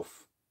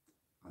stuff,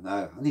 I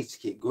know, I need to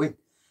keep going.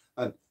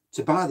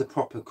 To buy the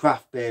proper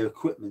craft beer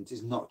equipment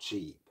is not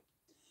cheap,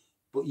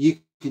 but you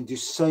can do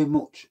so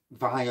much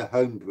via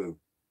homebrew.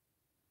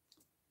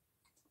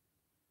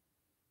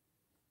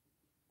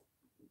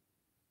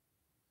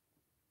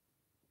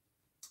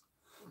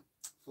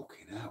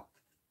 Fucking hell.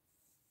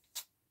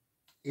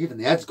 Even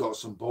the head's got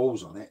some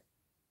balls on it.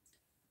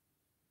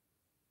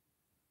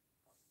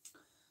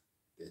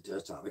 Bit of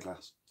dirt out of the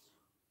glass.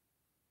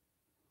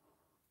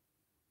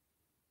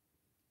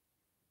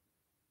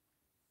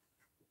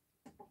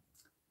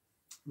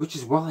 Which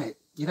is why,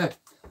 you know,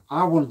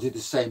 I want to do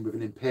the same with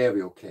an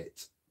Imperial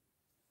kit.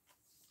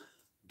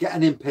 Get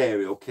an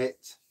Imperial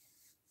kit.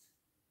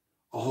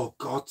 Oh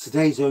God,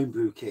 today's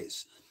homebrew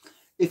kits.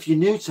 If you're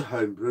new to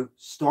homebrew,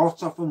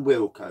 start off on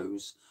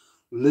Wilco's,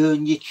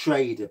 learn your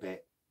trade a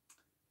bit.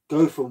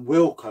 Go from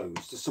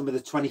Wilco's to some of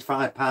the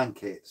 £25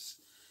 kits.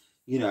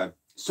 You know,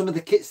 some of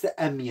the kits that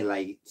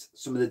emulate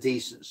some of the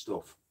decent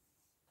stuff.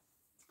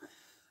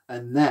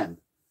 And then,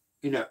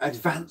 you know,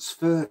 advance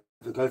further.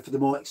 Go for the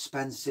more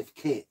expensive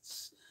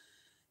kits.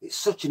 It's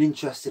such an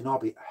interesting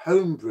hobby.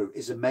 Homebrew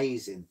is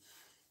amazing,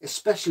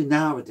 especially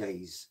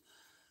nowadays.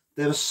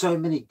 There are so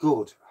many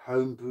good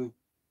homebrew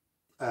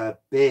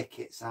beer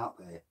kits out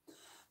there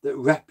that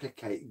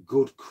replicate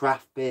good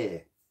craft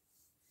beer.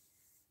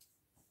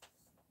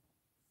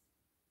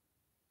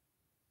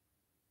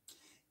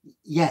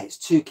 Yeah, it's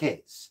 2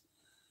 kits.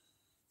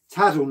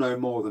 Tad will know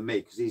more than me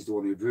because he's the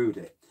one who brewed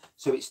it.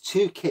 So it's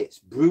 2 kits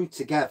brewed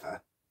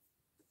together.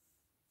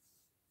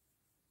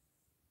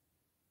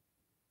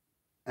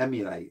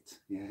 Emulate.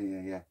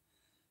 Yeah.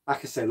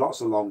 Like I say,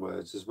 lots of long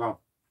words as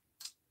well.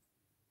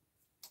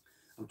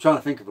 I'm trying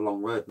to think of a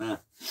long word now.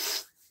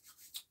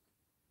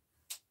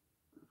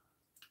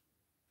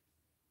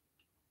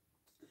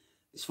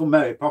 It's from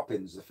Mary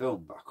Poppins, the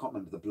film, but I can't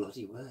remember the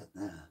bloody word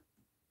now.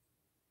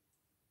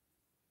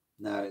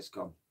 No, it's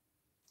gone.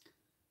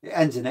 It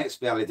ends in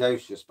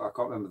expialidocious, but I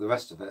can't remember the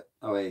rest of it.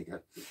 Oh, there you go.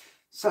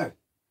 So,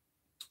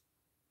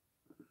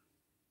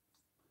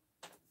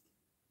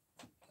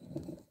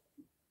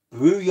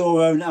 brew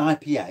your own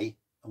IPA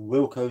and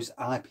Wilco's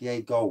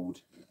IPA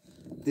Gold.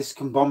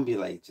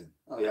 Discombobulating.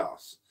 Oh,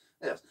 yes.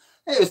 Yes.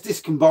 It was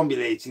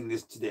discombobulating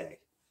this today.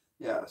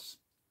 Yes.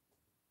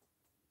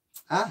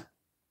 Ah.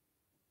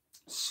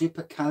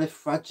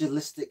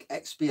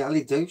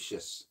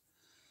 Supercalifragilisticexpialidocious.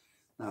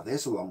 Now,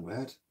 there's a long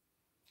word.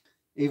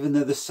 Even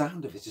though the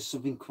sound of it is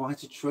something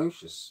quite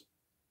atrocious.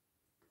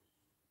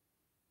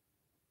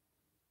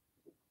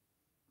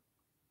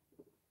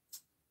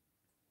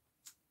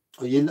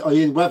 Are you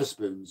in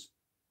Wetherspoons?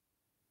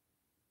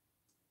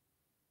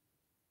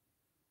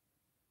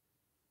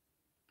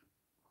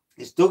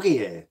 It's Dougie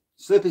here.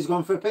 Slippy's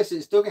gone for a piss.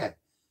 It's Dougie.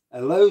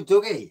 Hello,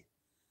 Dougie.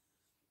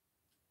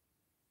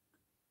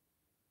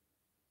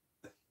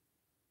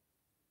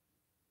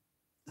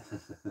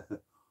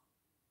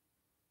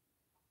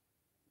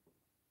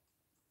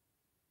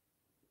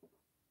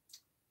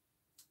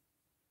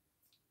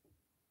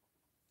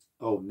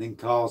 Oh,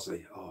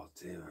 Ninkasi. Oh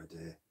dear, oh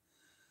dear.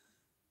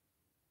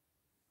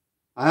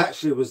 I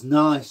actually was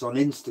nice on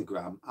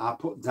Instagram. I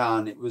put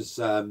down, it was,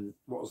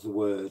 what was the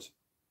word?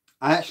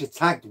 I actually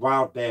tagged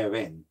Wild Bear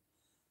in.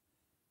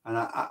 And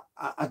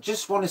I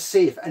just want to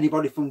see if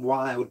anybody from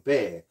Wild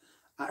Bear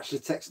actually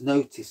takes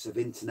notice of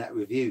internet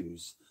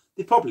reviews.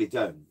 They probably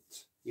don't,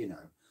 you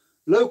know.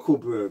 Local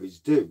breweries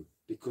do,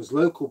 because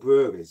local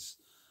breweries,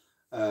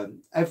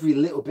 every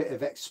little bit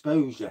of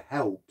exposure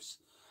helps.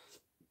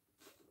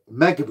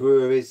 Mega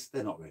breweries,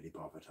 they're not really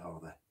bothered, are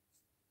they?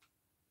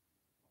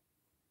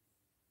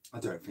 I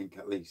don't think,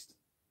 at least.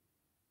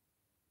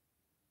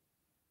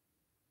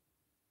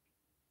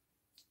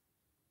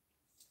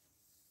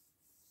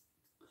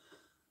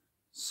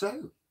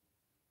 So,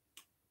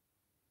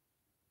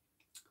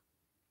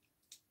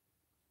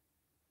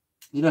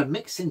 you know,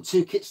 mixing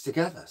 2 kits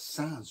together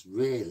sounds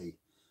really,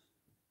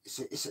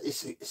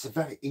 it's a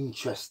very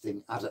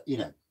interesting, you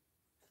know,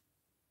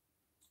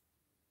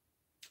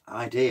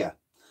 idea.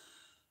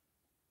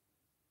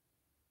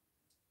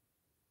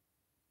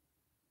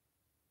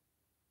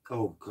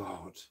 Oh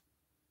God,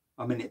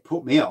 I mean, it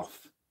put me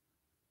off.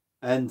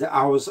 And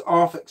I was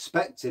half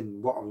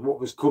expecting what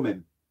was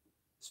coming,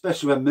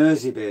 especially when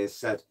Mersey Beers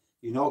said,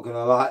 "You're not going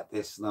to like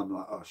this." And I'm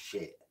like, oh,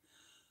 shit.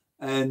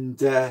 And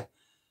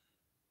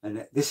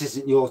this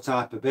isn't your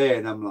type of beer.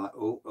 And I'm like,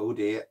 oh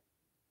dear.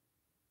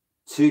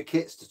 2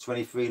 kits to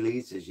 23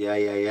 litres.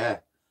 Yeah.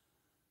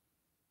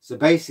 So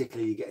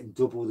basically, you're getting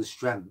double the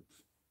strength.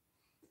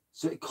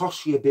 So it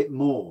costs you a bit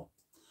more.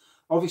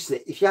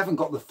 Obviously, if you haven't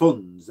got the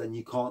funds, then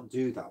you can't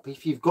do that. But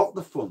if you've got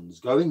the funds,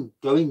 going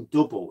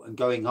double and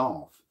going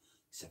half,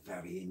 it's a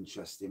very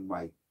interesting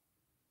way.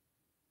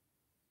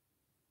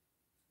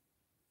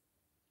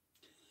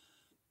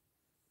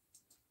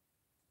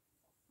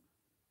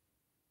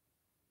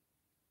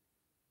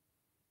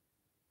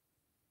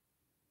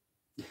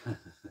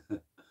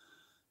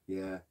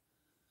 Yeah.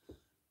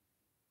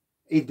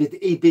 He'd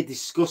be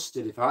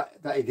disgusted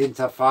that he didn't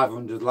have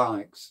 500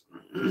 likes.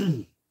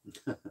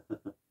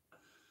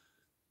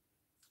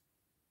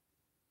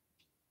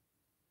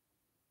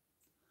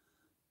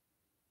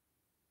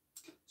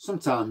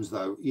 Sometimes,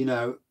 though, you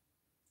know,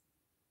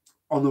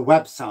 on the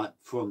website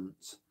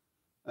front,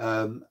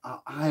 I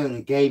own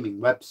a gaming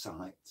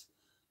website,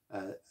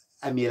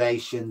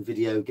 emulation,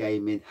 video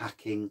gaming,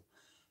 hacking,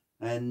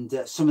 and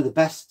some of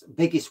the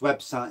biggest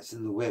websites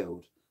in the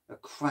world are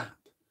crap.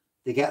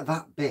 They get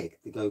that big,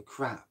 they go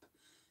crap.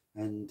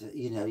 And,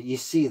 you know, you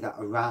see that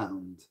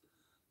around.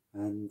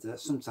 And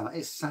sometimes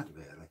it's sad,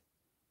 really.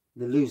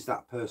 They lose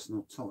that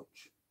personal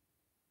touch.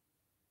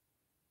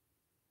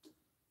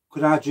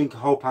 Could I drink a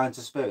whole pint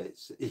of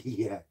spirits?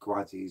 Yeah,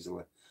 quite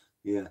easily.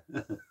 Yeah.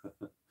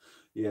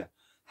 Yeah.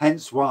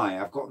 Hence why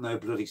I've got no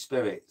bloody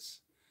spirits.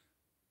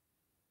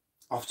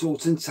 Off to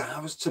Alton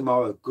Towers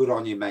tomorrow. Good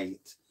on you,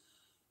 mate.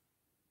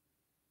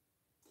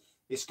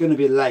 It's going to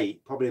be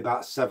late, probably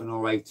about 7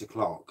 or 8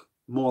 o'clock.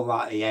 More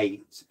likely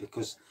 8,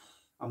 because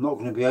I'm not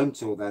going to be home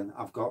till then.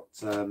 I've got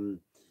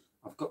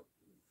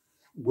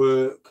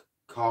work,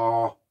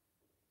 car,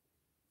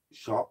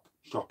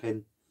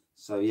 shopping.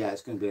 So yeah,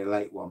 it's going to be a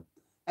late one.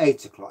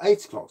 8 o'clock.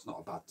 8 o'clock's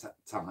not a bad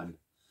time.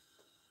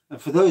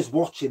 And for those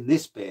watching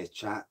this beer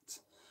chat,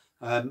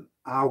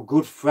 our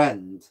good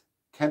friend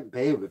Kent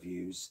Beer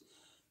Reviews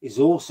is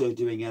also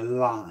doing a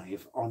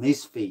live on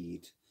his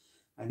feed,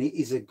 and he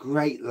is a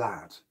great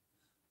lad,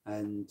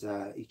 and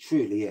he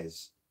truly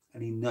is,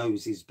 and he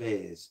knows his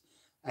beers,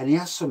 and he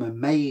has some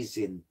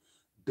amazing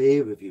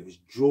beer reviewers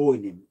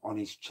join him on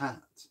his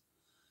chat.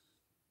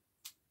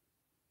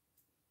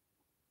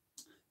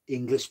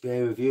 English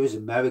beer reviewers,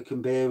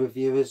 American beer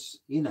reviewers,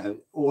 you know,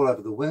 all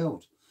over the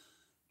world.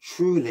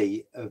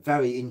 Truly a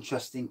very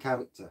interesting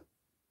character.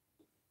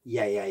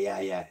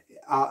 Yeah.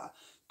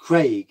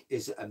 Craig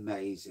is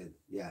amazing,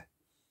 yeah.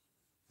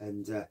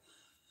 And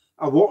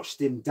I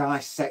watched him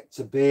dissect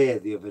a beer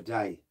the other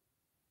day.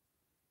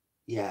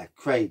 Yeah,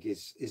 Craig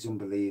is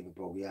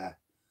unbelievable, yeah.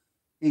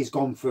 He's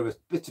gone through a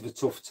bit of a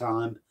tough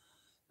time,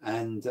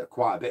 and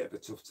quite a bit of a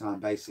tough time,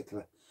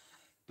 basically.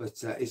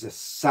 But he's a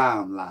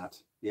sound lad,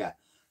 yeah.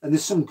 And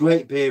there's some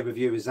great beer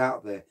reviewers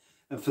out there.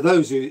 And for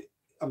those who,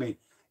 I mean,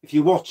 if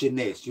you're watching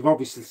this, you've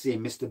obviously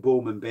seen Mr.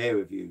 Bullman Beer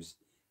Reviews.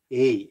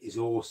 He is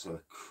also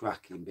a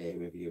cracking beer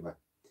reviewer,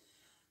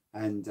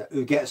 and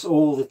who gets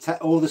all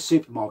the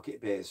supermarket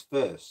beers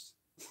first.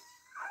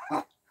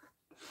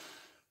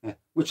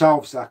 Which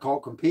obviously I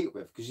can't compete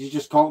with, because you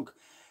just can't.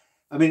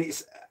 I mean,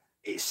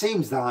 it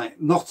seems like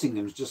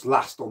Nottingham's just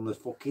last on the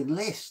fucking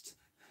list.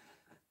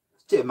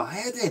 It's doing my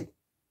head in.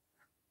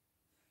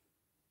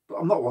 But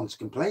I'm not one to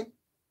complain,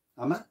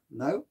 am I?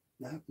 No,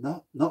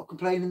 not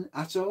complaining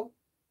at all.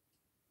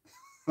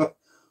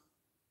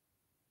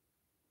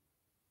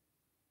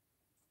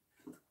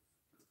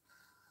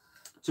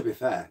 To be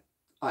fair,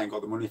 I ain't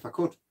got the money if I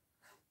could.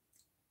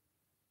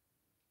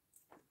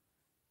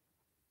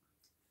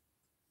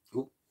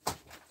 Oh,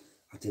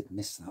 I did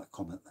miss that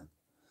comment then.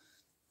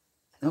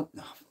 No,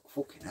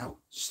 fucking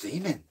hell.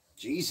 Steaming.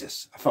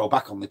 Jesus. I fell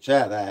back on the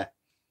chair there.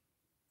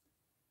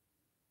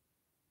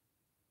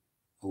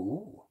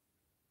 Oh.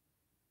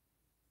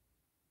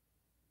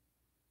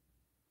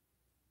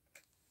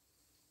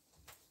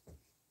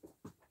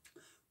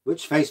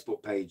 Which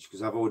Facebook page?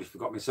 Because I've already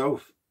forgot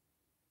myself.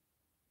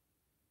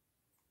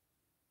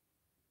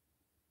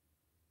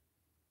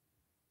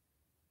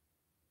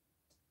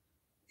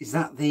 Is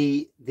that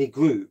the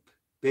group?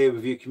 Beer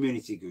Review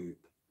Community Group?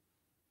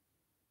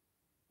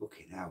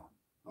 Okay, now.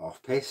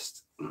 Half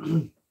pissed.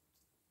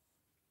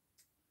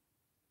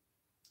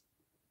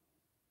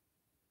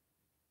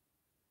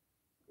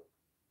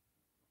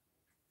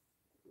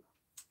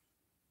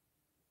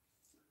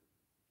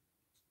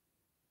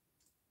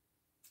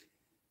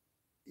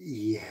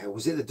 Yeah,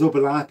 was it the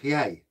double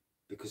IPA?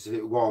 Because if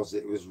it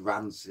was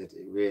rancid.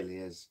 It really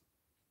is.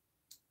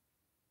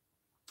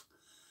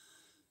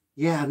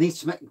 Yeah, I need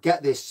to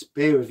get this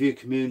beer review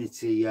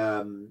community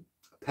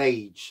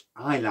page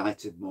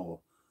highlighted more,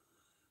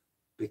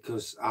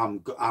 because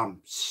I'm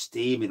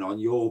steaming on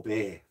your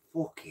beer.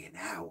 Fucking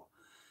hell.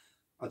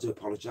 I do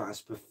apologise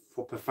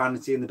for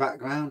profanity in the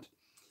background.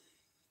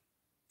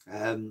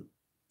 But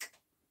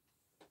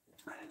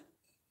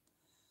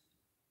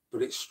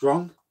it's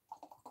strong.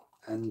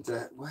 And,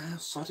 well,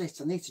 sod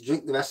it. I need to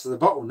drink the rest of the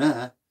bottle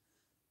now.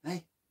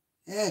 Hey,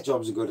 yeah,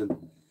 job's a good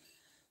one.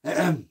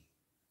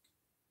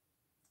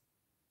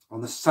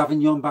 On the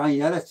Sauvignon by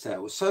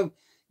Yellowtail. So,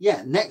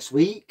 yeah, next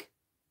week,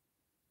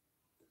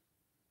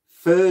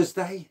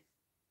 Thursday,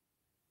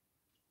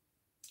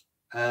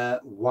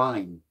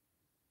 wine.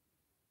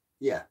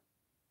 Yeah.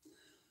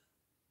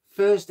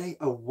 Thursday,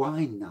 a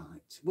wine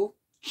night. We'll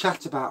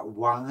chat about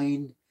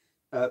wine,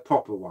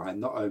 proper wine,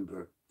 not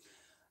homebrew.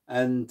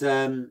 And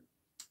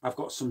I've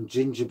got some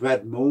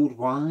gingerbread mulled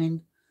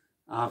wine.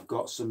 I've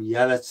got some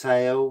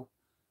Yellowtail,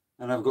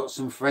 and I've got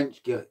some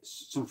French gear.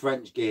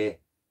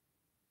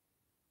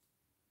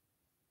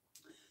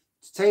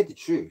 To tell you the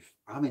truth,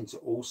 I'm into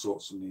all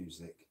sorts of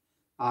music.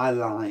 I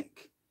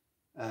like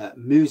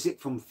music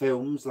from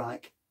films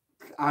like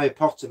Harry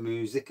Potter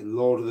music and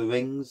Lord of the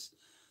Rings.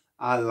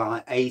 I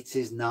like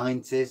 80s,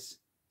 90s.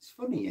 It's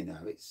funny, you know,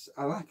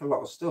 I like a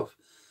lot of stuff.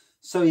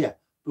 So yeah,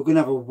 we're going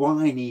to have a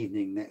wine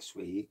evening next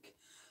week.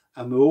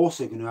 And we're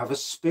also going to have a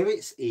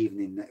spirits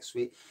evening next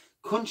week.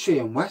 Country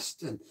and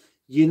Western.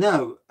 You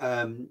know,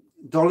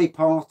 Dolly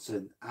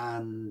Parton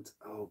and,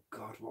 oh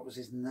God, what was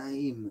his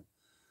name?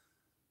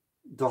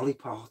 Dolly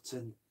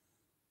Parton.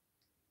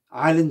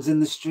 Islands in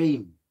the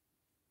Stream.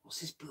 What's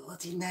his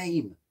bloody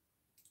name?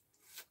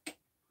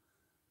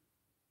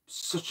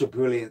 Such a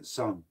brilliant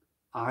song.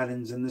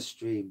 Islands in the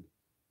Stream.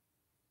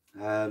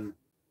 Oh,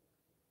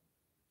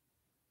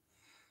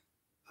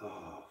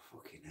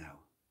 fucking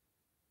hell.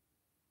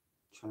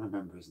 I'm trying to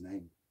remember his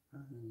name.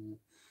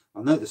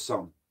 I know the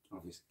song,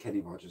 obviously. Kenny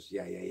Rogers.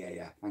 Yeah.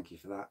 Thank you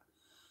for that.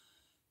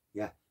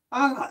 Yeah.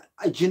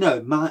 Do you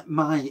know,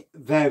 my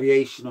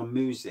variation on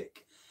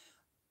music,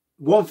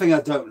 one thing I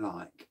don't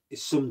like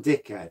is some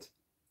dickhead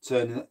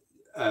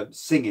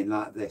singing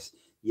like this.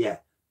 Yeah,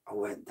 I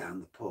went down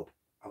the pub.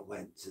 I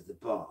went to the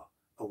bar.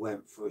 I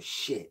went for a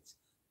shit.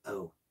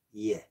 Oh,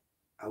 yeah,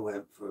 I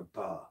went for a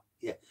bar.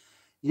 Yeah.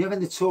 You know when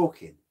they're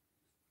talking,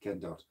 Ken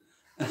Dodd,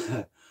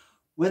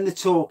 when they're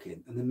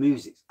talking and the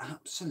music's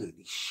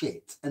absolutely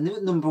shit, and they're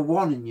at number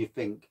one and you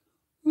think,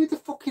 who the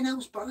fucking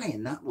hell's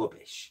buying that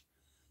rubbish?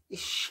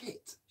 It's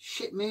shit.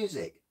 Shit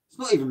music. It's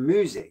not even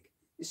music.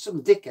 It's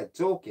some dickhead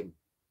talking.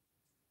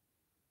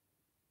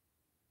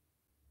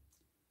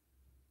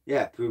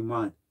 Yeah, prune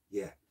wine.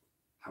 Yeah,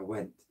 I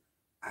went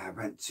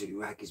to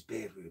Wraggys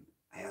beer room.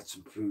 I had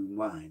some prune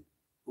wine.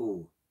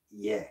 Oh,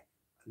 yeah.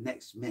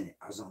 Next minute,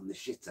 I was on the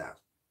shit out.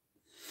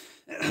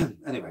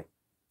 Anyway,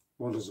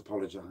 one does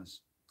apologise.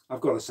 I've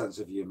got a sense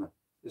of humour.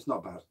 It's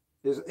not bad.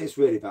 It's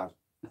really bad.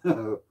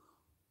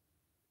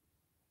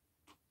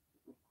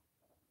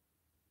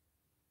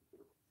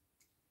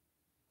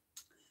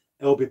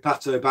 It'll be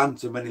Pato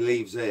Bantam when he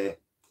leaves here.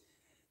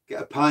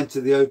 Get a pint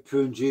of the old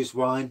prune juice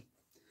wine.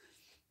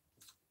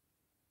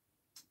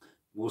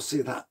 We'll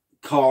see that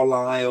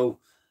Carlisle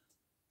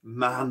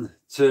man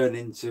turn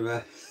into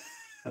a...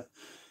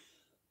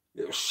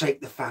 It'll shake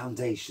the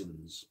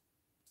foundations.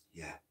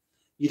 Yeah.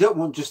 You don't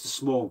want just a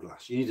small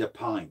glass. You need a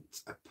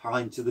pint. A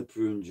pint of the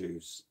prune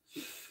juice.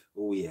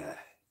 Oh, yeah.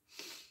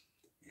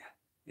 Yeah.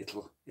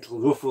 It'll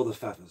ruffle the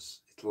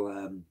feathers.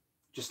 It'll,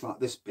 just like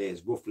this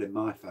beer's ruffling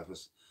my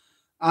feathers.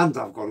 And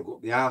I've got to go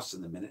up the house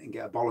in a minute and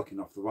get a bollocking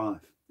off the wife.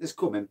 It's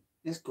coming.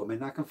 It's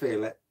coming. I can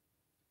feel it.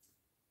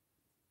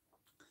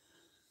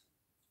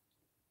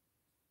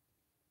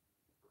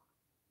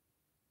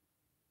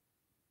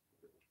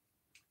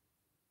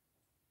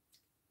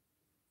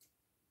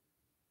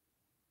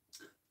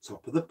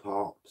 Top of the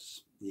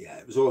pops. Yeah,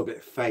 it was all a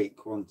bit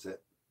fake, wasn't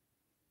it?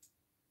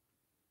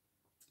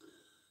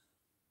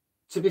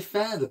 To be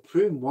fair, the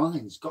prune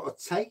wine's got a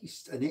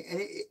taste, and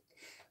it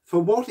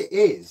for what it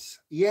is,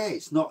 yeah,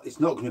 it's not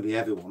going to be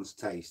everyone's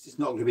taste. It's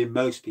not going to be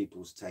most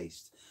people's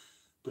taste,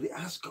 but it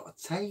has got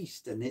a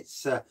taste, and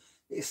it's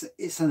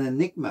an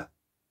enigma.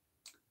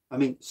 I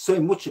mean,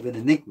 so much of an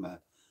enigma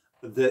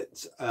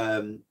that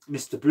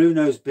Mr.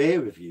 Bruno's Beer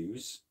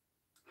Reviews,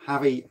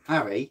 Harry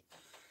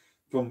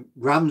from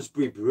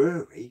Ramsbury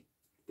Brewery,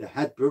 the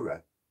head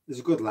brewer, is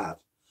a good lad.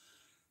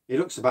 He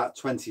looks about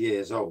 20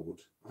 years old.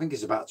 I think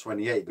he's about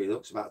 28, but he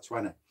looks about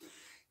 20.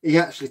 He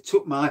actually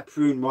took my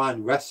prune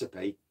wine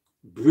recipe,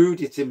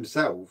 brewed it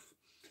himself,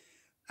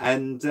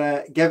 and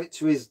gave it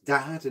to his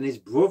dad and his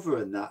brother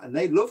and that, and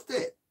they loved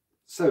it.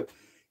 So,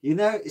 you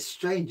know, it's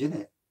strange,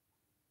 isn't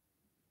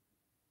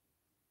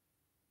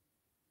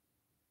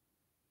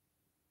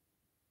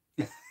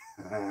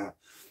it?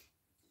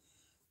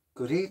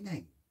 Good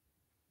evening.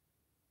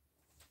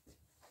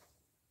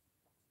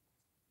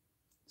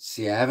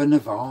 Sierra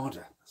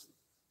Nevada.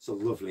 It's a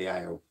lovely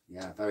ale.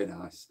 Yeah, very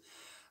nice.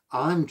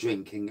 I'm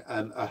drinking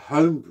a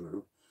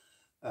homebrew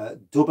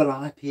double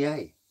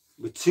IPA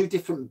with 2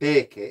 different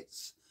beer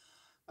kits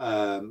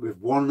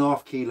with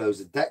 1.5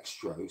 kilos of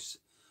dextrose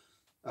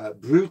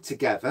brewed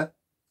together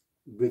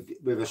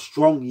with a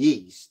strong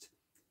yeast,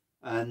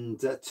 and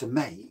to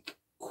make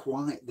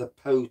quite the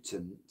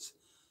potent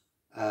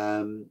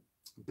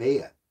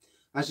beer.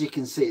 As you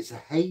can see, it's a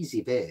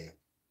hazy beer,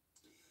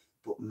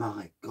 but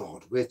my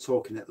God, we're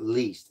talking at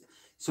least,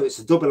 so it's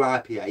a double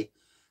IPA.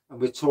 and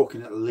we're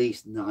talking at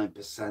least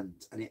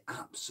 9%, and it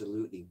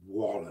absolutely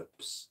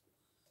wallops.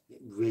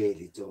 It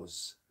really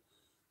does.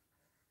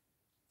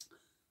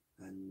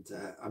 And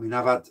I mean,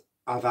 I've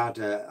had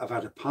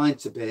a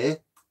pint of beer,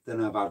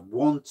 then I've had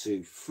 1,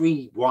 2,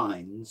 3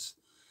 wines,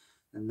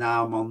 and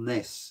now I'm on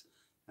this.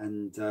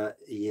 And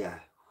yeah,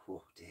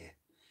 oh dear,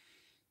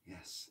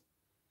 yes,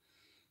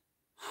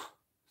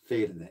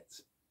 feeling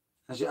it,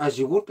 as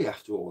you would be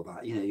after all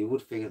that. You know, you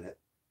would feel it.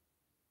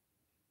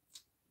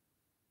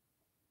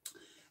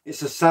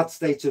 It's a sad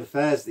state of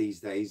affairs these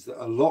days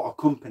that a lot of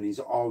companies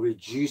are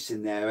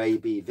reducing their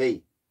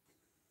ABV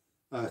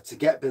to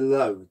get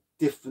below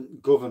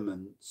different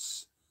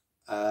governments'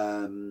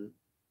 you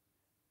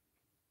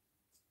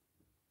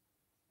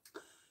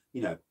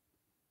know,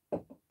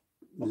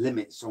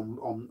 limits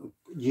on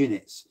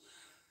units.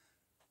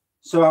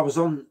 So I was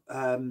on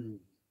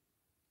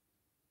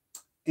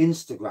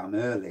Instagram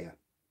earlier,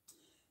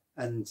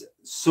 and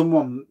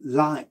someone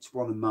liked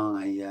one of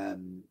my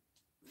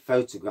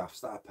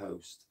photographs that I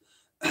post,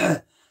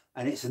 and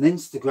it's an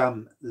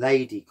Instagram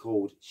lady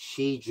called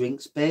She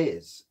Drinks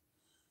Beers,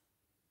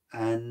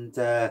 and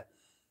I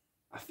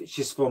think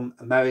she's from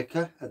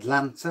America,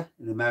 Atlanta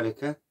in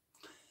America,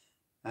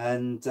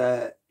 and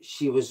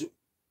she was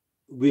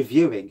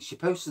reviewing, she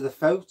posted a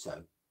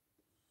photo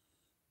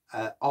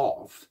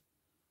of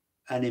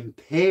an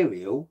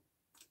imperial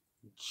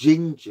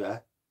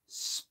ginger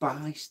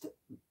spiced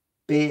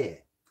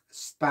beer,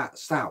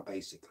 stout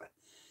basically,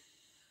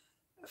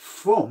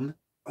 from,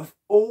 of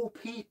all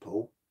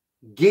people,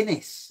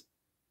 Guinness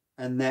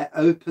and their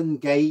Open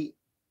Gate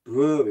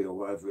Brewery or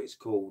whatever it's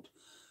called.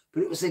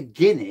 But it was a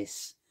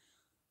Guinness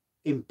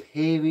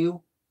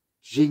imperial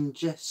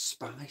ginger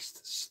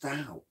spiced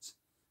stout.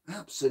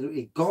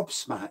 Absolutely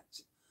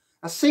gobsmacked.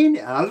 I seen it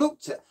and I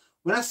looked at,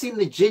 when I seen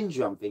the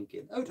ginger, I'm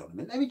thinking, hold on a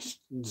minute, let me just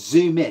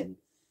zoom in.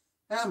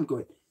 And I'm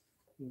going,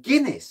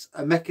 Guinness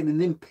are making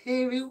an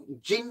imperial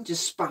ginger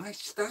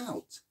spiced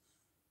stout.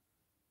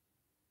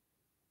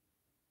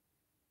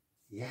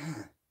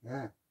 Yeah,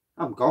 yeah.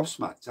 I'm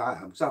gobsmacked, I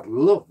am, because I'd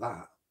love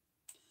that.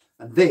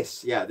 And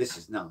this, yeah, this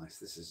is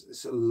nice.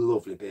 It's a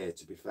lovely beer,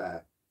 to be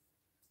fair.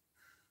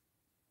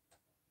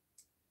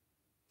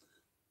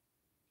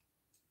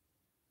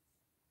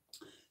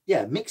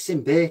 Yeah,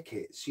 mixing beer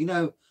kits. You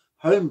know,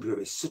 homebrew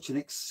is such an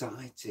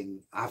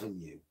exciting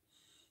avenue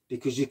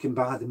because you can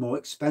buy the more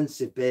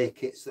expensive beer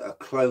kits that are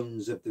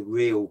clones of the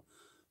real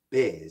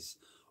beers,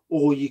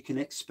 or you can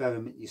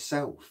experiment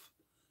yourself.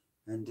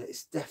 And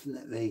it's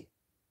definitely,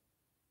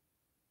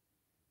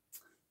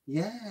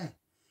 yeah.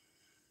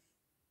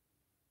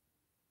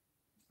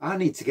 I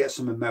need to get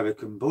some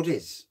American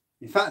buddies.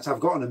 In fact, I've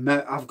got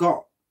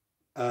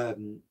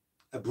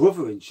a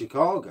brother in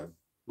Chicago.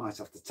 Might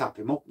have to tap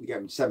him up and get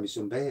him to send me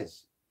some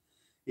beers.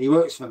 He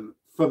works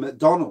for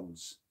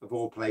McDonald's, of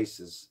all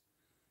places.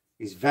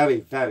 He's very,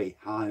 very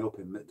high up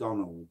in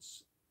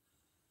McDonald's.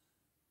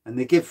 And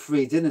they give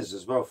free dinners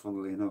as well,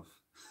 funnily enough.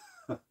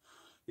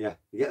 Yeah,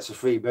 he gets a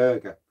free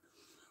burger.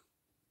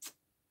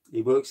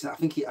 He works, I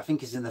think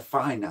he's in the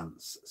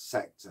finance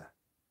sector.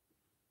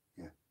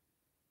 Yeah.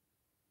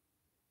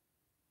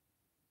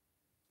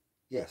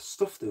 Yeah,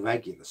 stuff the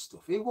regular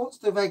stuff. Who wants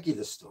the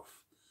regular stuff?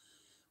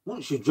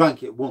 Once you've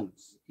drank it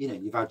once, you know,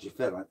 you've had your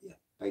fill, haven't you,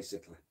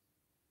 basically.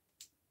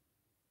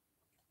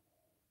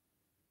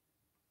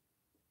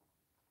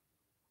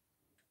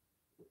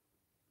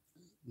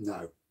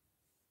 No.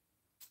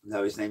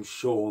 No, his name's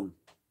Sean.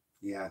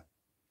 Yeah.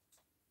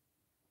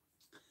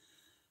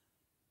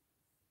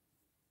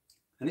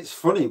 And it's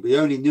funny, we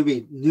only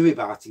knew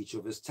about each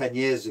other's 10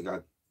 years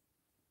ago.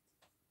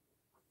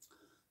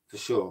 For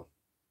sure.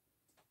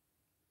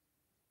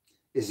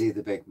 Is he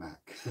the Big Mac?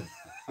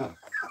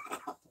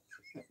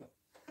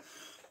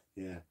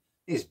 Yeah,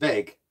 he's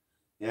big.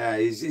 Yeah,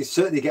 he's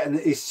certainly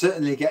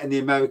getting the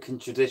American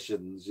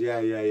traditions. Yeah.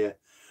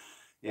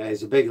 Yeah,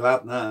 he's a big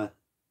lad now.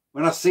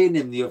 When I seen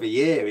him the other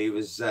year, he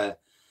was I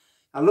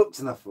looked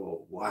and I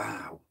thought,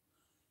 wow,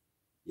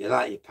 you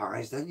like your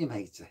pies, don't you,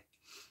 matey?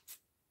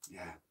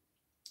 Yeah,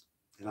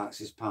 he likes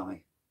his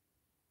pie.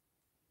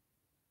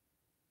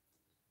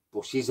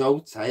 Bushy's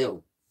old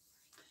tail.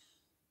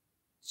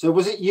 So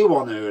was it you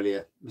on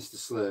earlier, Mr.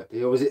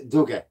 Slurpee, or was it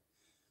Dougie?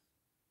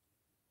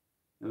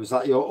 It was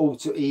like your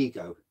alter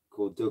ego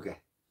called Dougie.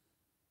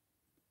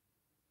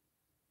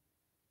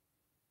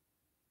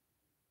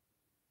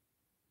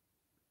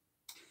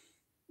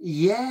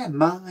 Yeah,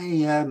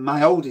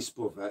 my oldest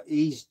brother,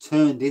 he's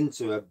turned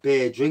into a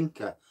beer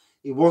drinker.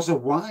 He was a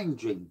wine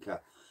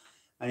drinker,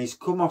 and he's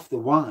come off the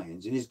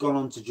wines and he's gone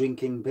on to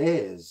drinking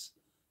beers.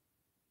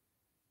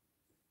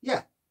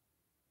 Yeah.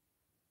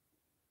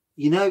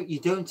 You know,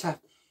 you don't have,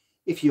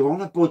 if you're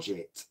on a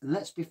budget, and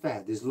let's be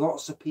fair, there's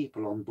lots of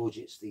people on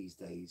budgets these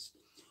days.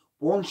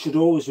 One should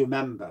always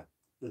remember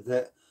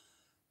that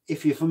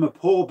if you're from a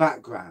poor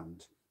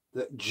background,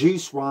 that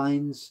juice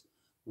wines,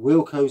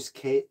 Wilco's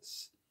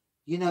kits,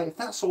 you know, if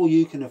that's all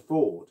you can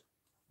afford,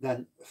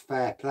 then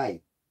fair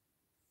play.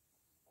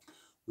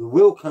 The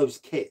Wilco's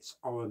kits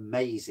are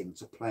amazing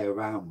to play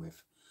around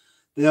with.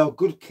 They are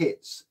good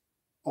kits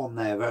on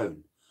their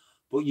own.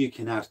 But you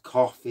can add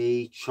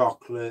coffee,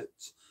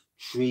 chocolate,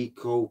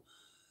 treacle.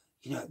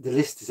 You know, the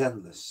list is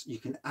endless. You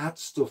can add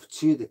stuff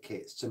to the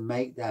kits to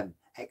make them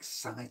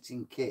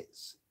exciting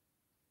kits.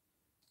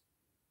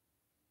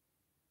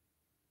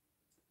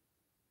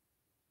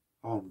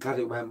 Oh, I'm glad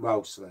it went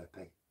well,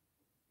 Slurpee.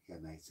 Yeah,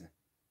 matey.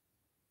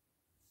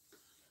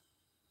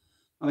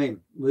 I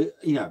mean,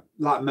 you know,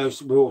 like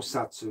most, we're all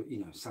sad to, you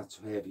know, sad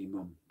to hear of your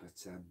mum.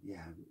 But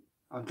yeah,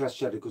 I'm glad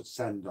she had a good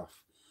send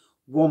off.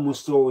 One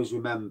must always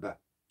remember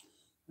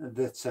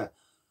that,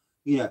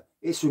 you know,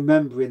 it's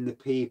remembering the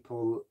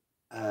people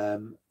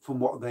from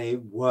what they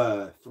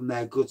were, from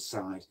their good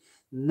side.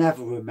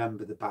 Never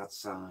remember the bad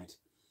side.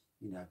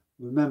 You know,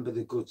 remember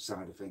the good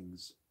side of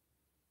things.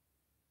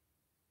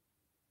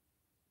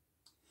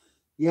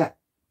 Yeah,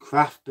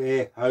 craft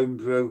beer,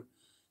 homebrew.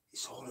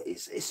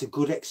 It's a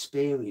good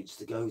experience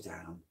to go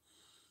down.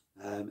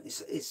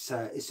 It's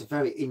a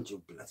very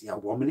interesting. Bloody hell,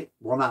 1 minute,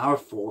 1 hour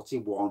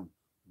 41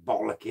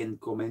 bollocking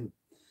coming.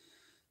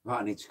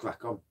 Right, I need to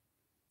crack on.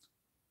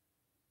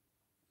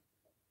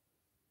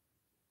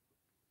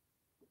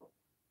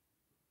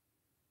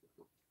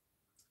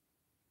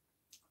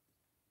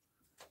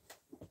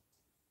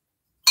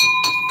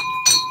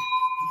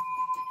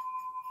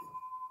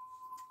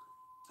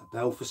 A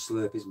bell for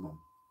Slurpy's mum.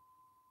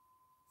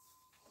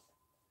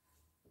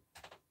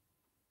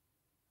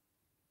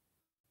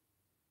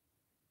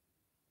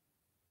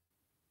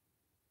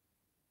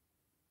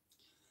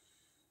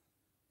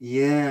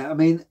 Yeah, I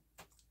mean,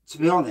 to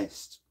be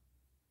honest,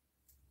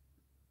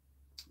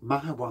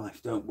 my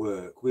wife don't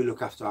work. We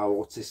look after our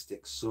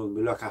autistic son.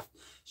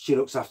 She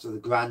looks after the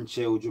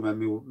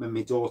grandchildren when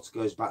my daughter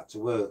goes back to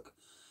work.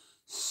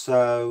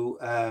 So,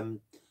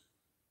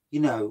 you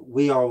know,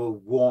 we are a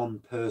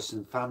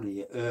one-person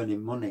family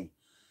earning money.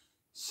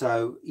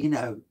 So, you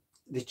know,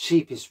 the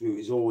cheapest route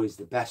is always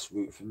the best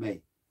route for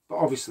me. But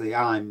obviously,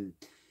 I'm,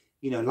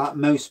 you know, like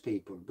most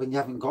people, when you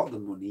haven't got the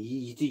money,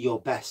 you do your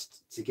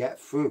best to get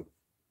through.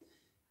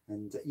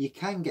 And you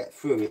can get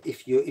through it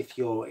if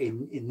you're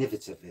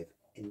innovative.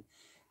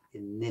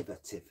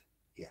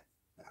 Yeah,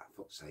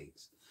 fuck's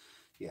sakes.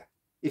 Yeah,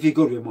 if you're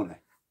good with money,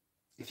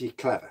 if you're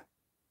clever,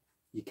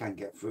 you can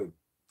get through.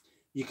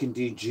 You can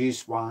do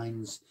juice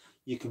wines.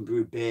 You can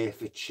brew beer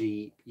for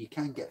cheap. You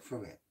can get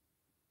through it.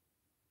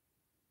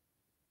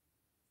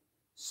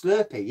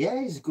 Slurpee,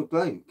 yeah, he's a good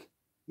bloke.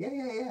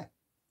 Yeah.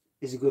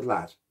 He's a good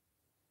lad.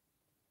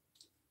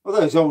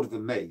 Although he's older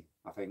than me,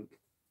 I think.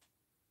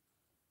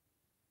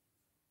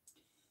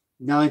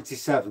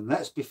 97,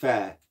 let's be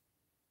fair.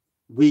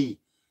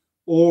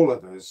 All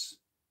of us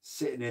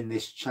sitting in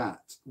this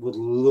chat would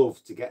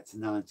love to get to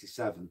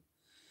 97.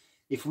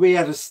 If we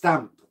had a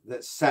stamp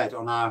that said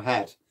on our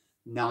head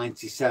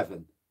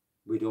 97,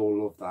 we'd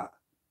all love that.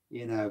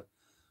 You know,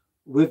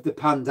 with the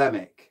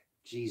pandemic,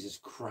 Jesus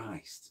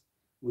Christ,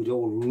 we'd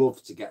all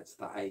love to get to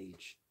that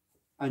age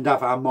and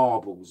have our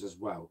marbles as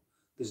well.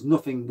 There's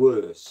nothing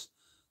worse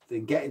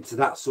than getting to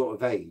that sort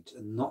of age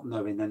and not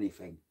knowing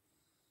anything,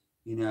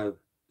 you know.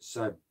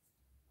 So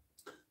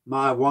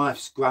my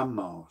wife's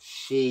grandma,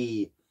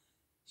 she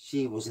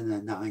was in her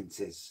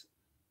 90s,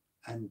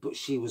 but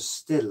she was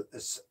still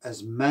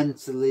as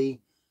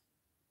mentally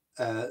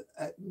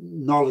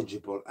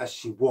knowledgeable as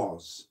she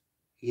was,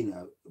 you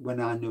know,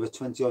 when I knew her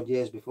 20 odd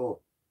years before.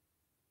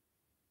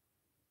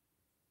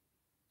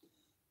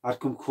 I'd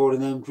come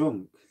crawling home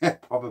drunk.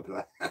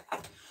 Probably.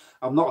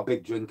 I'm not a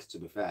big drinker, to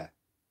be fair.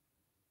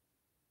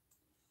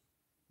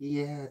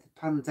 Yeah, the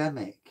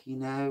pandemic, you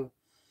know,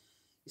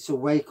 it's a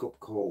wake-up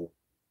call,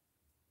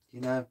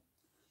 you know.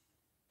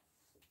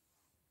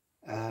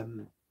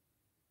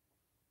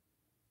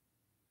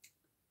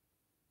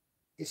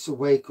 It's a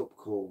wake-up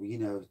call, you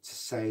know, to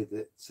say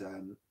that,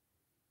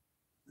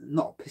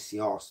 not a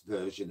pissy arse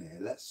version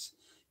here,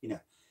 you know,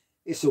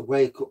 it's a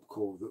wake-up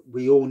call that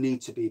we all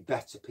need to be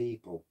better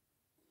people.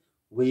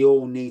 We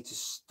all need to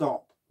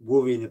stop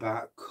worrying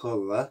about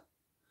colour,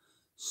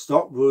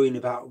 stop worrying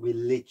about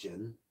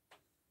religion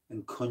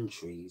and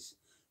countries,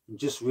 and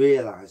just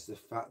realise the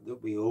fact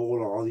that we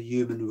all are the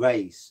human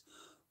race.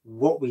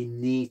 What we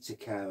need to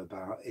care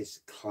about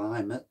is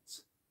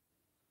climate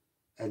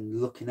and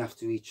looking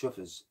after each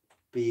other's,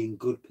 being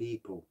good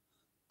people.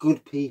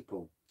 Good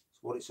people is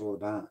what it's all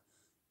about.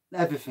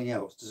 Everything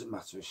else doesn't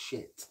matter a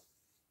shit.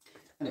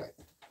 Anyway,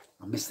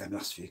 I missed them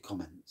last few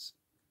comments.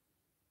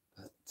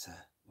 But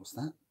what's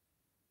that?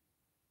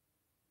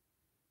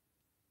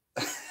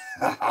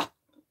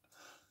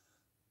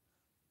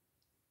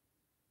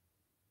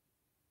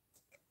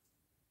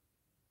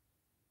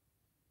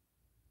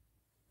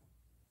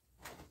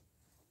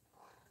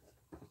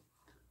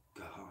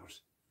 God.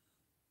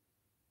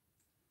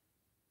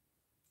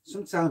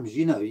 Sometimes,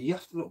 you know, you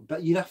have to look,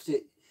 but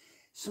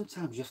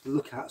sometimes you have to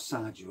look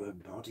outside your own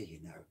body, you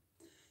know.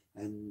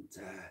 And,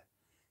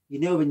 you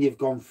know, when you've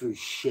gone through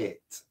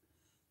shit,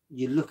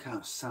 you look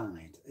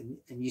outside and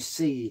you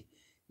see,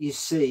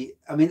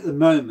 I mean, at the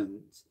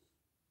moment,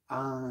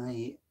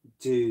 I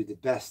do the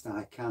best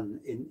I can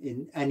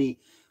in any,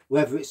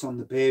 whether it's on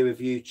the beer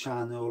review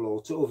channel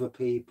or to other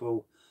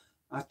people,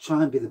 I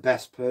try and be the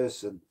best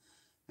person.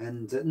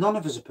 And none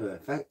of us are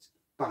perfect.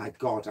 By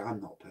God, I'm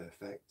not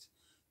perfect.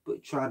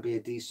 But try and be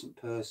a decent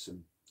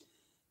person.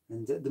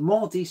 And the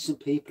more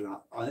decent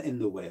people are in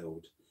the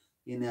world,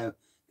 you know,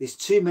 there's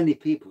too many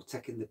people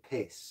taking the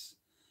piss.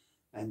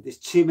 And there's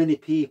too many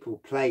people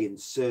playing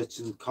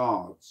certain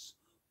cards,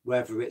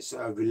 whether it's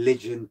a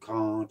religion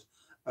card,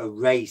 a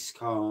race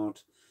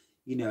card.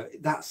 You know,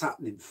 that's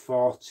happening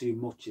far too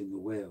much in the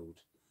world.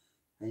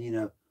 And, you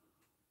know,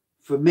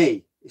 for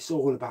me, it's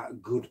all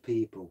about good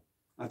people.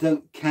 I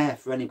don't care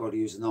for anybody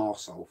who's an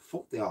arsehole.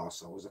 Fuck the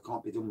arseholes, I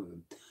can't be done with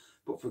them.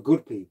 But for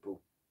good people,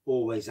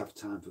 always have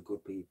time for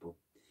good people.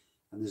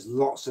 And there's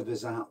lots of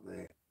us out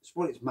there. It's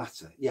what it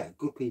matter. Yeah,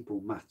 good people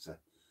matter.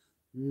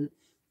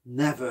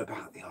 Never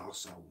about the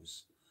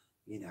arseholes.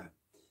 You know,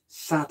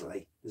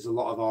 sadly, there's a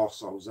lot of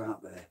arseholes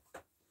out there.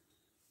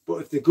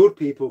 But if the good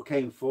people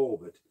came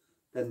forward,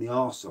 then the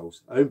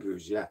arseholes,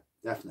 homebrews, yeah,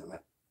 definitely.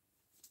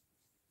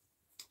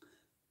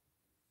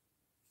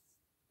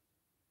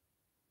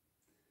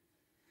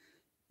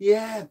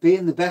 Yeah,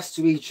 being the best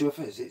to each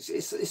other,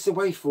 it's the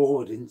way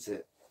forward, isn't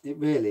it? It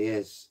really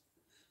is.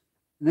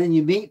 And then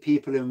you meet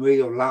people in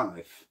real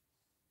life.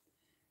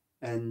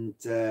 And,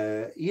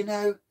 you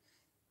know,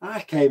 I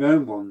came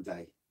home one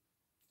day.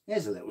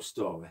 Here's a little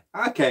story.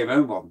 I came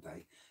home one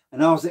day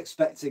and I was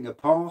expecting a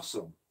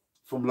parcel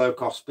from Low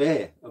Cost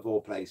Beer, of all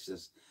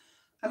places.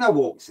 And I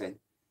walked in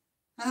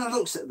and I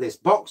looked at this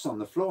box on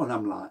the floor and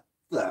I'm like,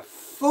 the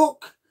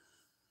fuck?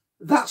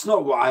 That's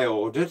not what I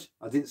ordered.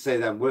 I didn't say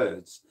them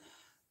words.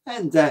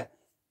 And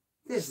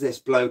there's this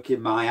bloke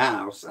in my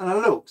house and I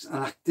looked and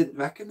I didn't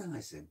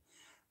recognise him.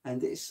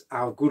 And it's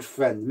our good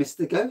friend,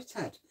 Mr.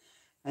 Goathead.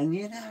 And,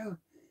 you know,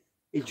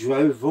 he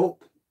drove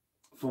up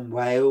from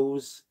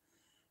Wales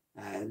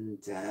and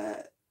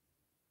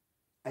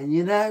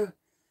you know,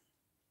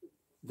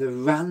 the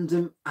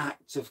random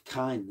act of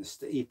kindness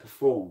that he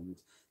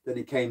performed, that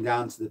he came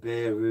down to the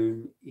beer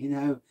room, you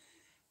know,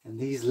 and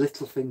these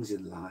little things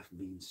in life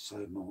mean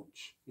so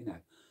much, you know,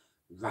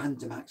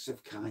 random acts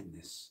of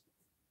kindness.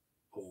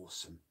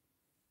 Awesome.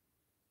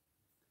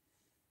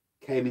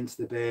 Came into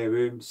the beer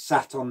room,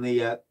 sat on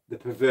the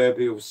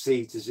proverbial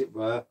seat, as it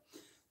were.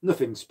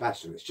 Nothing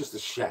special, it's just a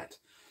shed.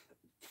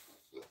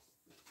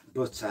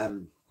 But I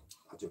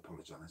do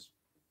apologise.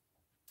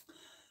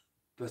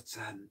 But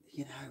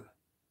you know,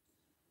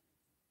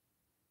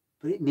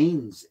 but it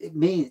means it.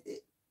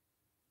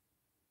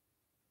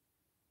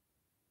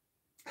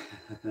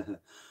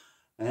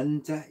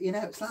 And you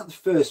know, it's like the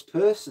first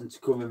person to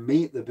come and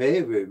meet the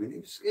beer room, and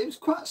it was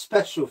quite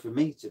special for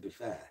me, to be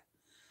fair.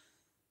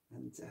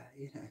 And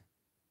you know,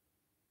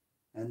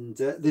 and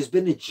there's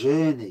been a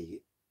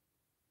journey.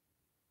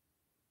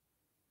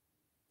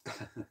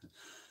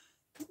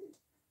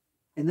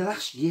 In the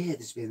last year,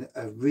 there's been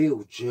a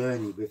real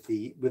journey with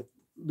the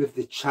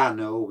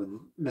channel and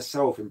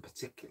myself in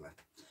particular.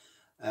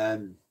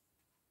 And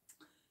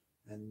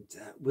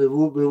we're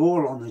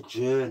all on a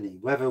journey,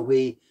 whether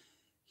we,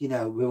 you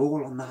know, we're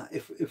all on that.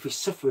 If we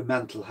suffer with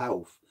mental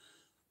health,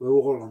 we're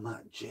all on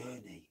that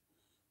journey.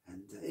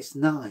 And it's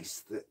nice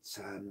that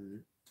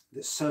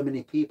that so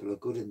many people are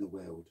good in the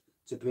world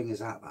to bring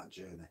us out that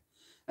journey.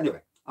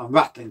 Anyway, I'm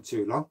rattling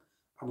too long.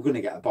 I'm going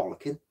to get a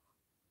bollocking.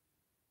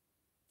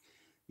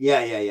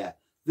 Yeah.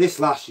 This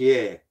last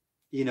year,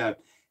 you know,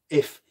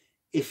 if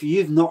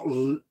you've not...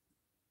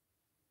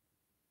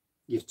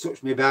 You've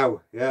touched me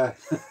bell, yeah.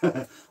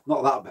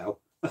 Not that bell.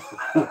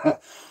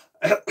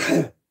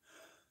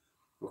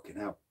 Fucking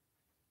hell.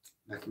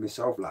 Making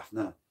myself laugh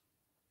now.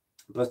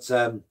 But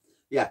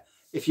yeah,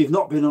 if you've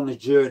not been on a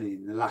journey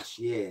in the last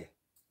year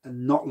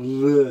and not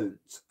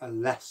learnt a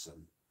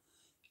lesson,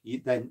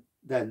 then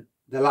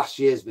the last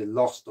year's been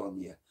lost on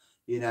you.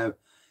 You know,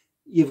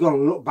 you've got to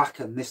look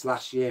back on this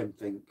last year and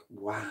think,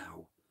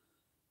 wow,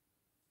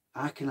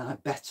 how can I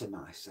better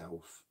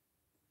myself?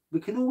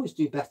 We can always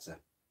do better.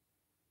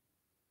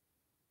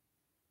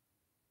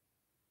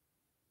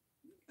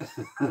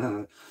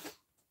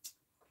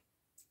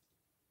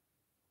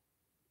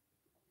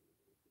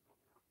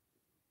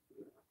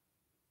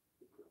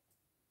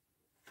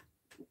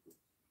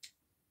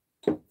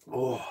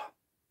 Oh,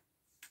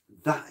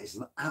 that is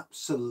an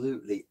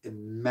absolutely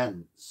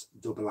immense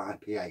double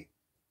IPA.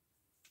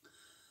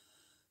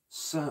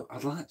 So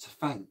I'd like to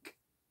thank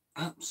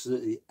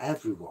absolutely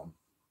everyone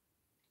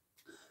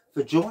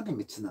for joining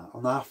me tonight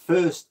on our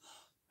first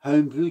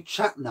homebrew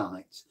chat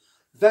night.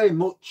 Very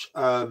much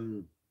not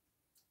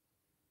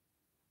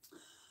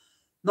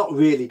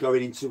really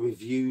going into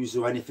reviews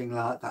or anything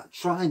like that,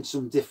 trying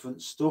some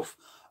different stuff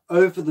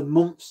over the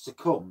months to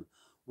come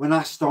when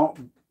I start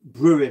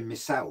brewing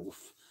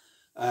myself,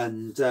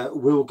 and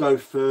we'll go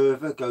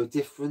further, go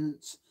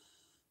different.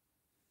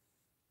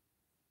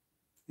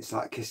 It's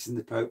like kissing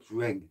the Pope's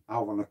ring. I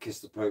want to kiss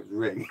the Pope's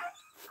ring.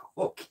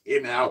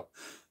 Fucking hell.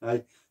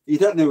 You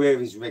don't know where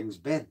his ring's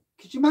been.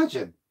 Could you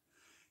imagine?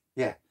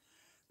 Yeah.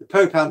 The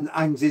Pope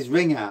hangs his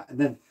ring out and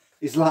then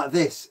he's like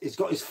this. He's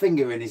got his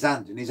finger in his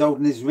hand and he's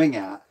holding his ring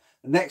out.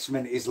 The next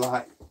minute he's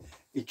like,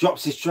 he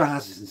drops his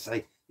trousers and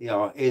say, you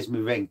know, here's my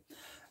ring.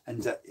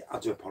 And I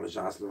do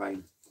apologise,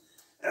 Lorraine.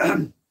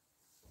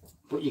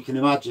 But you can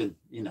imagine,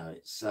 you know,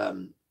 it's,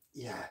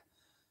 yeah.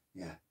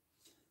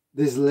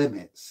 There's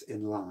limits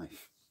in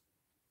life.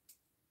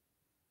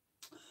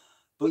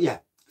 But yeah,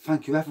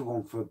 thank you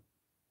everyone for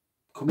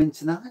coming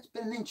tonight. It's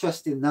been an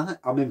interesting night.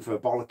 I'm in for a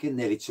bollocking,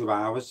 nearly 2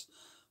 hours.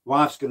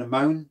 Wife's going to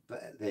moan,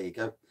 but there you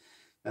go.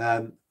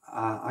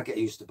 I get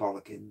used to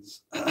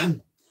bollockings.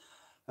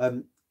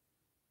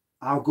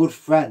 Our good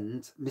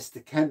friend,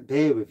 Mr. Kent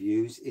Beer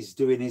Reviews, is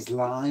doing his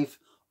live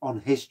on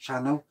his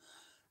channel.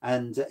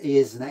 And he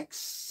is an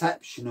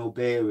exceptional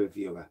beer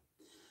reviewer.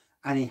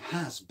 And he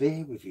has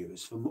beer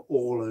reviewers from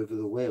all over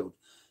the world.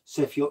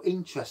 So if you're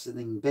interested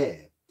in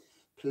beer,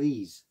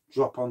 please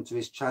drop onto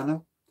his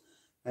channel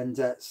and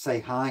say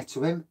hi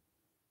to him.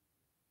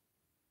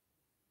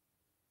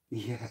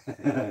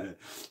 Yeah.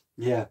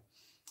 Yeah.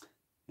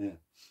 And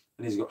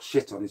he's got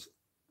shit on his...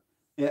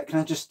 Yeah, can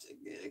I just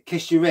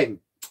kiss your ring?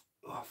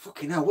 Oh,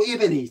 fucking hell, what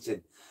have you been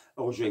eating?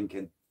 Or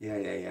drinking?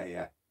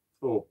 Yeah.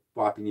 Or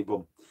wiping your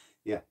bum.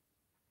 Yeah.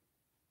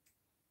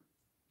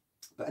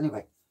 But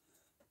anyway,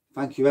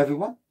 thank you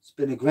everyone. It's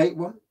been a great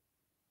one.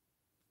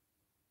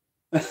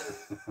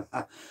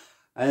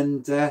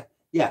 And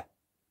yeah,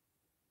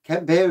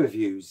 Kent Beer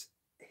Reviews,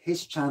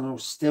 his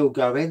channel's still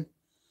going.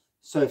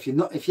 So if you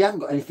haven't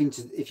got anything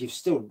to, if you're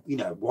still, you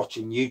know,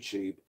 watching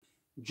YouTube,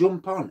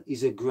 jump on.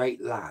 He's a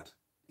great lad.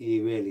 He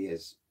really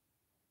is.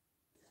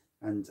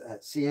 And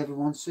see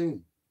everyone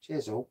soon.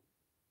 Cheers all.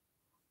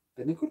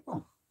 Been a good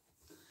one.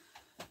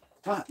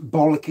 Right,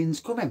 bollocking's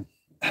coming.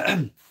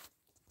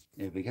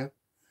 Here we go.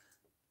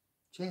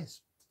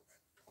 Cheers.